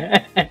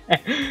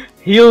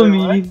 Heal Wait,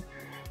 me. what?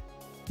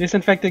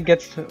 Disinfected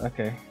gets to.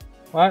 Okay.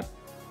 What?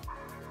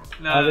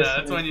 No, Oh, no, this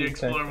that's is when you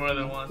insane. explore more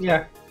than once.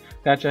 Yeah.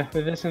 Gotcha.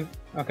 With this.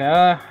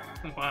 Okay.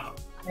 Wow.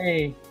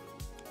 Hey.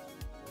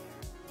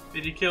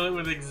 Did you kill it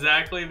with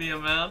exactly the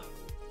amount?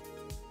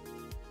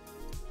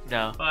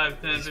 No.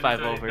 5, 10, It's 15, 5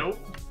 20. over. Nope.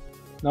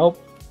 Nope.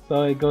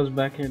 So it goes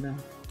back here now.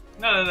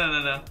 No.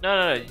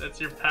 No. That's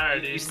your power,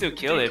 dude. You still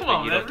kill it, Come but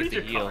on, you man, don't get read to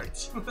your heal.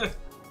 cards.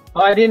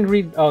 Oh, I didn't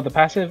read. Oh, the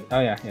passive. Oh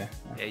yeah.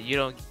 Yeah, you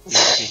don't get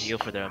to heal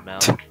for the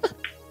amount.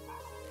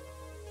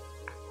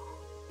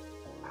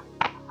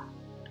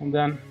 I'm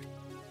done.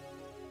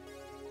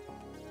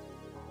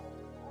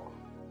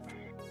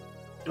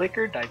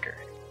 Liquor Diker.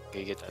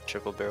 You get that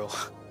triple barrel.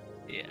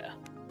 Yeah.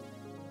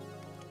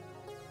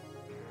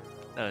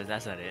 No,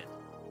 that's not it.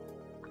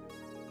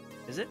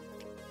 Is it?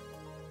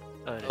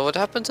 Oh, it Oh, what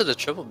happened to the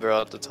triple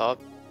barrel at the top?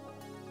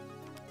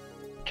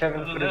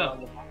 Kevin I don't put it know. on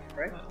the box,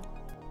 right?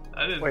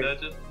 I didn't Wait.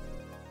 touch it.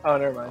 Oh,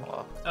 never mind.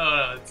 Oh, Oh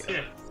no, it's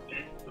here.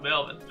 It's the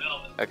Velvet.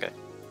 okay.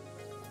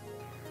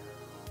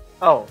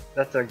 Oh,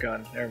 that's a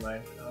gun. Never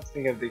mind. I was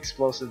thinking of the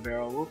explosive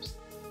barrel. Whoops.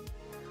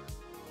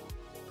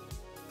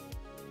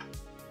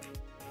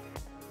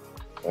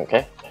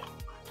 Okay.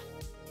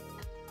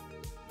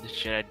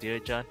 Should I do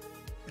it, John?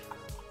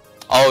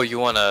 Oh, you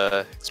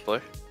wanna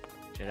explore?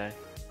 Should I?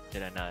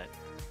 Did I not?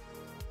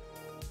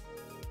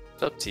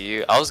 It's up to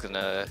you. I was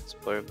gonna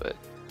explore, but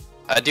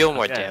I deal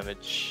more Okay.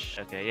 damage.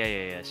 Okay,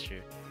 yeah, it's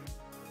true.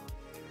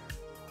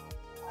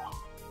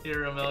 Here,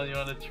 Romel, you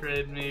want to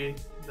trade me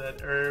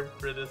that herb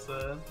for this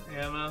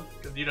ammo?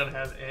 Because you don't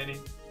have any.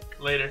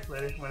 Later,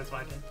 when it's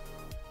my turn.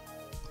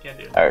 Can't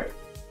do it. Alright.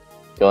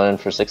 Going in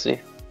for 60.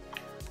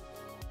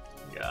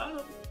 Got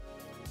it.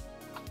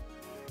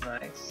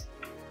 Nice.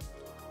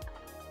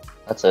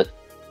 That's it.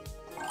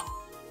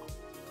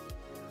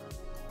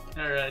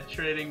 Alright,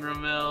 trading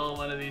Romel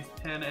one of these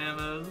 10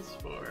 ammos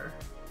for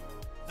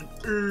an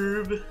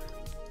herb.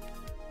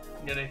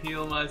 I'm gonna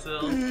heal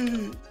myself.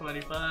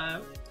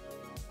 25.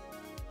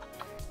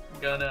 I'm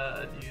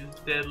gonna use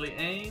deadly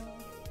aim.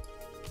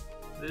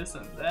 This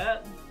and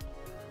that.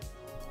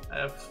 I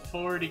have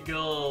 40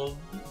 gold.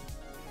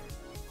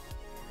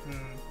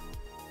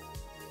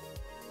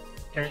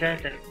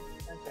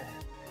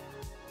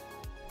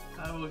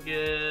 I will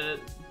get.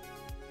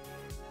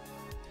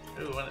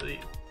 Ooh, one of these.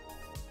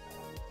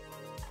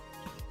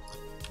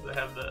 'Cause I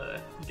have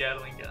the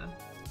Gatling gun.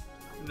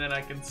 And then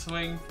I can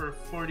swing for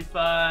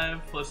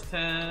 45 plus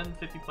 10,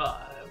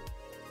 55.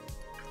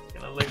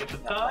 Gonna look at the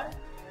top.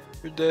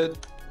 You're dead.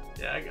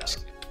 Yeah, I got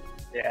it.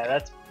 Yeah,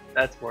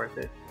 that's worth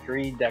it.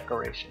 3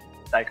 decoration.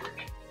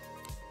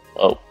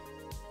 Oh.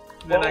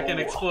 Then I can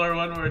Whoa. explore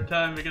one more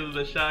time because of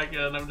the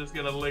shotgun. I'm just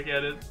gonna look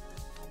at it.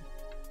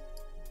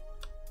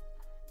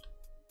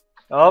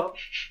 Oh,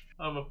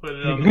 I'm gonna put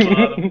it on the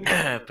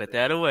bottom. Put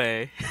that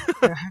away.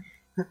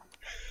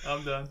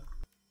 I'm done.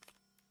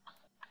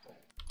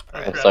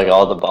 It's like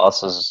all the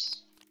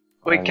bosses.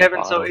 are wait, on the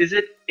Kevin. So bottom. is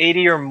it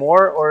 80 or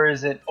more, or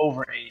is it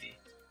over 80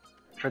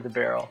 for the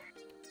barrel?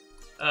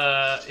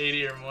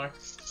 80 or more.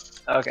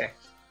 Okay.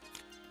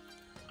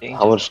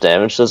 How much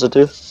damage does it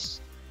do?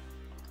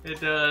 It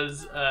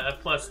does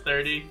plus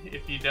 30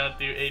 if you don't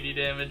do 80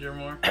 damage or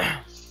more.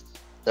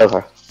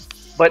 Okay.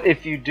 But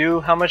if you do,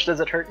 how much does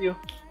it hurt you?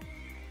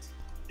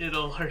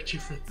 It'll hurt you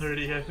for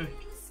 30, I think.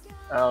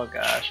 Oh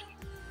gosh.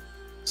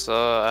 So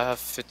I have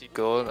 50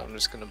 gold. I'm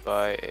just gonna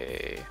buy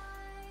a.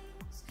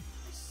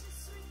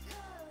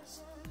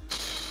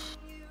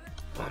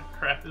 Oh,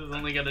 crap, this is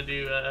only gonna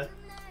do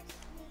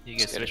You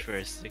can switch for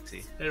a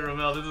 60. hey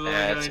Romel, this is only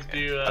Yeah, going it's to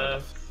do okay.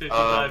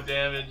 55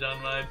 damage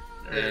on my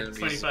or then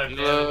 25 we-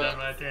 damage on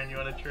my turn. You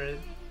want to trade?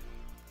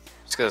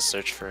 Just gonna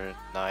search for a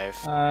knife.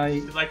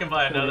 Because I can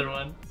buy another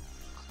one.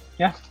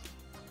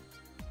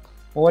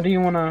 What do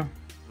you wanna?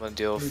 I'm gonna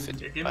deal Here,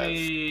 55. give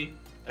me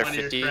or one of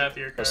your 50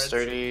 crappier plus cards.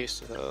 30,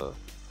 so.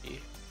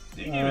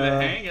 You can give me the Uh,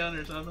 handgun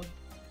or something.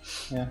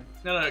 Yeah.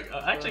 No,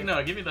 actually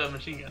no. Give me the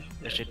machine gun.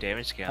 What's your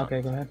damage count?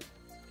 Okay, go ahead.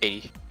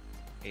 80.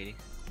 80.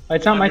 Oh,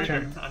 it's not On my your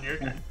turn. On your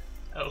turn.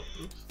 Oh,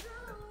 oops.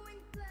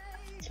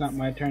 It's not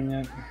my turn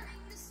yet.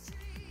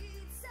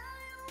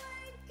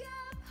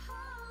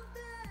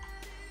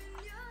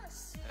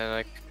 And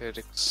I could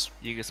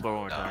You can explore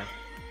one more No. time.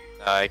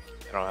 I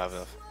don't have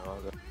enough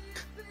ammo.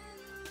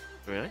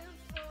 Really?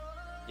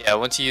 Yeah,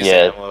 once you use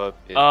Yeah. the ammo up,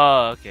 it,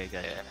 Oh, okay,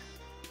 got it.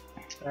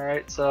 yeah.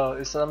 Alright, so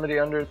is somebody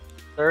under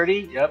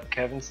 30? Yep,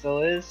 Kevin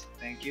still is.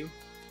 Thank you.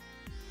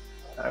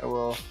 I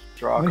will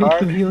draw a We need to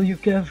card. heal you,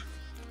 Kev.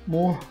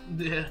 More.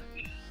 Yeah.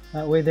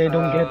 That way they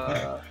don't get.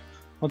 Uh,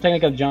 Well,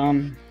 technically,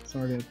 John.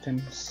 Sorry,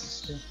 10.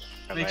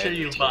 Make sure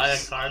you buy a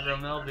card,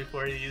 Romel,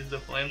 before you use the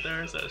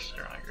flamethrower, so it's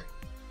stronger.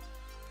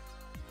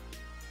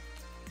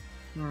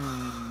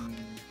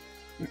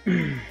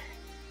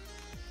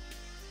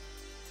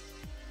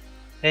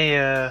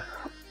 Hey,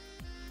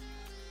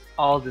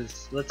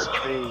 Aldous, let's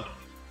trade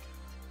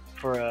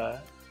for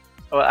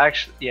well,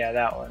 actually, yeah,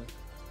 that one.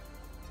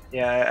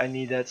 Yeah, I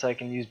need that so I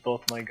can use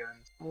both my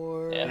guns.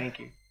 Yeah. Thank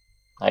you.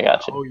 I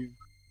got you. Oh, you.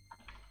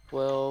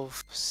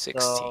 12,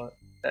 16. So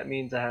that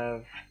means I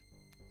have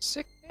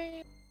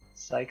 16?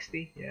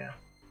 60. Yeah,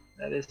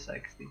 that is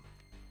 60.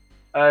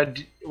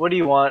 What do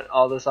you want,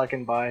 Aldous? I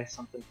can buy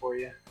something for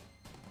you.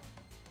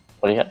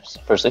 What do you have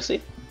for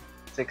 60?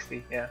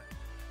 60. Yeah.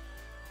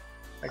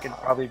 I could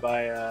probably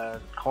buy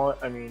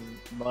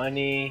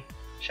money,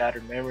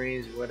 shattered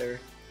memories, whatever.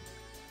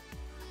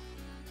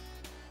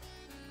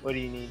 What do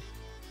you need?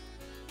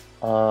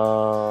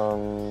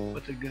 Um,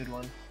 What's a good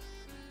one?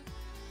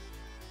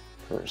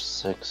 for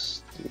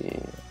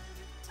 60.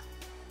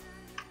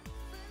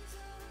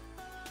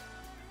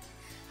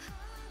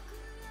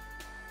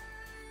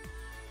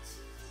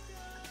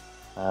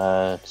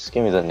 Just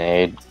give me the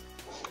nade.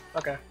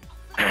 Okay.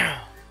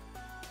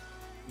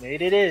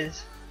 Nade it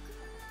is.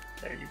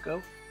 There you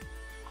go.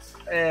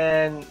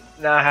 And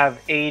now I have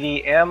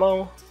 80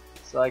 ammo,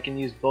 so I can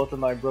use both of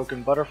my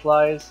broken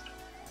butterflies.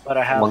 But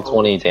I have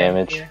 120 over 10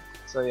 damage. here.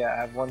 So yeah, I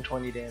have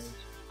 120 damage.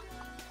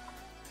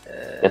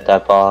 Get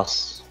that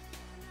boss.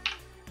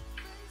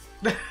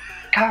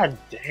 God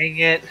dang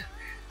it!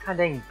 God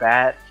dang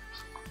bat!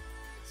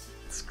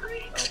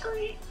 Scream,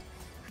 scream.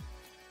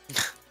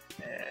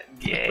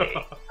 And yay!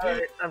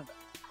 Alright, I'm done.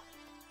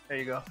 There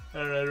you go.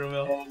 Alright,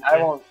 Romel. And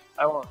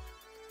I won't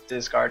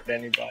discard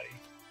anybody.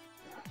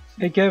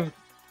 Hey Kev,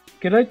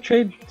 could I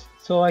trade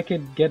so I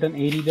could get an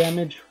 80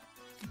 damage?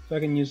 So I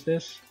can use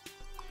this?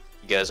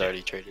 You guys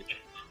already traded.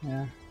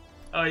 Yeah.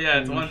 Oh yeah,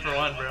 it's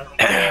 1-for-1, bro.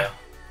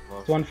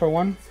 It's 1 for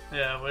 1?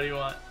 Yeah, what do you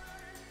want?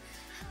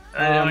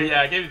 Oh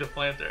yeah, I gave you the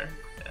planter.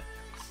 Yeah.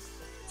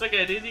 It's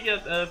okay, dude. You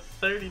got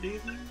 30,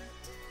 dude.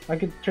 I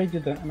could trade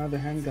you another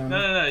handgun.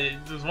 No. It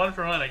was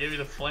 1-for-1. I gave you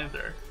the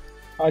planter.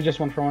 Oh, just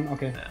 1 for 1?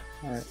 Okay. Yeah.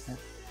 Alright.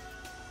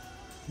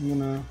 I'm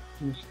gonna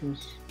use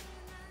this.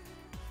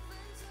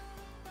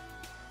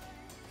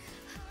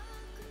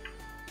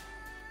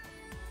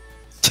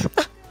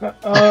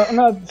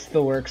 No, it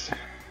still works.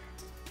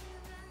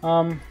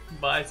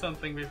 Buy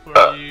something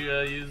before you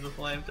use the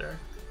flamethrower.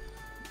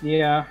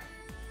 Yeah.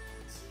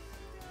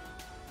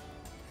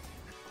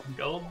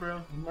 Gold,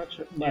 bro. Much.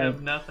 You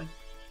have nothing.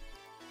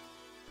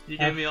 You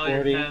I have gave me all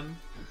 40. your 10.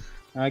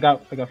 I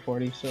got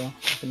 40, so I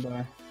can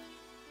buy.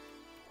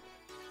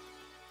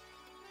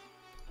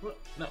 What?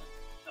 No.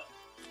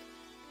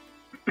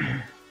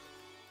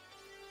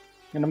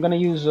 And I'm gonna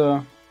use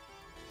a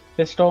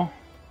pistol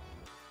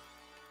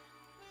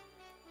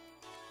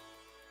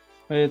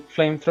with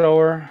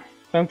flamethrower.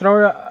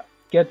 Flamethrower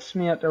gets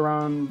me at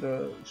around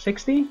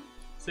 60,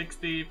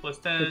 60 plus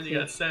 10, you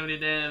got 70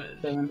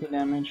 damage. 70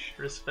 damage.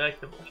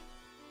 Respectable.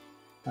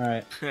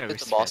 Alright. Hit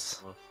the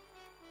boss.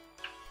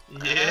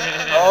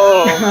 Yeah.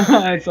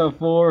 Oh, It's a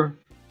 4.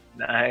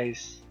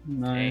 nice. Dang,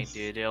 Nice.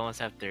 dude, they almost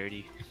have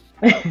 30.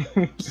 They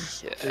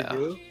Yeah.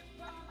 do.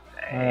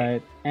 Dang.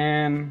 Alright,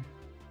 and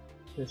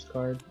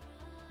discard.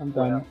 I'm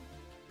done.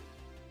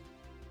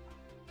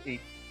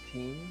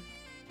 18,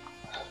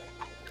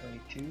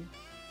 22.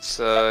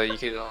 So you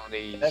can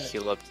only 7.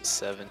 heal up to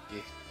 70.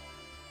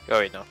 Oh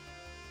wait, no.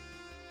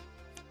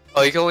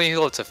 Oh, you can only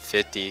heal up to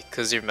 50,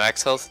 because your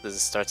max health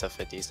starts at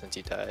 50 since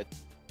you died.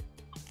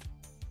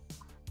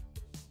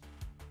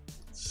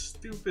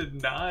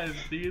 Stupid knives,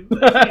 dude. Your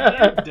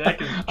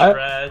deck is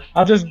trash.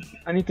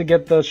 I need to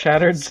get the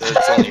shattered. So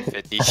it's only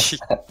 50.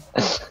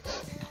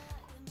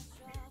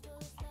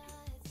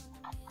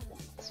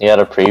 You had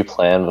a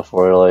pre-plan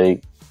before,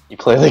 like, you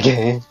play the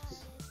game.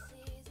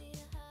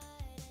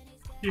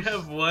 You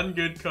have one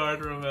good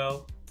card,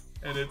 Romel,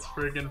 and it's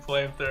friggin'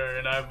 flamethrower,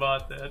 and I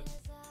bought that.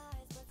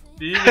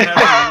 Do you even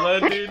have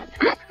reload, dude?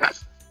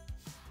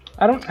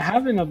 I don't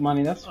have enough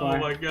money, that's Oh why.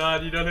 my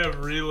god, you don't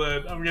have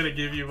reload. I'm gonna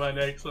give you my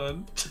next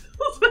one.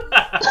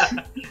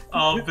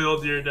 I'll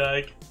build your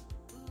deck.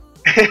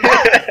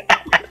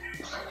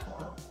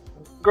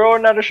 Grower,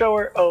 not a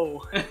shower.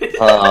 Oh.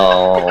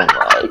 Oh my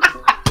god.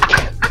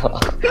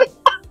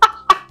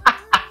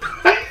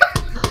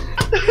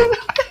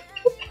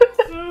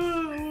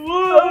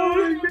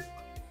 Oh,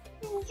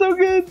 so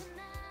good.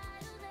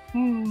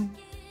 Hmm.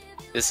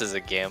 This is a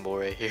gamble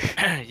right here.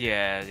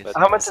 Yeah. It's, But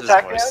How much this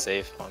attack is you more have?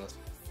 safe, honestly.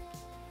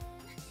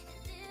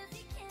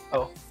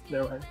 Oh,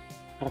 never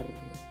mind.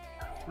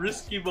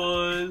 Risky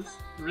boys.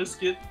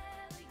 Risk it.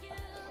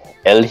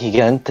 El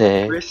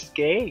Gigante.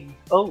 Risque.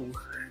 Oh.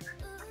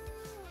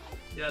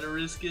 Gotta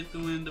risk it to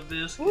win the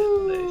biscuit,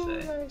 Ooh,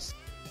 they say. nice.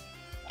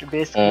 Your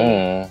biscuit.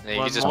 Mm. Yeah, you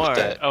one can just more. put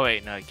that. Oh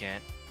wait, no, I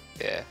can't.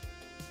 Yeah.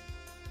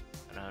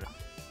 No, no,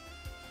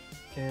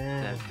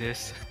 Yeah. have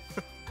this.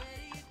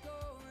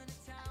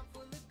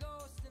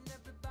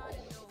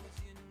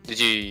 Did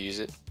you use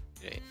it?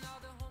 Yeah.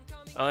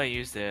 Oh, I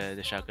used the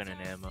shotgun and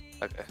ammo.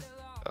 Okay.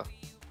 Oh.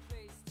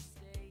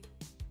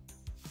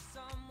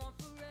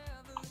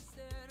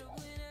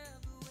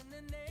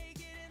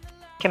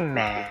 Come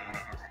on.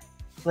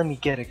 Let me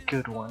get a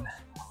good one.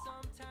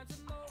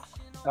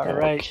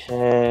 Alright. You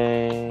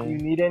Okay.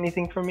 need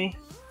anything from me?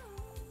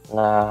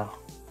 Nah.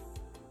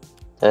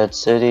 Dead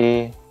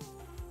City.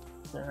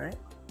 Alright.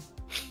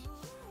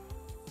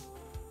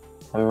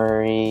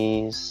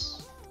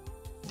 Memories.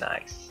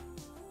 Nice.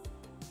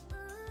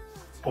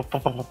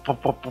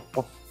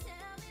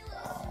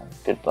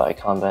 Goodbye,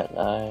 combat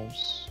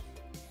knives.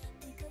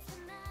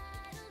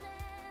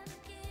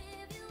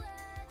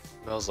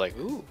 I was like,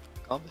 ooh,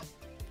 combat.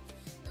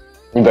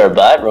 You better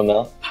buy it,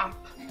 Romel. Pump.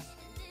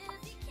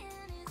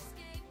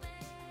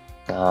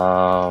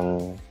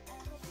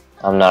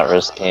 I'm not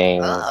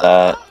risking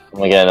that. I'm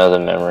gonna get another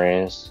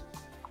memories.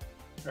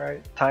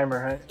 Alright, timer,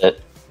 huh?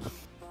 It.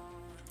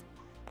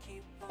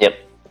 Yep.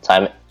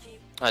 Time it.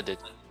 I did.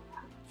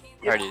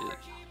 I already did.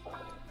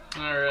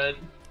 Alright.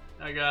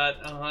 I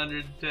got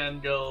 110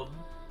 gold.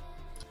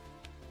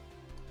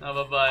 I'm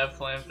gonna buy a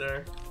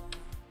flamethrower.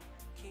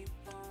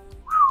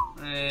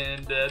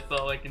 And that's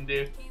all I can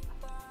do.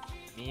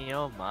 Me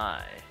oh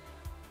my.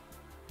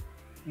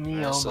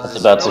 Neo, So man. It's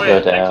about to Oh, go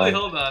wait, down. actually,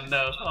 hold on.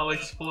 No, I'll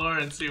explore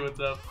and see what's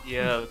up.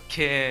 Yo,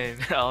 Ken,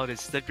 I want to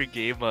step your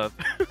game up.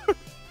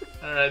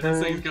 Alright,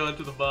 this thing's going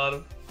to the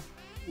bottom.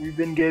 We've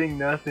been getting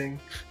nothing.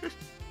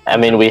 I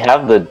mean, we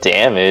have the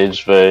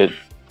damage, but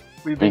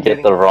We've we been get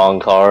getting the wrong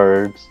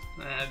cards.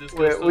 Alright, this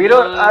goes to We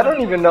don't. one. I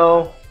don't even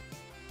know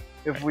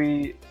if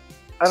we.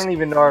 I don't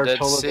even know our Dead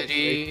total.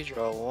 City,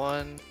 draw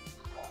 1.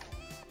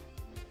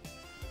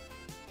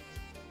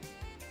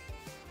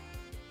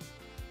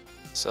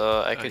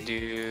 So I could do,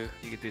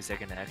 You can do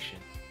second action.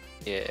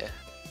 yeah,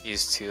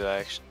 use 2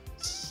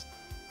 actions.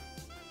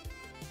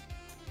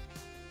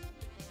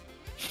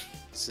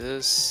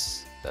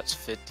 This, that's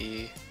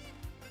 50.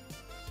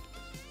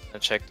 I'll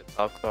check the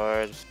top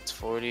card, if it's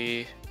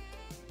 40.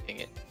 Dang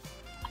it.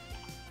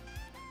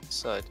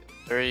 So I do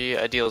 30,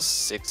 I deal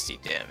 60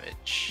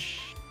 damage.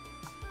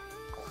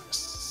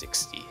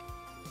 60.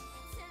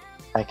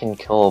 I can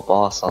kill a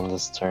boss on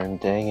this turn,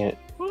 dang it.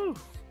 Woo!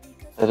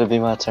 It'll be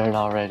my turn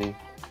already.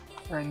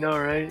 I know,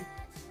 right?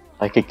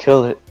 I could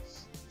kill it.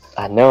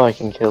 I know I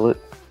can kill it.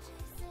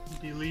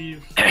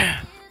 Believe.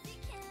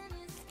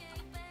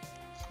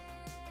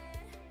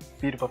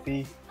 Beat a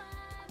puppy.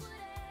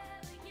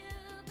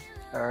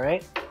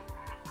 Alright.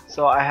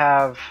 So I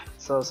have.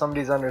 So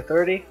somebody's under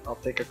 30. I'll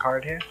take a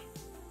card here.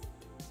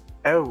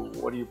 Oh,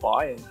 what are you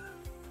buying?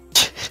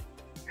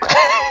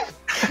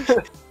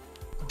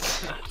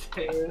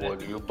 What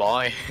do you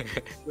buy?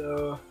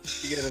 So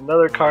you get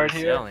another What are card you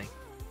here. selling?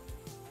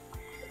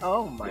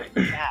 Oh my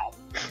god.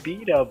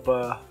 Beat up,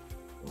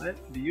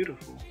 what?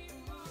 Beautiful.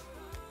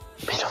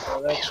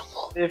 Beautiful, that's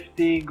beautiful.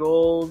 50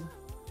 gold,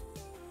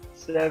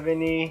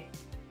 70,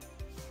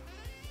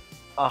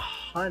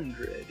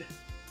 100.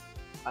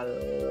 I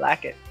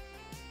like it.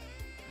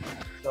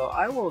 So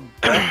I will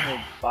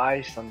definitely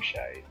buy some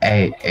shite.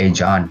 Hey,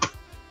 John.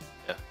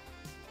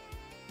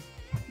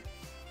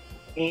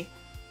 Eh?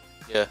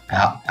 Yeah.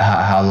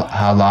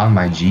 How long,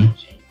 my G?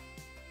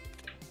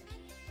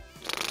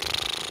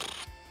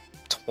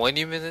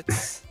 20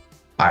 minutes?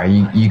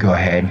 Alright, you go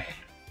ahead.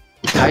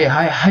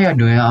 How y'all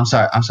doing? I'm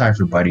sorry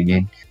for butting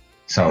in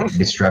so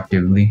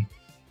disruptively.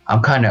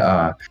 I'm kind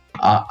of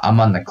I'm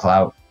on the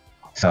clout,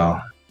 so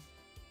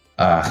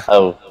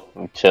Oh,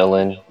 I'm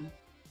chilling,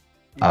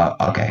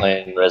 okay.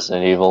 playing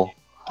Resident Evil.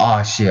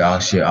 Oh shit!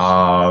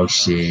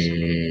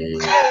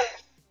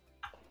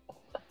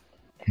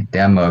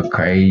 Demo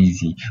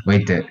crazy.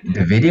 Wait, the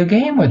video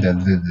game or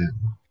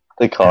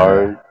The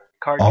card.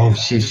 Card Oh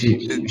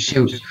game.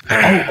 shit!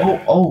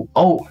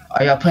 Oh!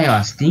 Are y'all playing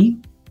on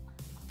Steam?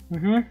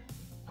 Mhm.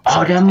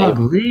 Oh, that mug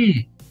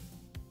lit.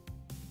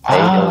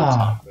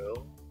 Tabletop,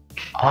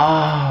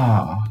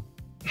 Ah,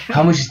 bro.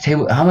 How much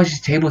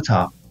is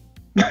tabletop?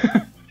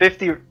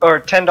 50 or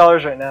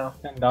 $10 right now.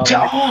 $10.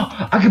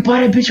 Oh, I can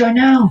buy that bitch right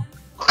now.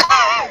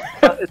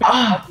 It's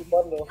Ah, a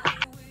bundle.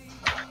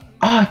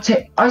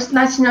 it's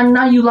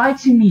 $19.99. You lied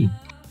to me.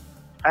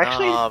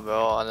 Actually, Nah,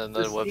 bro, on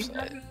another the Steam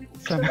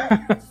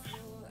website.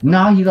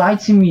 Nah, you lied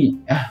to me.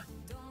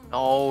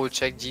 No,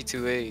 check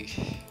G2A.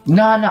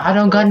 Nah, I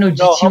don't got no No,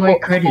 GTA Humble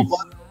credits.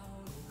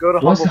 Go to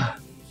What's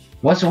Humble.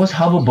 what's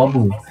Hubble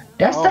Bubble?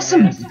 That's Oh,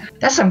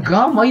 that's some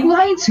gum. Why you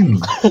lying to me?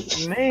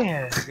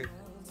 Man,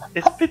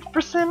 it's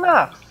 50%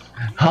 off.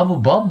 Hubble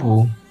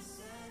Bubble?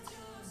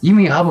 You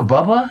mean Hubba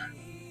Bubba?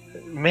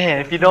 Man,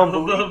 if you don't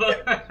believe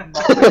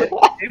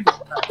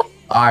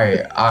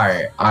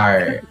Alright.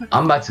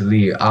 I'm about to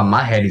leave.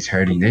 My head is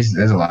hurting. There's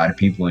a lot of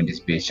people in this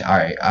bitch.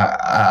 Alright,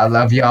 I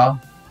love y'all.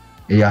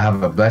 Y'all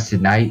have a blessed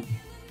night.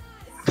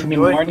 I mean,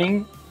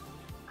 morning.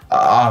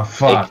 Oh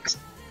fuck.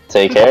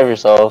 Take care of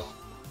yourself.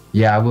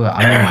 Yeah, I will.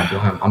 I'm in my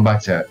dorm. I'm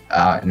about to.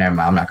 Never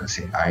mind. I'm not gonna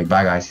say it. Alright,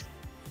 bye guys.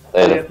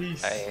 Later.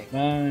 Peace. Hey.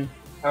 Bye.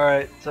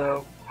 Alright,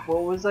 so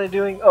what was I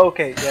doing?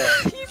 Okay, yeah.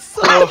 He's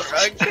so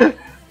drunk.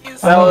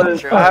 He's That so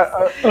was,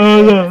 drunk.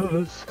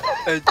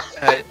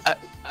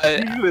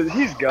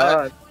 he's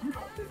gone.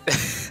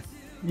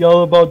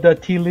 Y'all about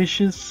that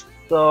T-licious?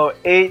 So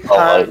 8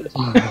 Oh, times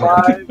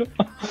 5,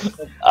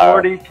 that's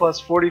 40 plus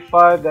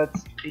 45,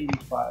 that's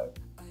 85.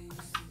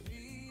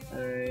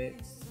 Alright,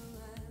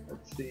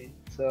 let's see.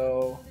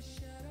 So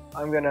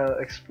I'm gonna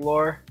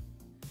explore.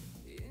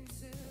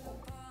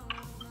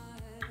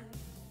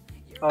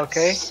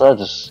 Okay,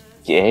 Such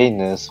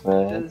gayness,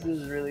 man. this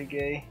is really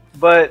gay.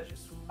 But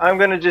I'm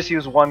gonna just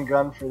use one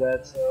gun for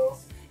that, so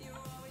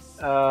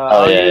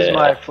I'll yeah, use yeah,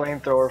 my yeah.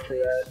 flamethrower for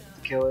that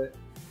to kill it.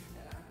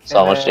 So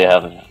how And much do you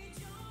then have now?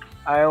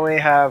 I only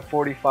have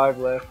 45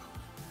 left.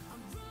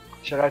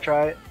 Should I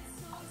try it?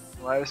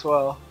 Might as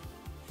well.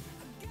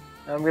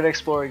 I'm gonna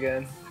explore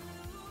again.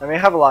 I mean, I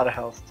have a lot of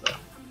health, so.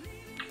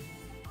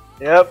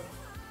 Yep.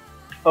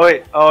 Oh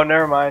wait, oh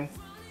never mind.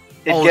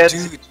 It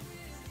gets dude.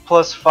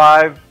 plus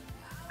 5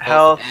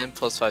 Health. and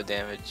plus 5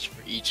 damage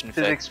for each Is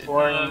infected.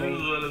 exploring This is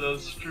me. one of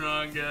those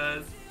strong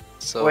guys.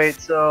 So Wait,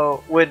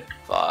 so would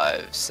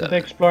 5, The 7.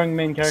 exploring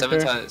main 7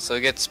 character. times, so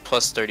it gets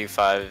plus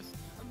 35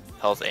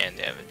 health and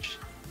damage.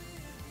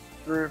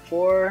 3,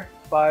 4,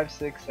 5,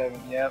 6,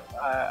 7. Yep,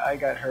 I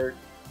got hurt.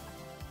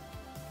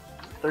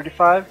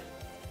 35?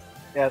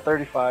 Yeah,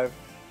 35.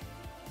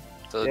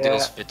 So it Yeah.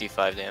 deals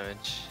 55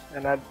 damage.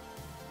 And I.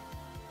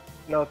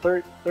 No,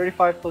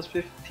 35 plus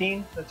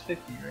 15? That's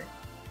 50,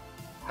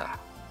 right?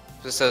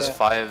 This says Yeah.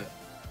 5.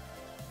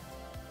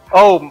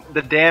 Oh,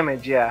 the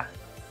damage, yeah.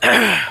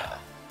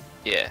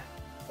 Yeah.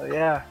 So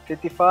yeah,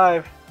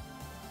 55.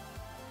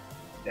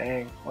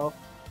 Dang. Well,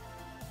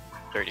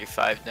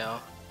 35 now.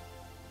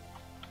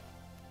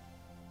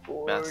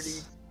 40,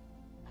 Mess.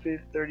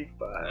 50,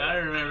 35. I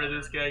remember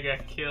this guy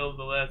got killed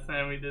the last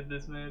time we did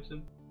this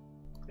mission.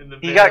 In the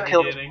He very got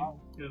killed. beginning.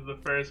 He was the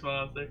first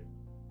monster.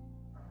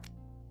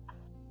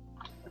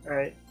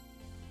 Alright.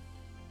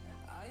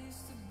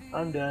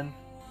 I'm done.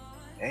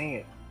 Dang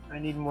it. I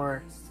need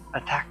more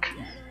attack.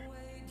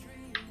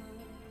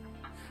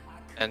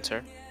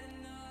 Enter.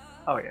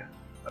 Oh yeah,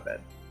 my bad.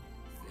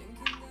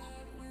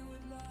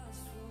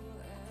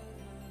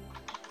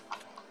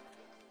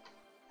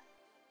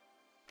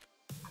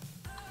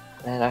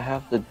 Man, I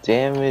have the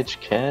damage,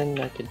 Ken.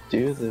 I could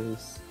do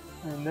this.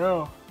 I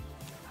know.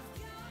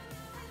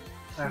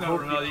 I No,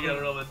 hope Ramel, you you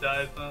gotta roll the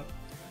dice, huh?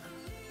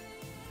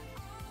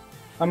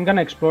 I'm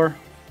gonna explore.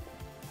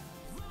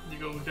 You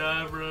go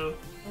die, bro.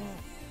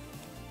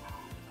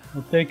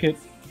 I'll take it.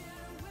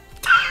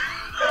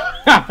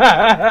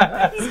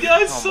 This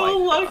guy's Oh so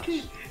my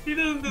lucky. He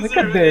doesn't Look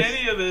at deserve this.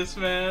 any of this,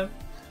 man.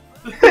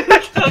 Look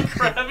how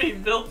crappy he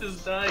built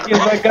his dice. Because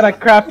I got a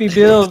crappy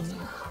build.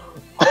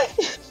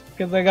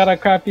 Because I got a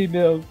crappy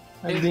build.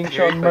 I'm being Very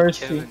shown quick,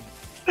 mercy. Kevin.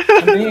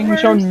 I'm being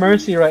shown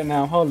mercy right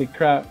now. Holy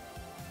crap.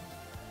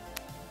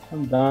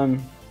 I'm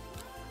done.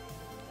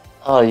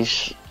 Oh,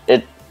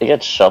 it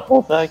gets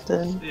shuffled back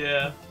then?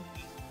 Yeah,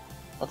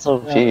 That's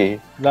OP. Yeah.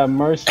 That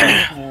mercy.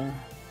 Yeah.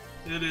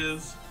 it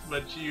is.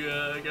 But you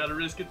gotta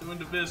risk it to win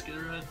the biscuit,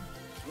 right?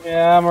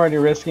 Yeah, I'm already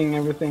risking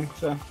everything,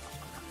 so.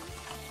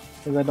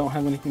 Because I don't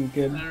have anything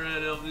good.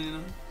 Alright,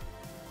 Elvina.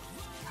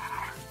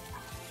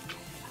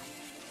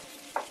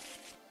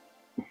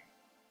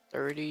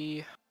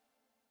 $30.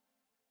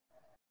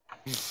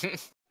 You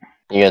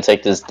gonna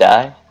take this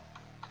die?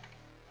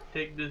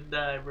 Take this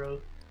die, bro.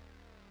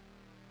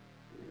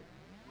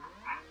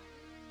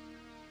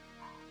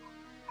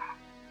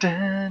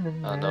 I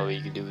don't know what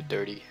you can do with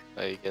 30.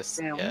 I guess.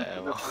 Damn, Yeah,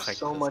 we well, put I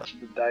so guess much of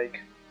the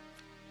dike.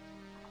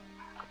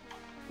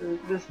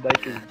 This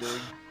dike is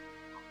big.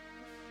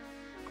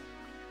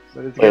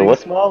 But it's Wait, getting what?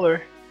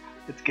 smaller.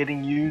 It's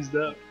getting used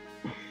up.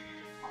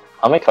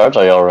 How many cards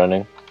are y'all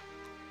running?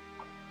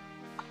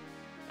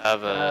 I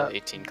have a Uh,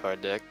 18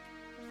 card deck.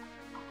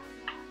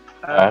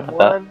 Alright, not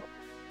bad. One.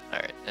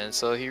 Alright, and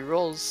so he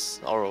rolls.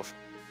 I'll roll.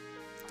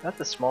 That's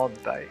a small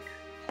dike.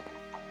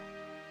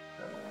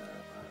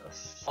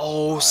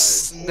 Oh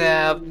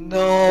snap! The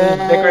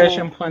No.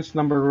 decoration points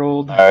number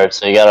rolled. Alright,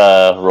 so you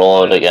gotta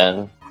roll it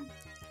again.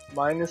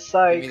 Minus Give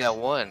sight. me that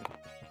one.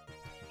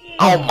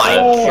 Oh my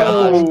Oh.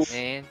 god,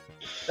 man.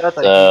 That's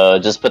like So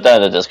just put that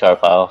in the discard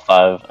pile.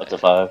 5 up to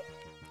 5.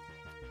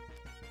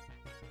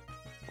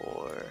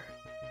 4.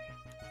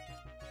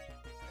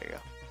 There you go.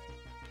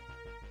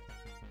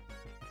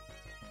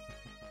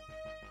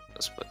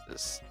 Let's put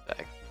this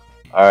back.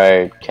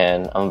 Alright,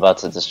 Ken, I'm about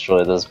to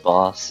destroy this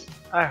boss.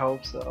 I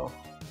hope so.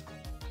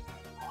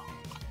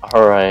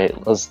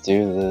 Alright, let's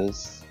do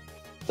this.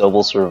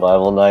 Double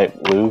survival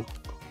knight, blue.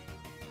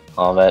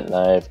 Combat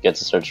knife, get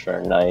to search for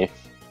a knife.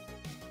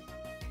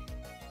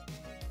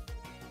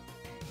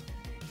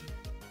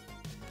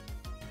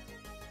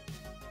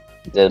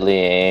 Deadly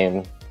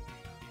aim,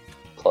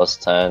 plus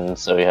 10,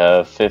 so we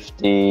have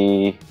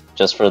 50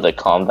 just for the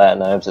combat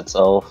knives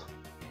itself.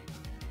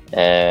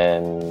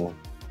 And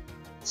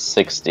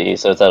 60,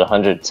 so it's at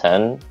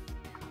 110.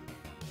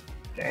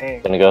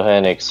 Dang. Gonna go ahead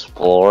and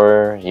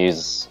explore,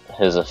 use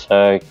his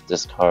effect,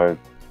 discard.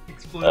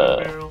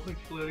 Exploding barrel,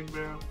 exploding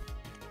barrel.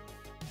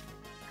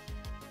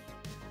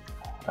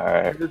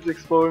 Alright. This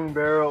exploding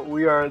barrel,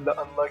 we are the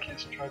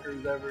unluckiest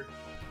truckers ever.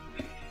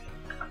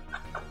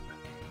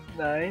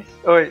 Nice.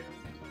 Oh wait.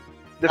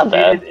 Not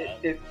bad.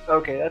 Defeated.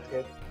 Okay, that's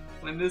good.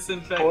 When this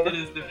infected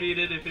is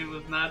defeated, if it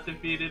was not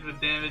defeated with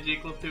damage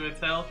equal to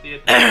its health, the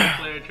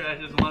attacking player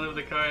trashes one of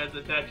the cards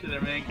attached to their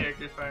main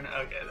character's partner.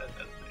 Okay, that's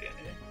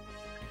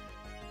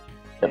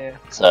okay. Yeah.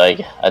 So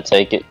I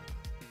take it.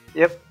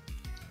 Yep.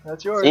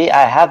 That's yours. See,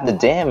 I have the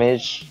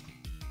damage.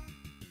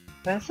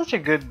 That's such a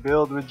good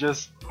build with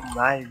just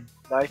waifus.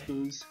 I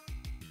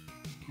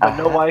But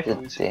no have the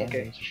waifus. Okay.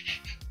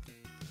 damage.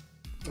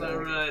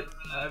 Alright,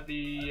 I'll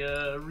be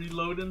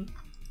reloading.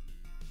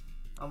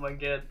 I'm gonna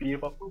get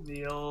Beautiful.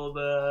 the old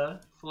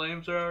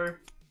flamethrower.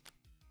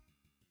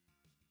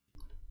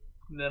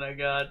 Then I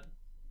got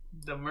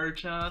the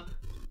merchant.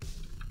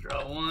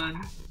 Draw one.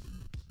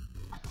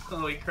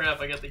 Holy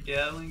crap, I got the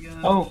Gatling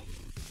gun. Oh,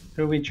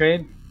 should we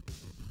trade?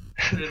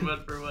 Trade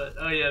what for what?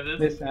 Oh yeah, this.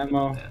 This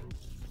ammo. Yeah.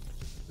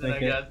 Then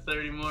Okay. I got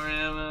 30 more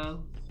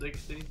ammo,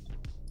 60.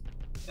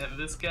 And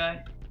this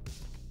guy.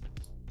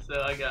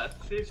 So I got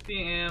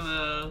 50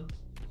 ammo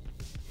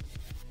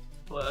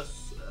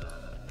plus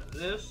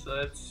this, so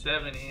that's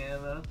 70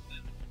 ammo.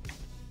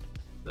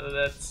 So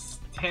that's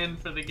 10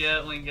 for the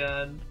Gatling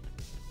gun.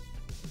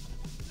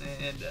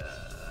 And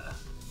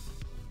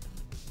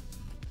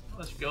how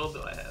much gold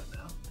do I have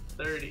now?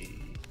 30,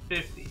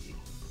 50,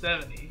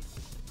 70.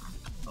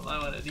 I'll buy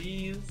one of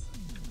these.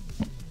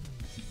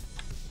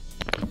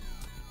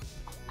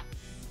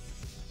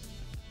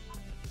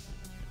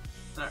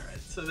 Alright,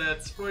 so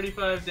that's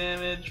 45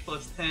 damage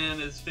plus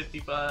 10 is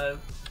 55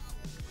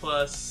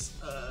 plus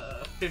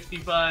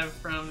 55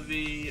 from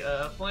the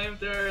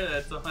flamethrower,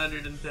 that's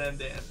 110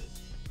 damage.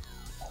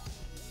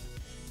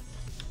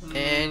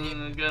 And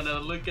I'm gonna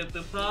look at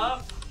the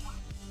top.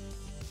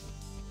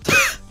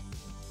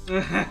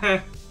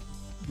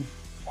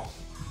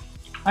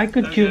 I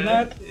could kill Okay,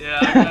 that. Yeah,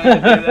 I'm gonna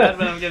do that,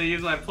 but I'm gonna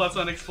use my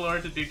 +1 explorer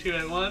to do 2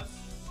 at once.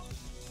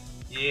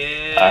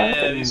 Yeah.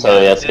 Alright, these so guys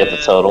you are have to get the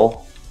dead.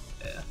 total.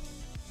 Yeah.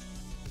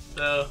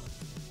 So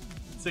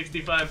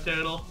 65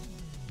 total,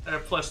 or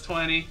plus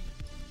 20.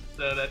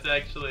 So that's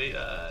actually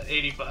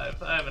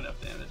 85. I have enough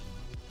damage.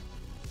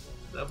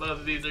 So both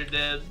of these are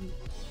dead.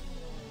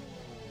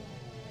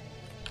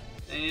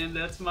 And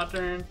that's my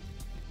turn.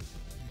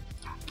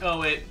 Oh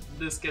wait,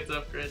 this gets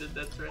upgraded,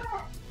 that's right.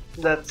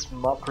 That's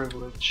my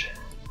privilege.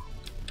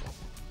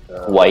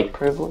 White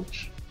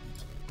privilege?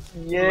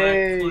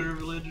 Yay! Black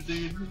privilege,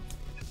 dude.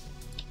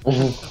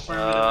 Firmly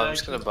Affirmative I'm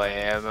just action. gonna buy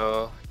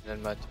ammo, and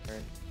then my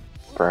turn.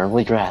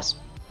 grasp.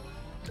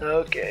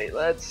 Okay,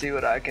 let's see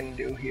what I can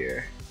do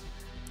here.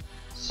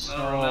 Oh,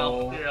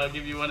 Mel, So here, I'll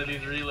give you one of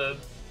these reloads.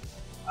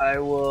 I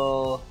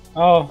will.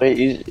 Oh, Wait,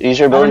 use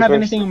your I don't ability have first.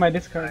 anything in my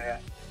discard.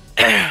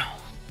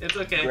 It's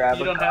okay, Grab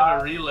you a don't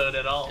have a reload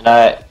at all.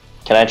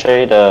 Can I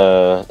trade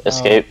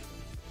escape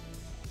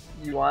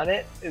You want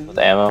it? with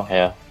ammo?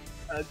 Yeah.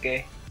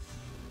 Okay.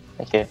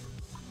 Thank you.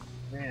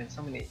 Man,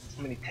 so many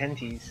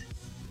tenties.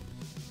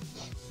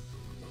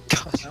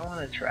 I don't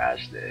want to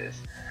trash this.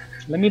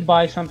 Let me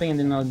buy something and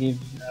then I'll give.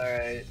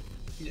 Alright.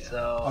 Yeah. I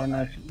So don't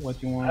know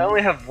what you want. I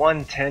only have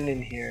 110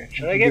 in here.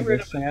 Should I You get give rid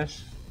this, of it?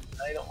 Yes.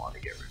 I don't want to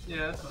get rid of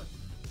Yeah, that's fine.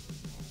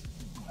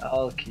 it.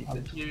 I'll keep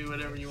it. Give you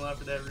whatever you want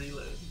for that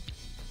reload.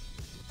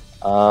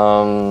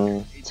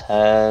 10.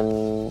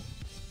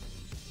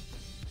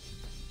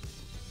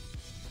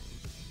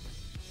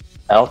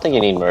 I don't think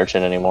you need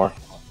merchant anymore.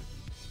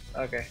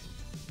 Okay.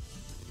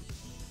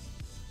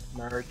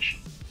 Merch.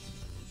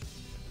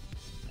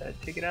 Did I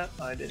take it out?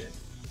 Oh, I didn't.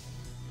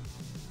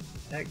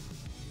 Heck.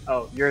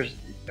 Oh, yours.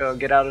 Oh,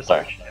 get out of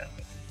Sorry. search. Yeah.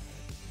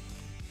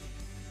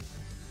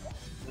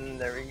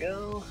 There we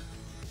go.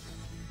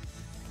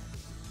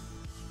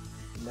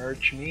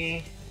 Merch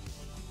me.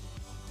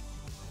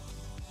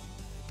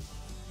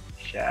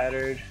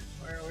 Shattered.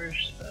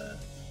 Where's there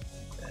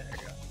we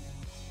go.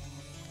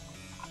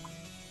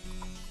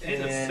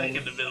 And the And-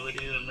 second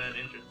ability isn't that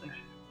interesting.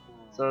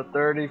 So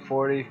 30,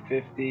 40,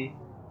 50,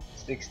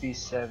 60,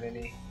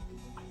 70.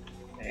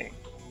 Dang.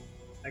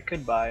 I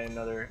could buy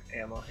another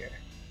ammo here.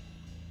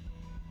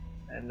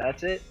 And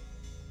that's it.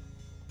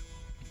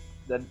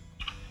 Then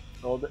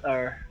hold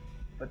or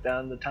put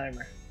down the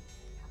timer.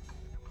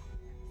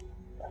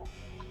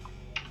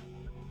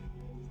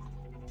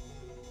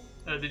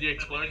 Oh, did you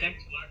explore again?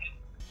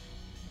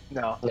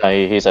 No. No,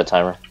 he's at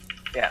timer.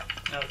 Oh,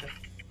 okay.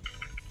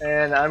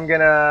 And I'm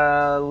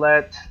gonna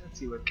let's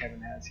see what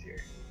Kevin has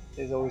here.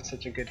 He's always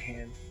such a good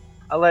hand.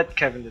 I'll let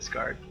Kevin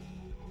discard.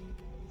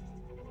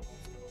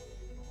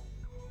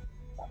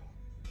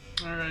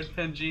 Alright,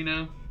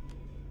 Pangino.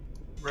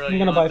 Bro, I'm you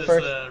gonna want buy this,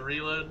 first.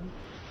 Reload?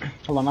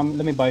 Hold on,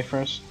 let me buy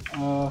first.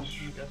 Okay.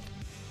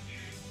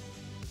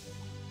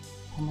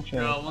 How much?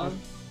 Draw one.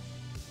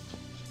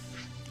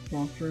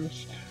 Draw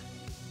first.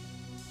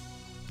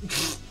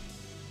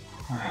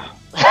 I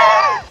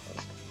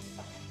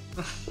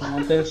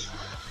want this,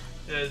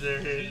 Yeah,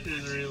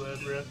 here's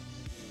reload, bro.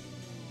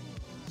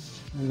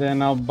 and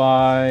then I'll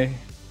buy.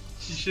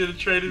 You should have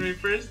traded me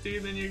first,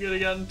 dude, then you could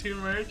have gotten 2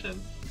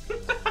 merchants.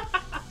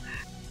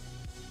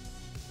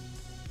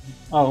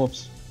 Oh,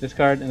 oops.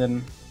 Discard, and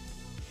then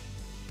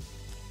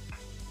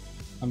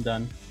I'm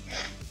done.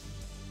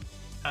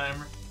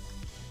 Timer.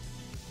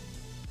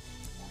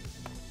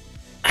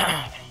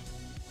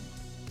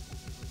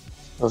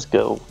 Let's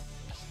go.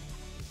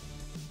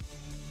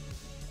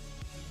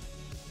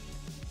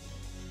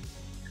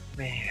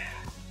 Man,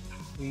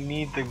 we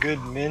need the good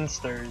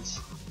minsters.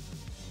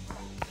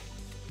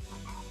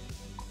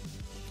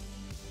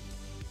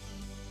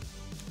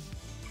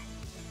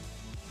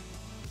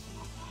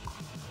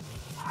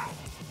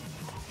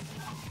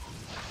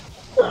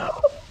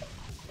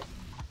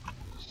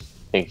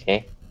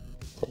 Okay.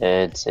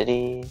 Dead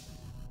City.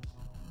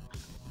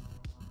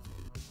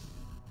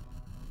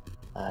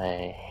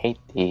 I hate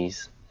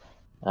these.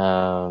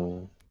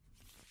 2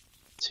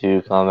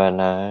 combat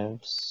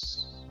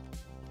knives.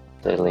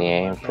 Deadly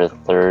aim for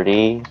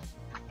 30.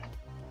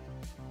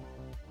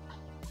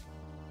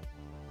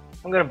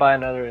 I'm gonna buy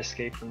another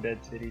Escape from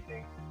Dead City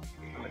thing.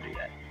 I'm gonna do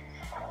that.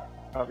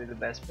 Probably the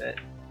best bet.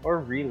 Or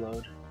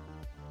Reload.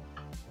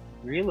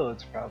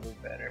 Reload's probably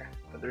better,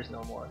 but there's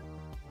no more.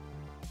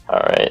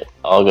 Alright,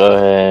 I'll go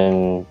ahead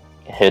and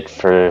hit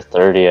for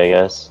 30, I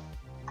guess.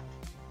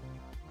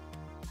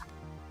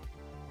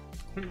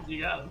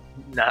 You got him.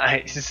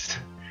 Nice.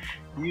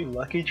 You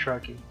lucky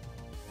trucky.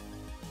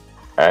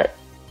 Alright.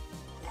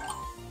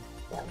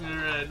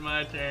 Alright,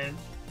 my turn.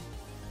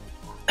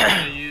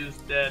 I'm gonna use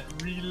that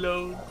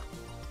reload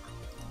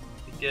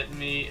to get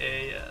me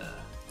a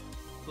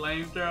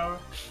flamethrower.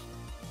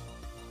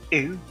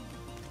 Ew.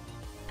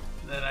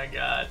 Then I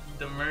got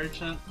the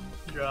merchant,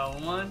 draw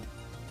 1.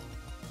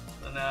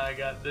 So now I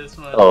got this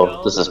one.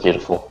 Oh, this is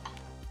beautiful.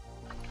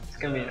 It's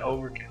gonna be an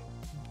overkill.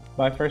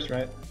 Buy first,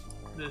 right?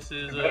 This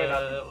is It better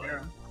not be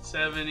fair.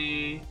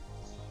 70,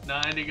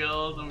 90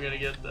 gold. I'm gonna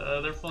get the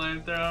other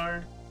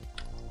flamethrower.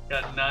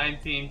 Got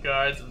 19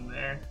 cards in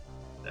there.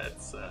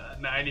 That's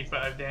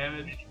 95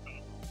 damage.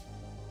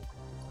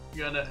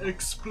 Gonna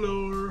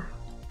explore.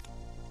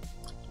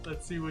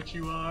 Let's see what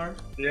you are.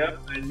 Yep,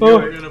 I knew Oh.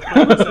 We're gonna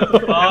put this at the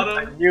I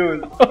bottom knew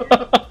it.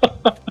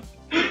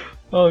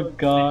 Oh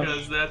god.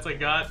 because that's a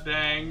god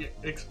dang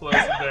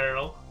explosive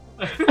barrel.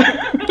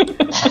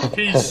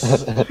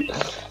 Peace.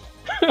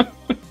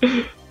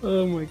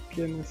 Oh my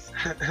goodness.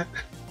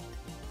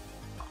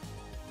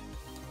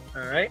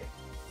 Alright.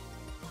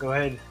 Go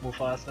ahead,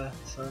 Mufasa,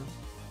 son.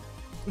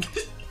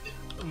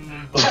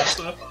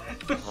 Mombasa.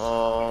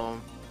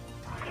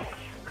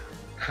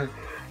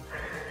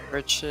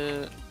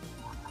 Merchant.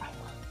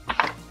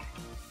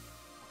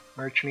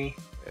 Merch me.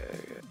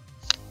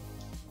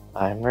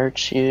 I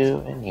merch you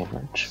and you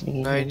merch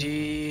me.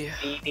 90.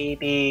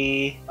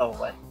 Oh,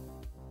 what?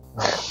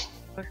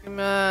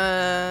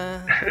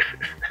 Pokemon.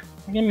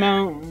 Get him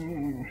out.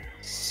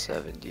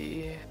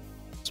 70.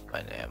 It's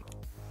my name.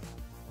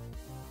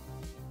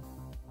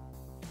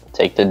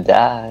 Take the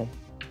die.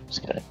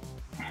 Just kidding.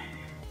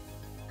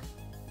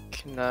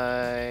 Can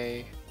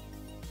I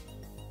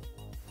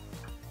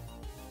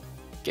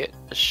get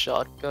a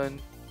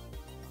shotgun?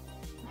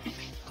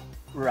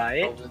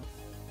 Riot?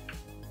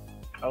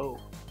 Oh.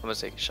 I'm gonna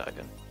take a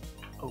shotgun.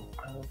 Oh.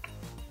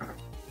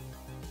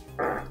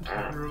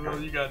 Bro,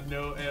 you got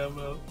no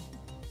ammo.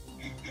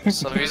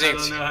 So I'm I using.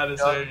 don't know how to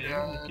save you.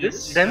 You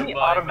This keep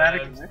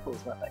semi-automatic buying rifle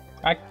is not that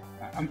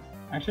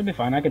I should be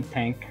fine. I could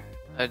tank.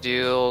 I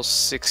deal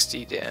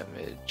 60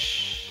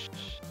 damage.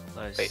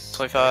 Nice. Wait,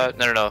 25?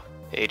 No.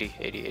 80.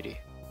 80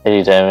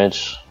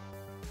 damage.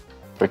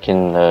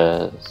 Freaking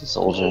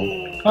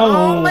soldier.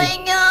 Oh,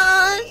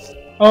 gosh!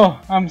 oh,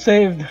 I'm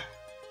saved.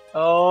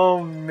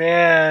 Oh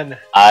man.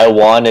 I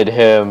wanted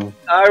him.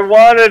 I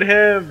wanted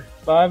him!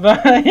 Bye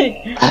bye.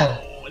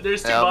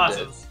 There's two Yeah, I'm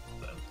bosses.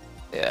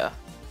 Yeah.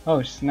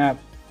 Oh snap.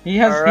 He's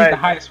the Alright.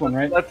 highest one,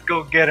 right? Let's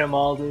go get him,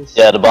 Aldous.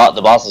 Yeah, the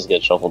bosses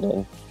get shuffled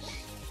in.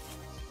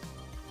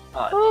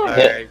 Oh,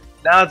 Yeah. Alright.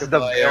 now it's the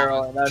Goodbye,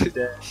 barrel and I'm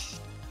dead.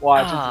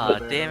 Watch Ah, it's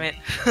the barrel. damn it.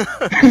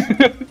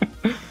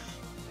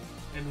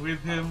 And with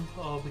him,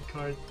 all the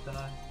cards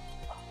die.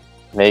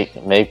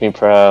 Make me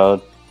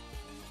proud.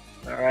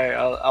 Alright,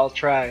 I'll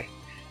try.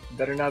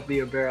 Better not be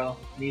a barrel.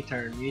 Me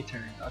turn.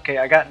 Okay,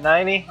 I got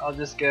 90. I'll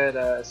just get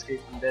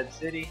Escape from Dead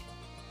City.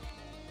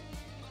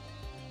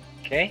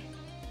 Okay.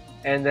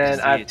 And then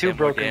Just I do have 2 10 more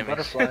broken damage.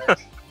 butterflies.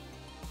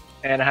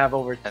 And I have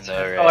over 10.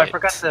 know, Oh, I right?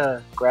 forgot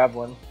to grab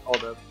one.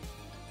 Hold up.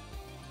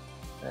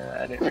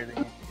 I didn't really need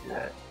to do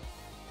that.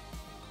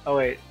 Oh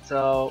wait,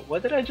 so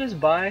what did I just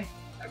buy?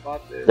 I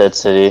bought this. Dead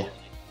City.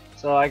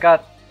 So I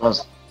got.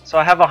 Let's So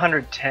I have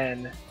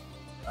 110.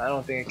 I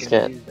don't think I Let's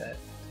can get- use that.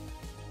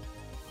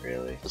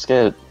 Really?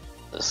 get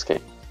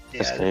escape.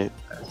 Yeah, Escape.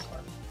 that's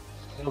fun.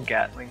 No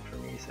Gatling for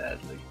me,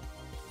 sadly.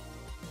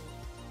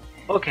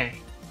 Okay,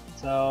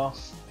 so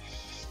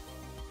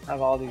I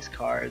have all these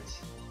cards.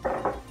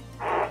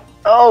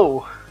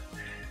 Oh!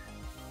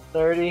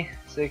 30,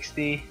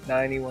 60,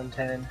 90,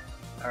 110.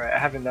 Alright, I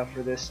have enough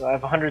for this, so I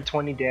have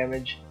 120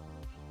 damage.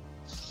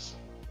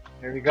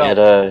 There we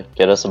go.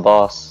 Get us a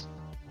boss.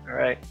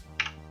 Alright.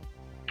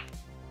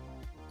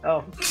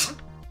 Oh,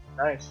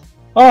 nice.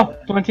 Oh,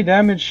 20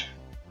 damage.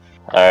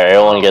 Alright,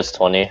 everyone gets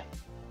 20.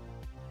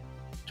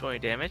 20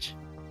 damage?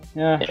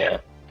 Yeah. Yeah.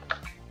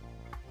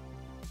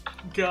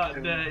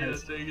 God dang,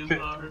 this thing is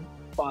hard.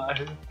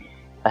 5.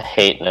 I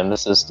hate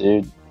Nemesis,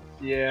 dude.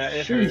 Yeah,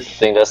 it Sheesh. I hurts.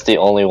 think that's the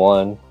only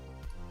one.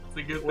 It's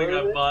a good What thing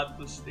is I it? bought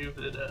the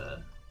stupid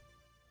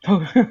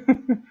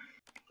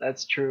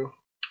That's true.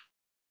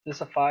 Is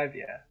this a 5?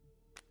 Yeah.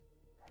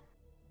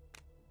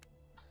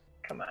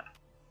 Come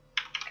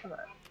on.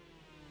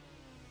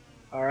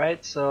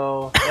 Alright,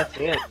 so that's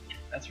it.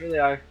 That's really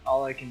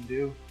all I can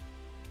do.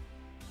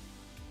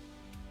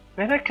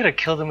 Man, I could have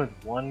killed him with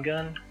one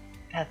gun.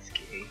 That's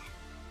gay.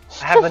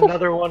 I have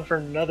another one for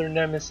another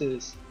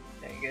nemesis.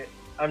 Dang it.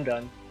 I'm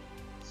done.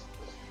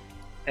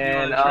 You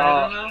And wanna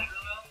try that now?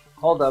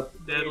 hold up.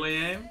 Deadly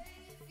aim?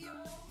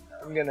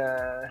 I'm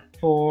gonna.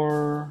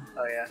 For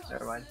Oh yeah,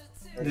 never mind.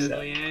 That's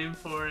Deadly aim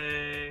for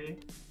a you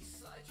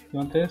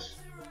want this?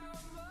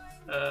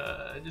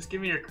 Just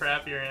give me your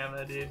crappier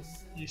ammo, dude.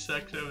 You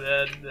suck so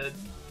bad that.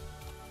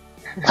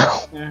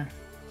 Yeah.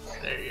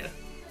 There you go.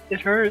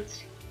 It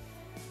hurts.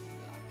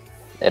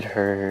 It The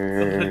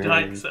hurts.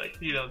 dyke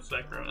suck. You don't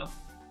suck, Romel.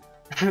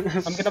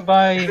 I'm gonna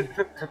buy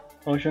a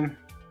potion.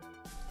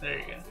 There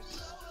you go.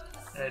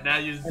 Alright, now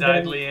use And then-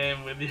 deadly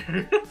aim with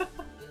your.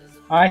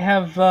 I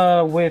have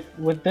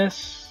with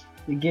this,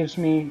 it gives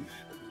me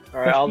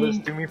Alright, all this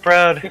 50 do me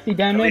proud. 50 At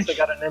damage least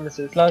I got a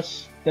nemesis.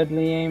 plus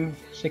deadly aim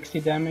 60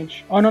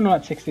 damage. Oh no,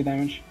 not 60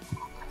 damage.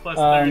 Plus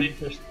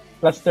 30.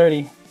 Plus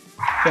 30,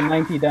 so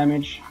 90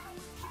 damage.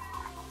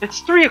 It's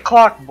 3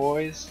 o'clock,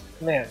 boys.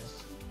 Man,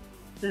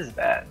 this is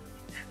bad.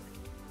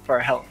 For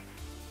our health.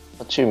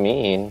 What you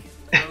mean?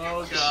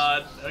 Oh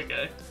god,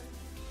 okay.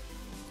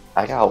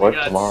 I got We work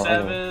got tomorrow.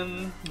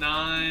 7,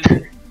 9,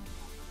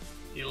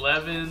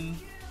 11.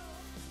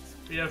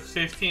 We have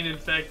 15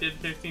 infected.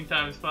 15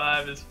 times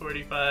 5 is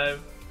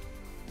 45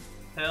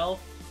 health.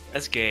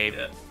 That's Gabe.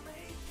 Yeah.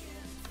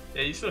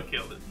 Yeah, you still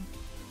killed it.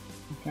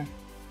 Okay.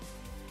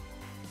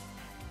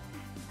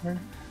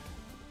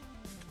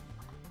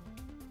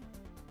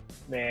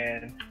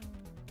 Man.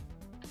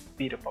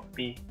 Beat a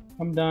puppy.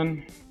 I'm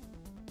done.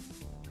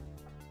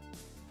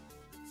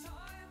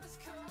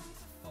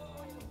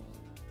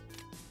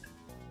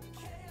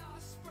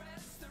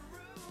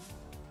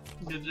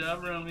 Good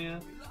job, Romeo.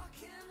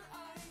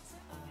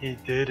 He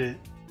did it.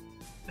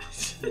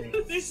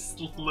 These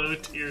slow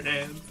tier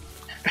hands.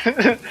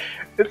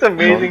 It's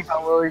amazing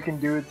how well you can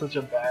do with such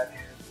a bad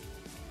hand.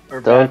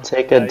 Or Don't bad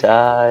take a dice.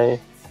 die.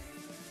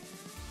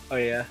 Oh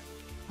yeah.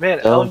 Man,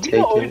 Don't Alvino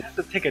take always it. has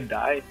to take a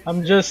die.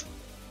 I'm just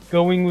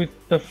going with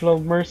the flow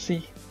of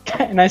mercy,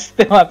 and I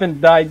still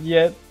haven't died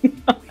yet.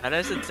 How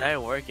does the die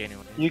work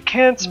anyway? You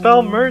can't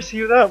spell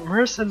mercy without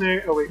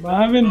mercenary. Oh wait.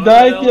 I haven't Oh,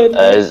 died no.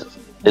 yet.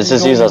 It's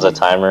just used as a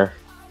timer.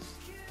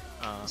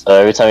 Uh, So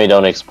every time you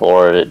don't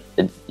explore,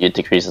 it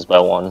decreases by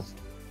 1.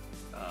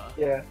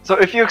 Yeah. So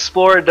if you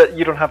explore it,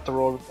 you don't have to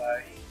roll the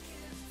die.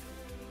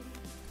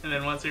 And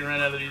then once we run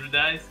out of these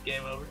dice,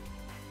 game over.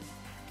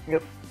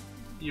 Yep.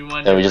 You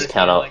won Then your we just first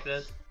count game out. like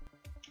that.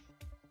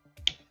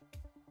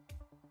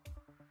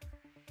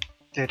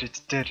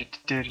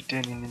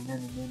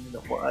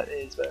 What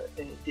is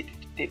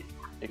that?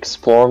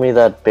 Explore me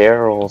that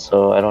barrel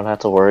so I don't have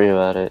to worry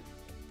about it.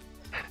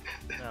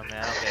 oh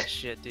man, I don't get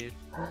shit, dude.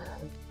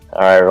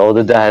 Alright, roll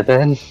the die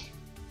then.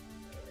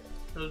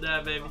 Roll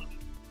die, baby.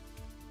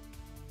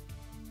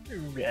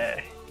 Yeah.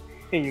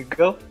 Here you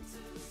go.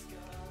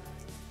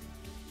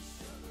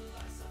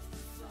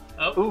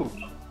 Oh, Ooh.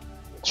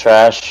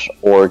 Trash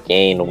or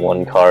gain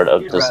 1 card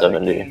up You'd to rather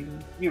 70.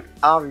 gain. You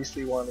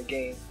obviously want to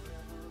gain.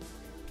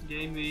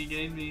 game me,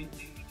 game me.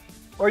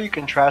 Or you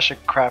can trash a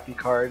crappy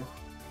card.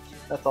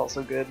 That's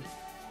also good.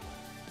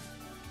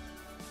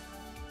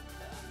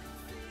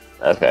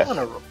 Okay. I want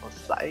to roll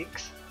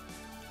Sykes.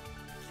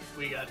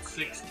 We got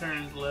 6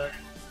 turns left.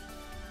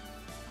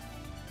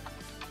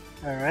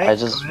 Alright. I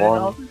just go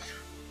ahead, won. Aldous.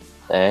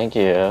 Thank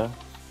you.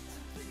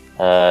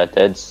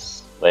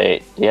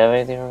 Wait, do you have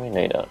anything for me?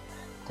 No, you don't.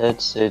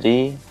 Dead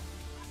City.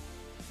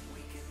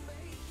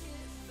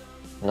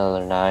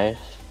 Another knife.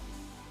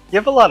 You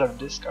have a lot of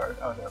discard.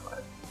 Oh, never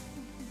mind.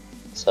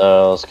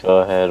 So let's go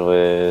ahead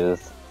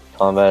with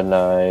combat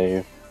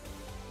knife.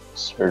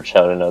 Search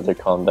out another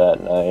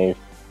combat knife.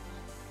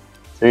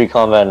 3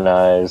 combat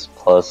knives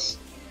plus,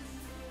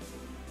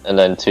 and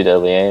then 2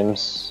 deadly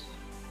aims.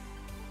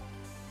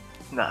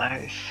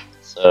 Nice.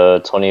 So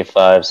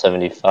 25,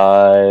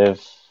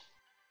 75.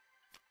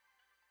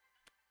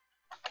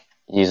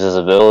 Uses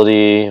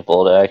ability,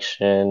 bolt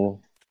action.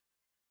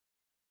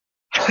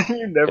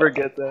 You never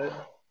get that.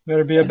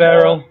 Better be a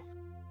barrel.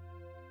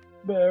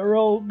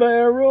 Barrel.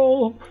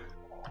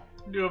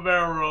 Do a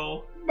barrel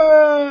roll.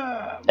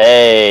 Bam!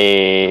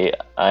 Hey,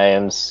 I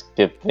am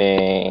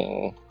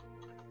skipping.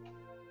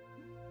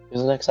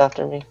 Who's next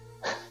after me?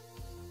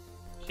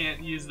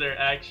 Can't use their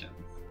actions.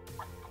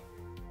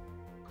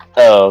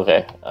 Oh,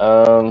 okay.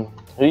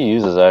 Who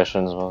uses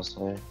actions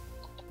mostly?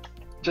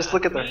 Just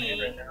look at their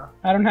hand right now.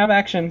 I don't have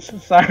actions.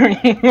 Sorry.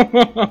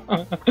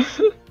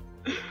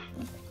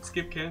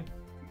 Skip can.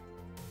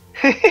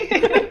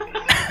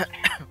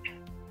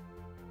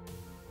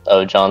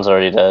 Oh, John's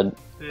already dead.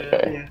 Yeah.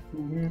 Okay. Yeah.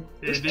 Mhm.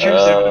 Yeah, Just did choose you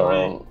it. give it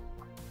to me?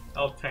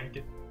 I'll tank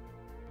it.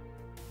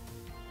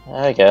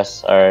 I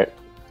guess. Alright.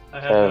 I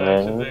have no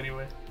Kevin. actions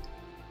anyway.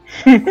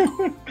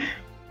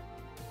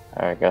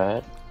 Alright, go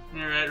ahead.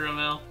 Alright,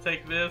 Romel,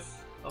 take this.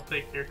 I'll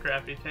take your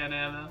crappy 10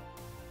 ammo.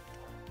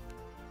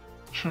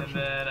 And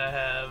then I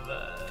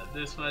have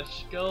this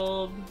much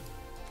gold.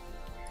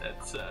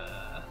 That's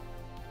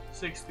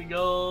 60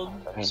 gold.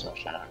 There's no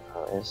shadow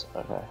noise.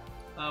 Okay.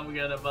 We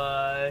gotta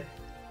buy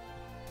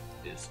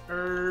this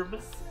herb.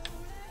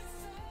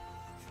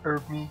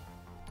 Herb me.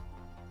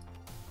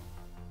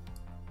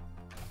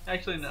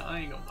 Actually, no, I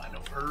ain't gonna buy no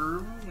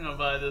herb. I'm gonna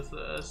buy this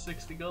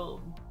 60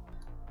 gold.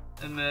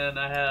 And then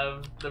I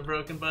have the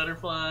broken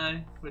butterfly,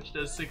 which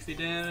does 60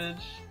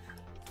 damage.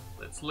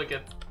 Let's look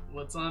at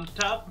what's on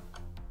top.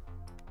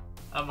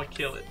 I'm gonna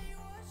kill it.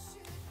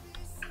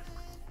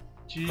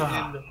 G in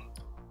the.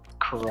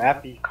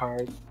 Crappy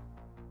card.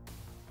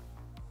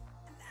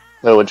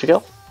 Wait, what'd you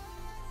kill?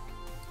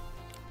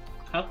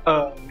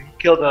 Huh? He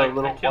killed a I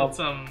little killed one.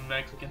 some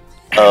Mexicans.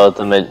 Oh,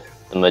 the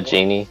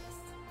Magini.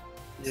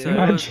 So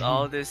Yeah. it was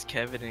all this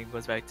Kevin and it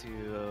goes back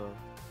to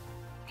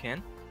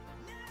Ken?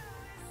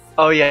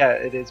 Oh yeah,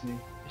 it is me.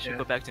 It should Yeah.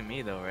 go back to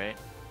me though, right?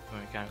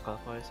 When we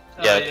counterclockwise.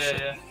 Yeah, Yeah,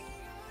 yeah.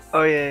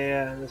 Oh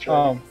yeah, that's right.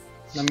 Oh,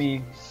 let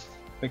me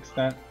fix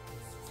that.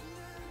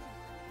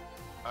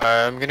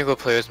 Alright, I'm gonna go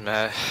play with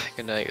Matt.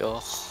 Good night,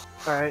 y'all.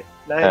 Alright,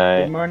 night. Good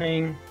Alright.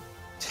 morning.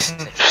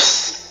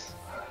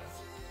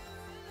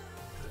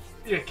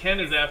 Yeah, Ken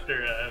is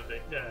after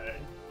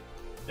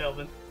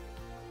Elvin.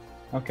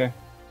 Okay.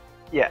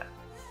 Yeah.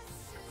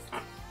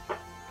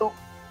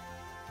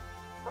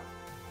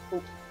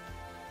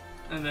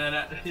 And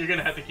then you're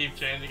gonna have to keep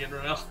changing it,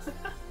 Ramel.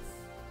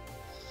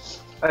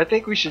 I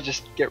think we should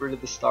just get rid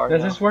of the star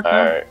Does now. this work now?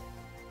 Alright.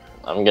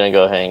 I'm gonna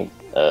go ahead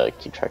and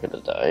keep track of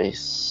the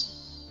dice.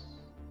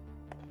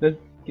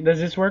 Does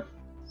this work?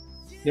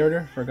 The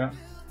order? Forgot.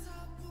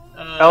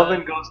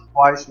 Elvin goes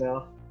twice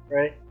now,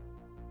 right?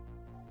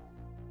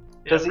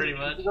 Yeah, Does pretty he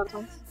much. go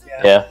twice?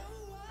 Yeah. Yeah.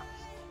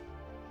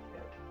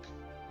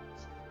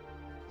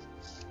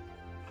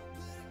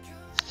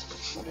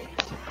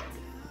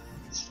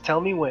 Just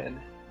tell me when.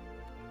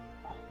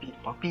 Beep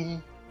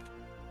boppy.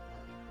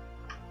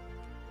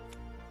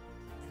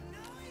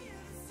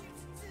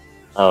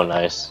 Oh,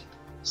 nice.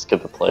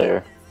 Skip a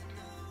player.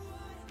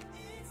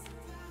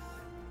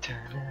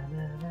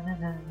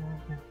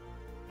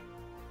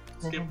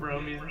 Skip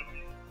Romeo.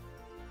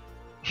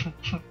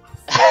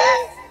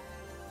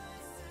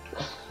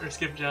 Or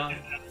skip John.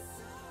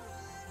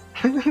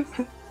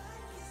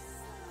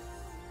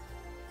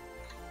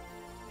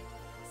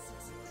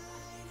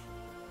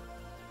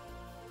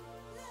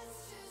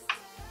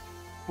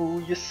 Who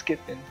you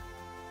skipping?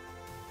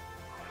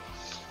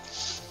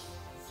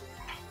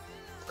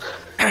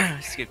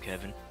 Skip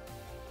Kevin.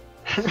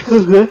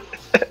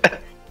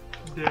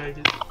 Dag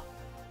it.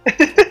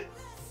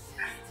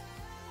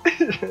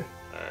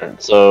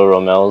 Alright, so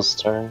Romel's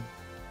turn.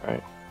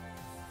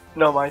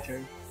 No, my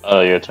turn.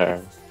 Oh, your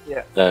turn.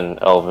 Yeah. Then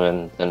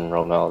Elvin, then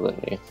Romel, then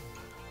me.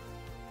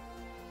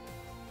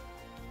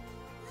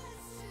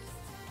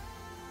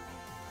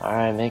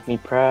 Alright, make me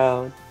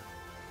proud.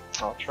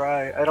 I'll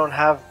try. I don't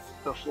have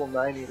the full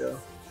 90 though.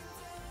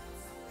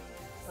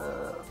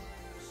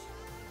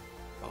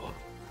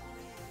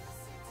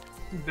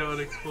 Don't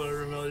explore,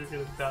 Ramel, you're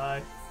gonna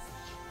die.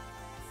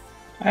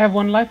 I have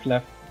one life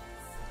left.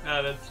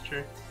 Oh, that's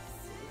true.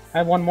 I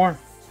have one more.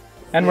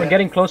 And we're Yeah.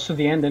 getting close to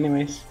the end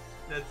anyways.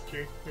 That's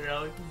true. Here,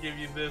 I'll give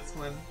you this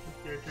one.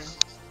 It's your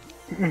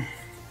turn.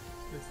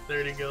 It's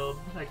 30 gold.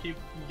 I keep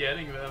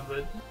getting them,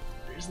 but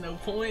there's no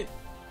point.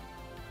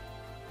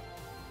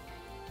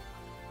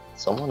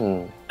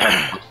 Someone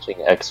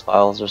watching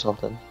X-Files or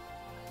something?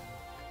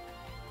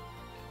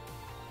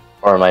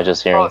 Or am I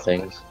just hearing Oh,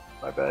 things?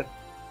 My bad.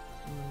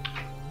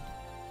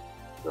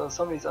 So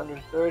somebody's under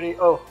 30.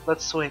 Oh,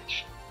 let's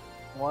switch.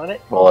 Want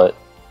it? What?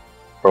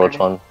 For which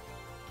one?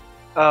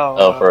 Oh.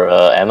 Oh, for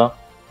ammo?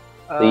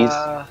 please?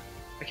 I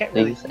can't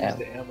really Please, use ammo.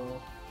 the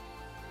ammo.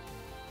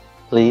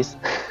 Please?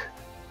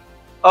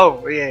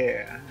 Oh,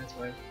 yeah, that's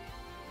fine.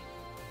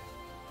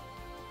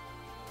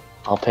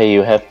 I'll pay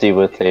you hefty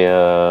with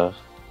a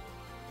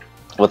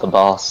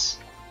boss.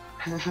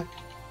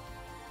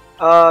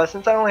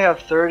 Since I only have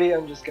 30,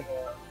 I'm just gonna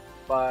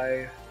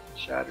buy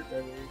Shattered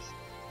Memories.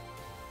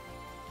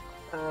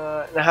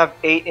 And I have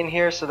 8 in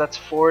here, so that's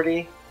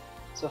 40.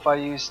 So if I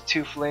use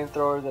 2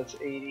 flamethrowers, that's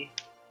 80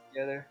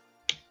 together.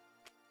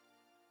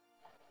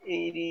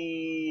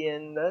 80,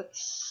 and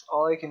that's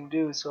all I can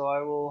do. So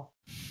I will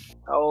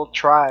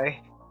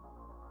try.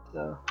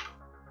 So.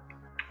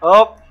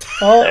 Oh,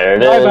 Oh, There it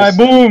bye bye, is.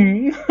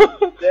 boom!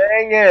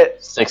 dang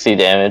it! 60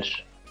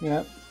 damage.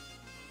 Yep,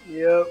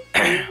 Yep,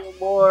 need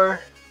more.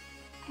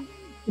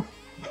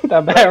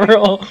 that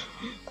barrel.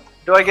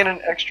 Do I get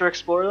an extra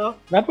explorer though?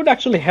 That would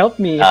actually help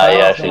me. if Ah, I yeah,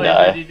 was actually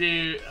like-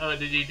 die.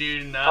 Did you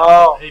do not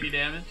Oh. 80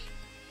 damage?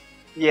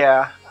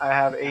 Yeah, I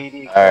have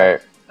 80.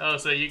 Alright. Oh,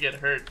 so you get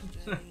hurt.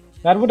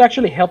 That would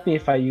actually help me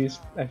if I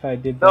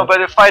did that. No,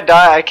 but if I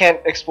die, I can't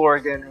explore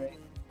again, right?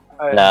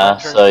 Nah, my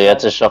turn so you have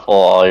is to shuffle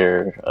all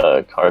your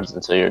cards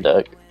into your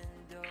deck.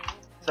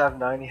 I have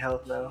 90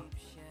 health now.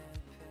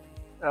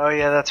 Oh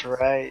yeah, that's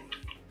right.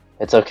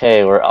 It's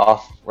okay, we're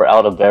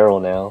out of barrel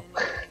now.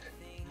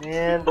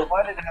 Man, but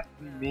why did it have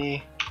to be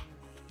me?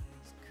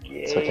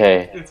 It's Yay.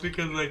 okay. It's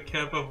because I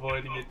kept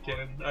avoiding it,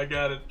 Ken. I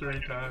got it 3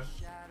 times.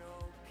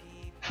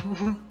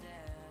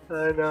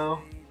 I know.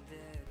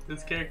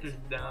 This character's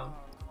dumb.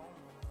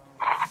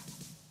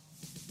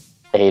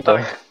 Ada.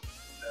 Okay.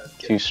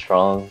 Too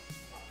strong.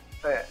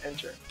 Oh yeah,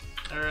 enter.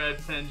 Alright,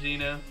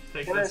 Pangina,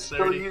 take Can I this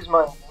still 30. use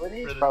my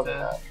abilities? for the Probably 10.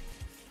 not.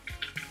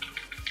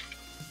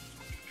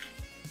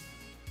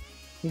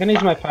 I'm gonna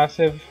use my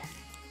passive.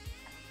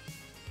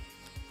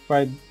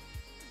 Right.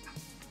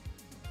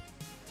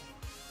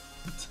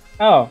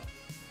 Oh,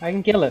 I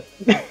can kill it.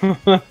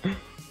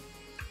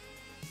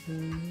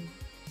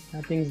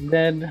 Nothing's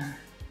dead.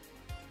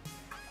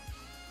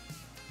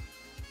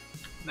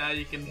 Now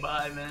you can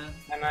buy, man.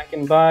 And I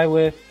can buy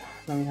with,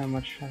 let me how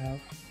much I have.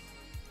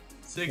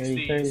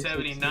 60, 30,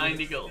 70, 60.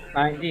 90 gold.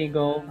 90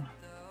 gold.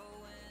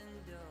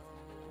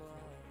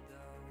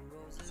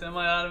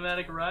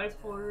 Semi-automatic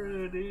rifle,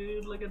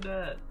 dude. Look at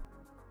that.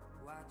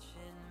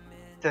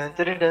 Dun,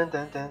 dun, dun,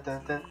 dun, dun,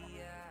 dun, dun.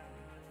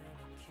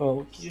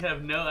 Folks. You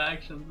have no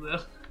actions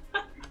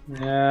though.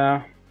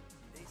 Yeah.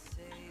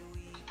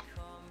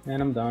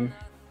 And I'm done.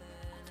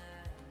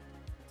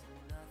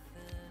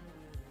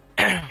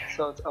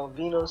 So it's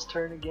Alvino's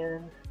turn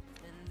again.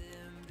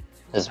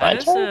 It's How my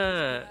does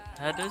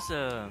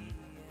turn.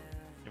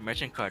 the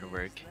merchant card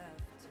work?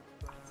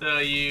 So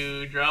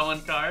you draw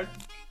one card.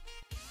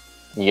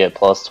 You get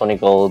plus 20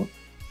 gold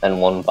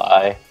and 1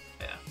 buy.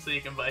 Yeah. So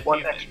you can buy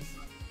One two extra. things.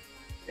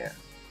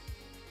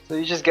 So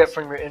you just get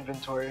from your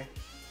inventory.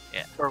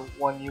 Yeah. Or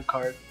one new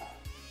card.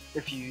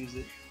 If you use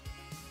it.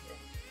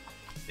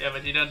 Yeah,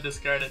 but you don't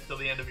discard it till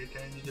the end of your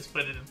turn. You just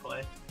put it in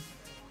play.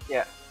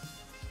 Yeah.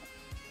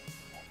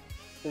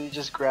 So you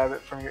just grab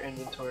it from your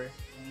inventory.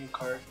 A new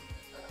card.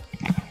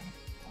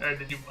 Or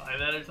did you buy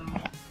that or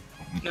something?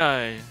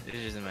 No, it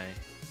isn't my.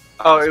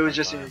 Oh, it was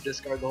just in your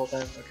discard the whole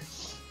time? Okay.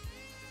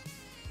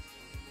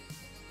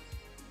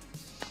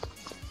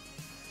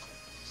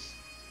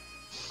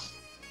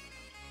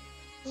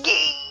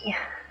 Yay!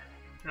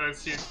 Or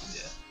it's your,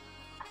 yeah.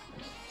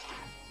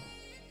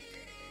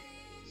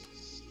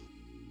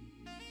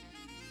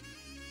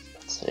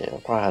 Let's see, I'll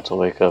probably have to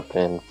wake up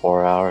in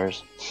 4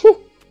 hours.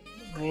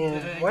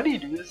 Man, why do you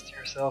do this to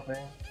yourself,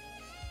 man?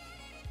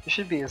 You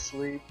should be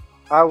asleep.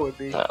 I would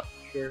be. No.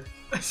 Sure.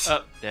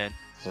 Oh, dead.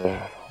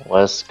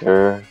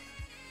 Wesker.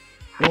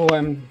 Oh,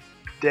 I'm.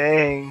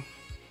 Dang.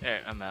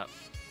 There, I'm out.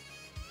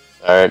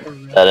 Alright,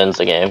 that ends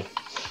the game.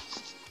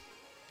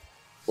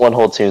 One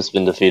whole team's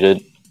been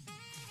defeated.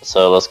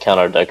 So let's count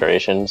our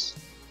decorations.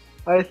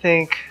 I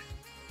think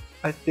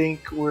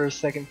we're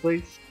second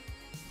place.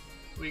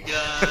 We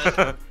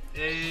got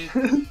 8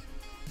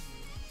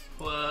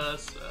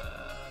 plus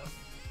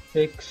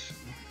 6.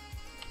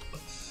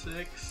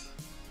 6.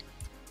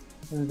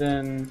 And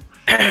then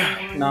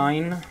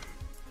 9.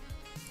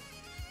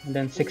 And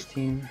then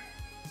 16.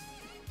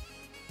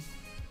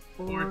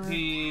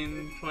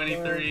 14,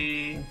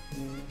 23,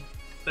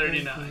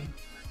 39.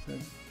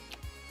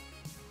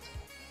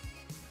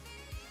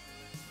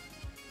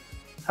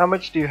 How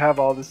much do you have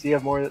all this? Do you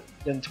have more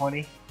than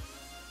 20?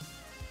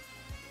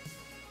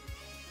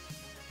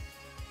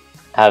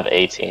 Have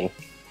 18.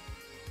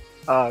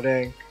 Oh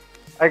dang.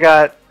 I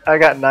got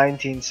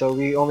 19, so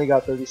we only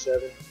got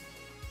 37.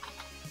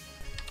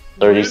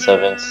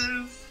 37. Winners!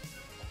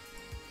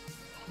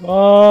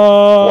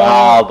 Oh!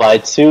 Wow, by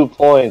 2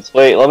 points.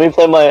 Wait, let me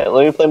play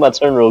my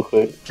turn real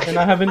quick. And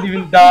I haven't even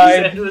You said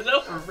died. it was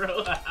over,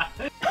 bro.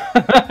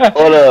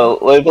 Hold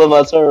on, let me play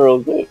my turn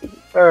real quick.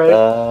 Alright.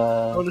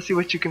 I want Uh, to see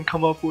what you can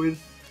come up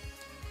with.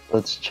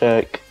 let's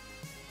check.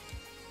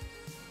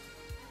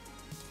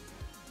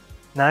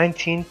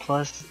 19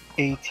 plus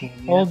 18.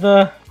 Yeah. All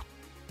the.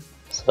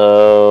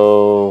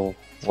 So,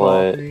 12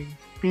 what? rings.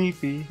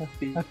 Beep, beep,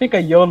 beep. I think I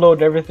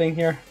YOLO'd everything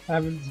here. I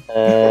haven't.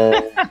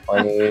 10,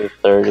 20,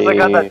 30, I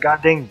got that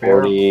goddamn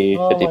barrel. 40,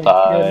 Oh my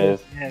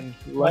 55. Man,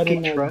 Why lucky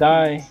didn't I truck.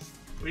 die?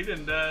 We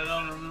didn't die at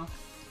all, no.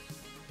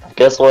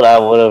 Guess what I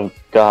would have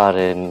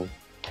gotten,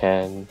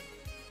 Ken?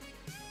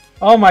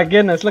 Oh my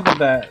goodness, look at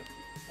that.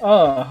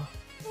 Oh.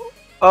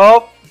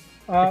 Oh!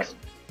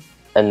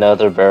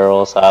 Another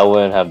barrel, so I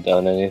wouldn't have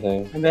done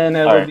anything. And then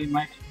it Alright. will be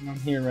my turn on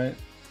here, right?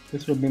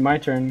 This will be my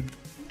turn.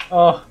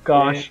 Oh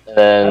gosh. And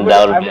then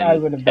that would I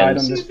have would been have died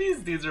on Ken's. this. These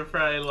dudes are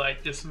probably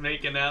like just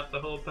making out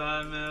the whole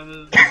time,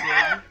 man. This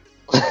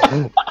is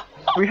like,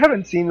 We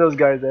haven't seen those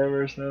guys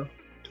ever, so.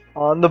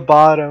 On the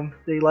bottom.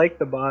 They like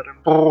the bottom.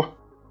 Oh.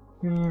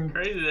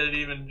 crazy that it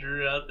even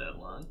drew out that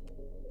long.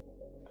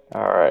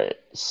 Alright,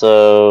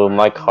 so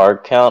my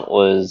card count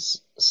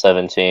was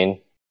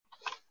 17.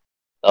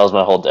 That was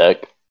my whole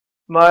deck.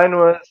 Mine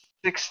was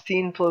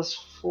 16 plus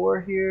 4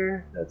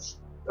 here. That's.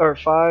 Or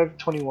 5,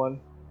 21.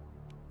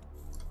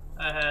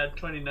 I had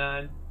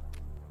 29.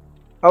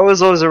 I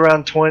was always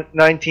around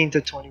 19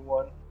 to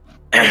 21.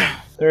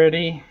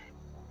 30.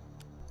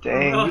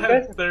 Dang, I you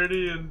had guys.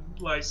 30 and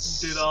like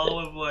did all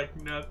of like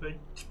nothing.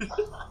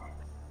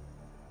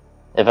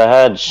 If I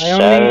had I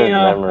shattered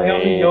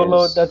only YOLO'd,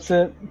 memories, that's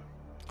it.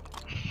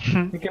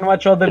 You can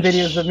watch all the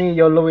videos of me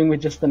YOLOing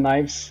with just the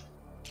knives.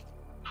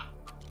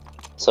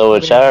 so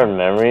with shattered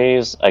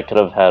memories, I could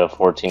have had a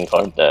 14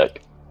 card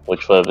deck,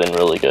 which would have been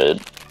really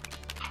good.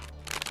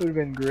 Would have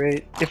been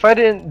great. If I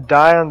didn't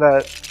die on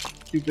that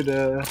stupid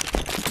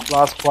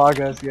Las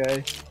Plagas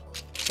guy.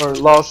 Or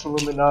Los Oh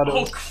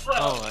Illuminados. crap!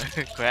 Oh,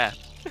 crap.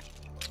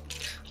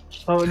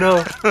 Oh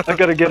no, I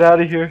gotta get out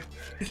of here.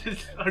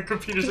 Our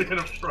computers are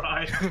gonna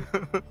fry.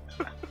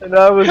 And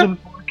I was in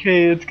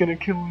 4K, it's gonna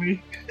kill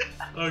me.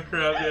 Oh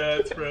crap! Yeah,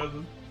 it's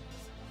frozen.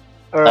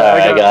 Alright,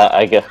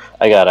 I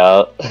got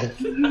out.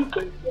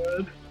 Thank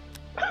God.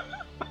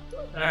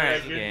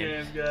 Alright, good game.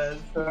 game, guys.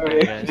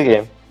 Alright, guys. Good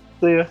game.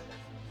 see ya.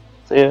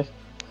 See ya.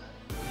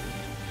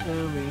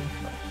 Oh man.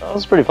 That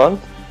was pretty fun.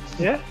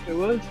 Yeah, it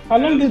was. How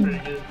long That was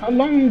did? pretty good. How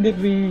long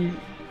did we?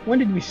 When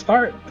did we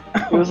start?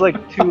 It was like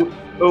 2.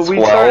 Oh, we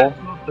 12. started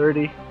at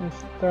 30. We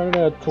started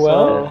at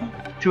 12.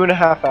 So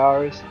 2.5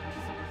 hours.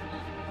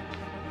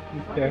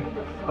 Okay.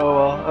 Oh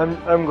well,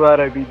 I'm glad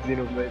I beat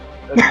Xenoblade.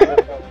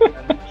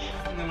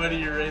 That's What do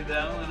you rate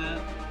that one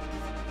at?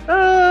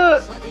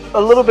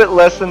 a little bit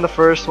less than the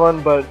first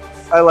one, but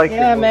I like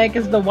Yeah, it. man,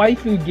 it's the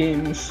waifu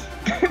games.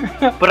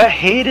 But I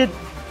hated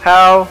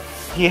how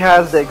he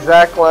has the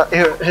exact line.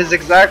 His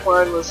exact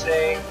line was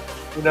saying,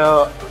 you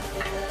know,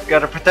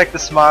 gotta protect the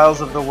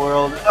smiles of the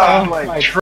world. Oh, my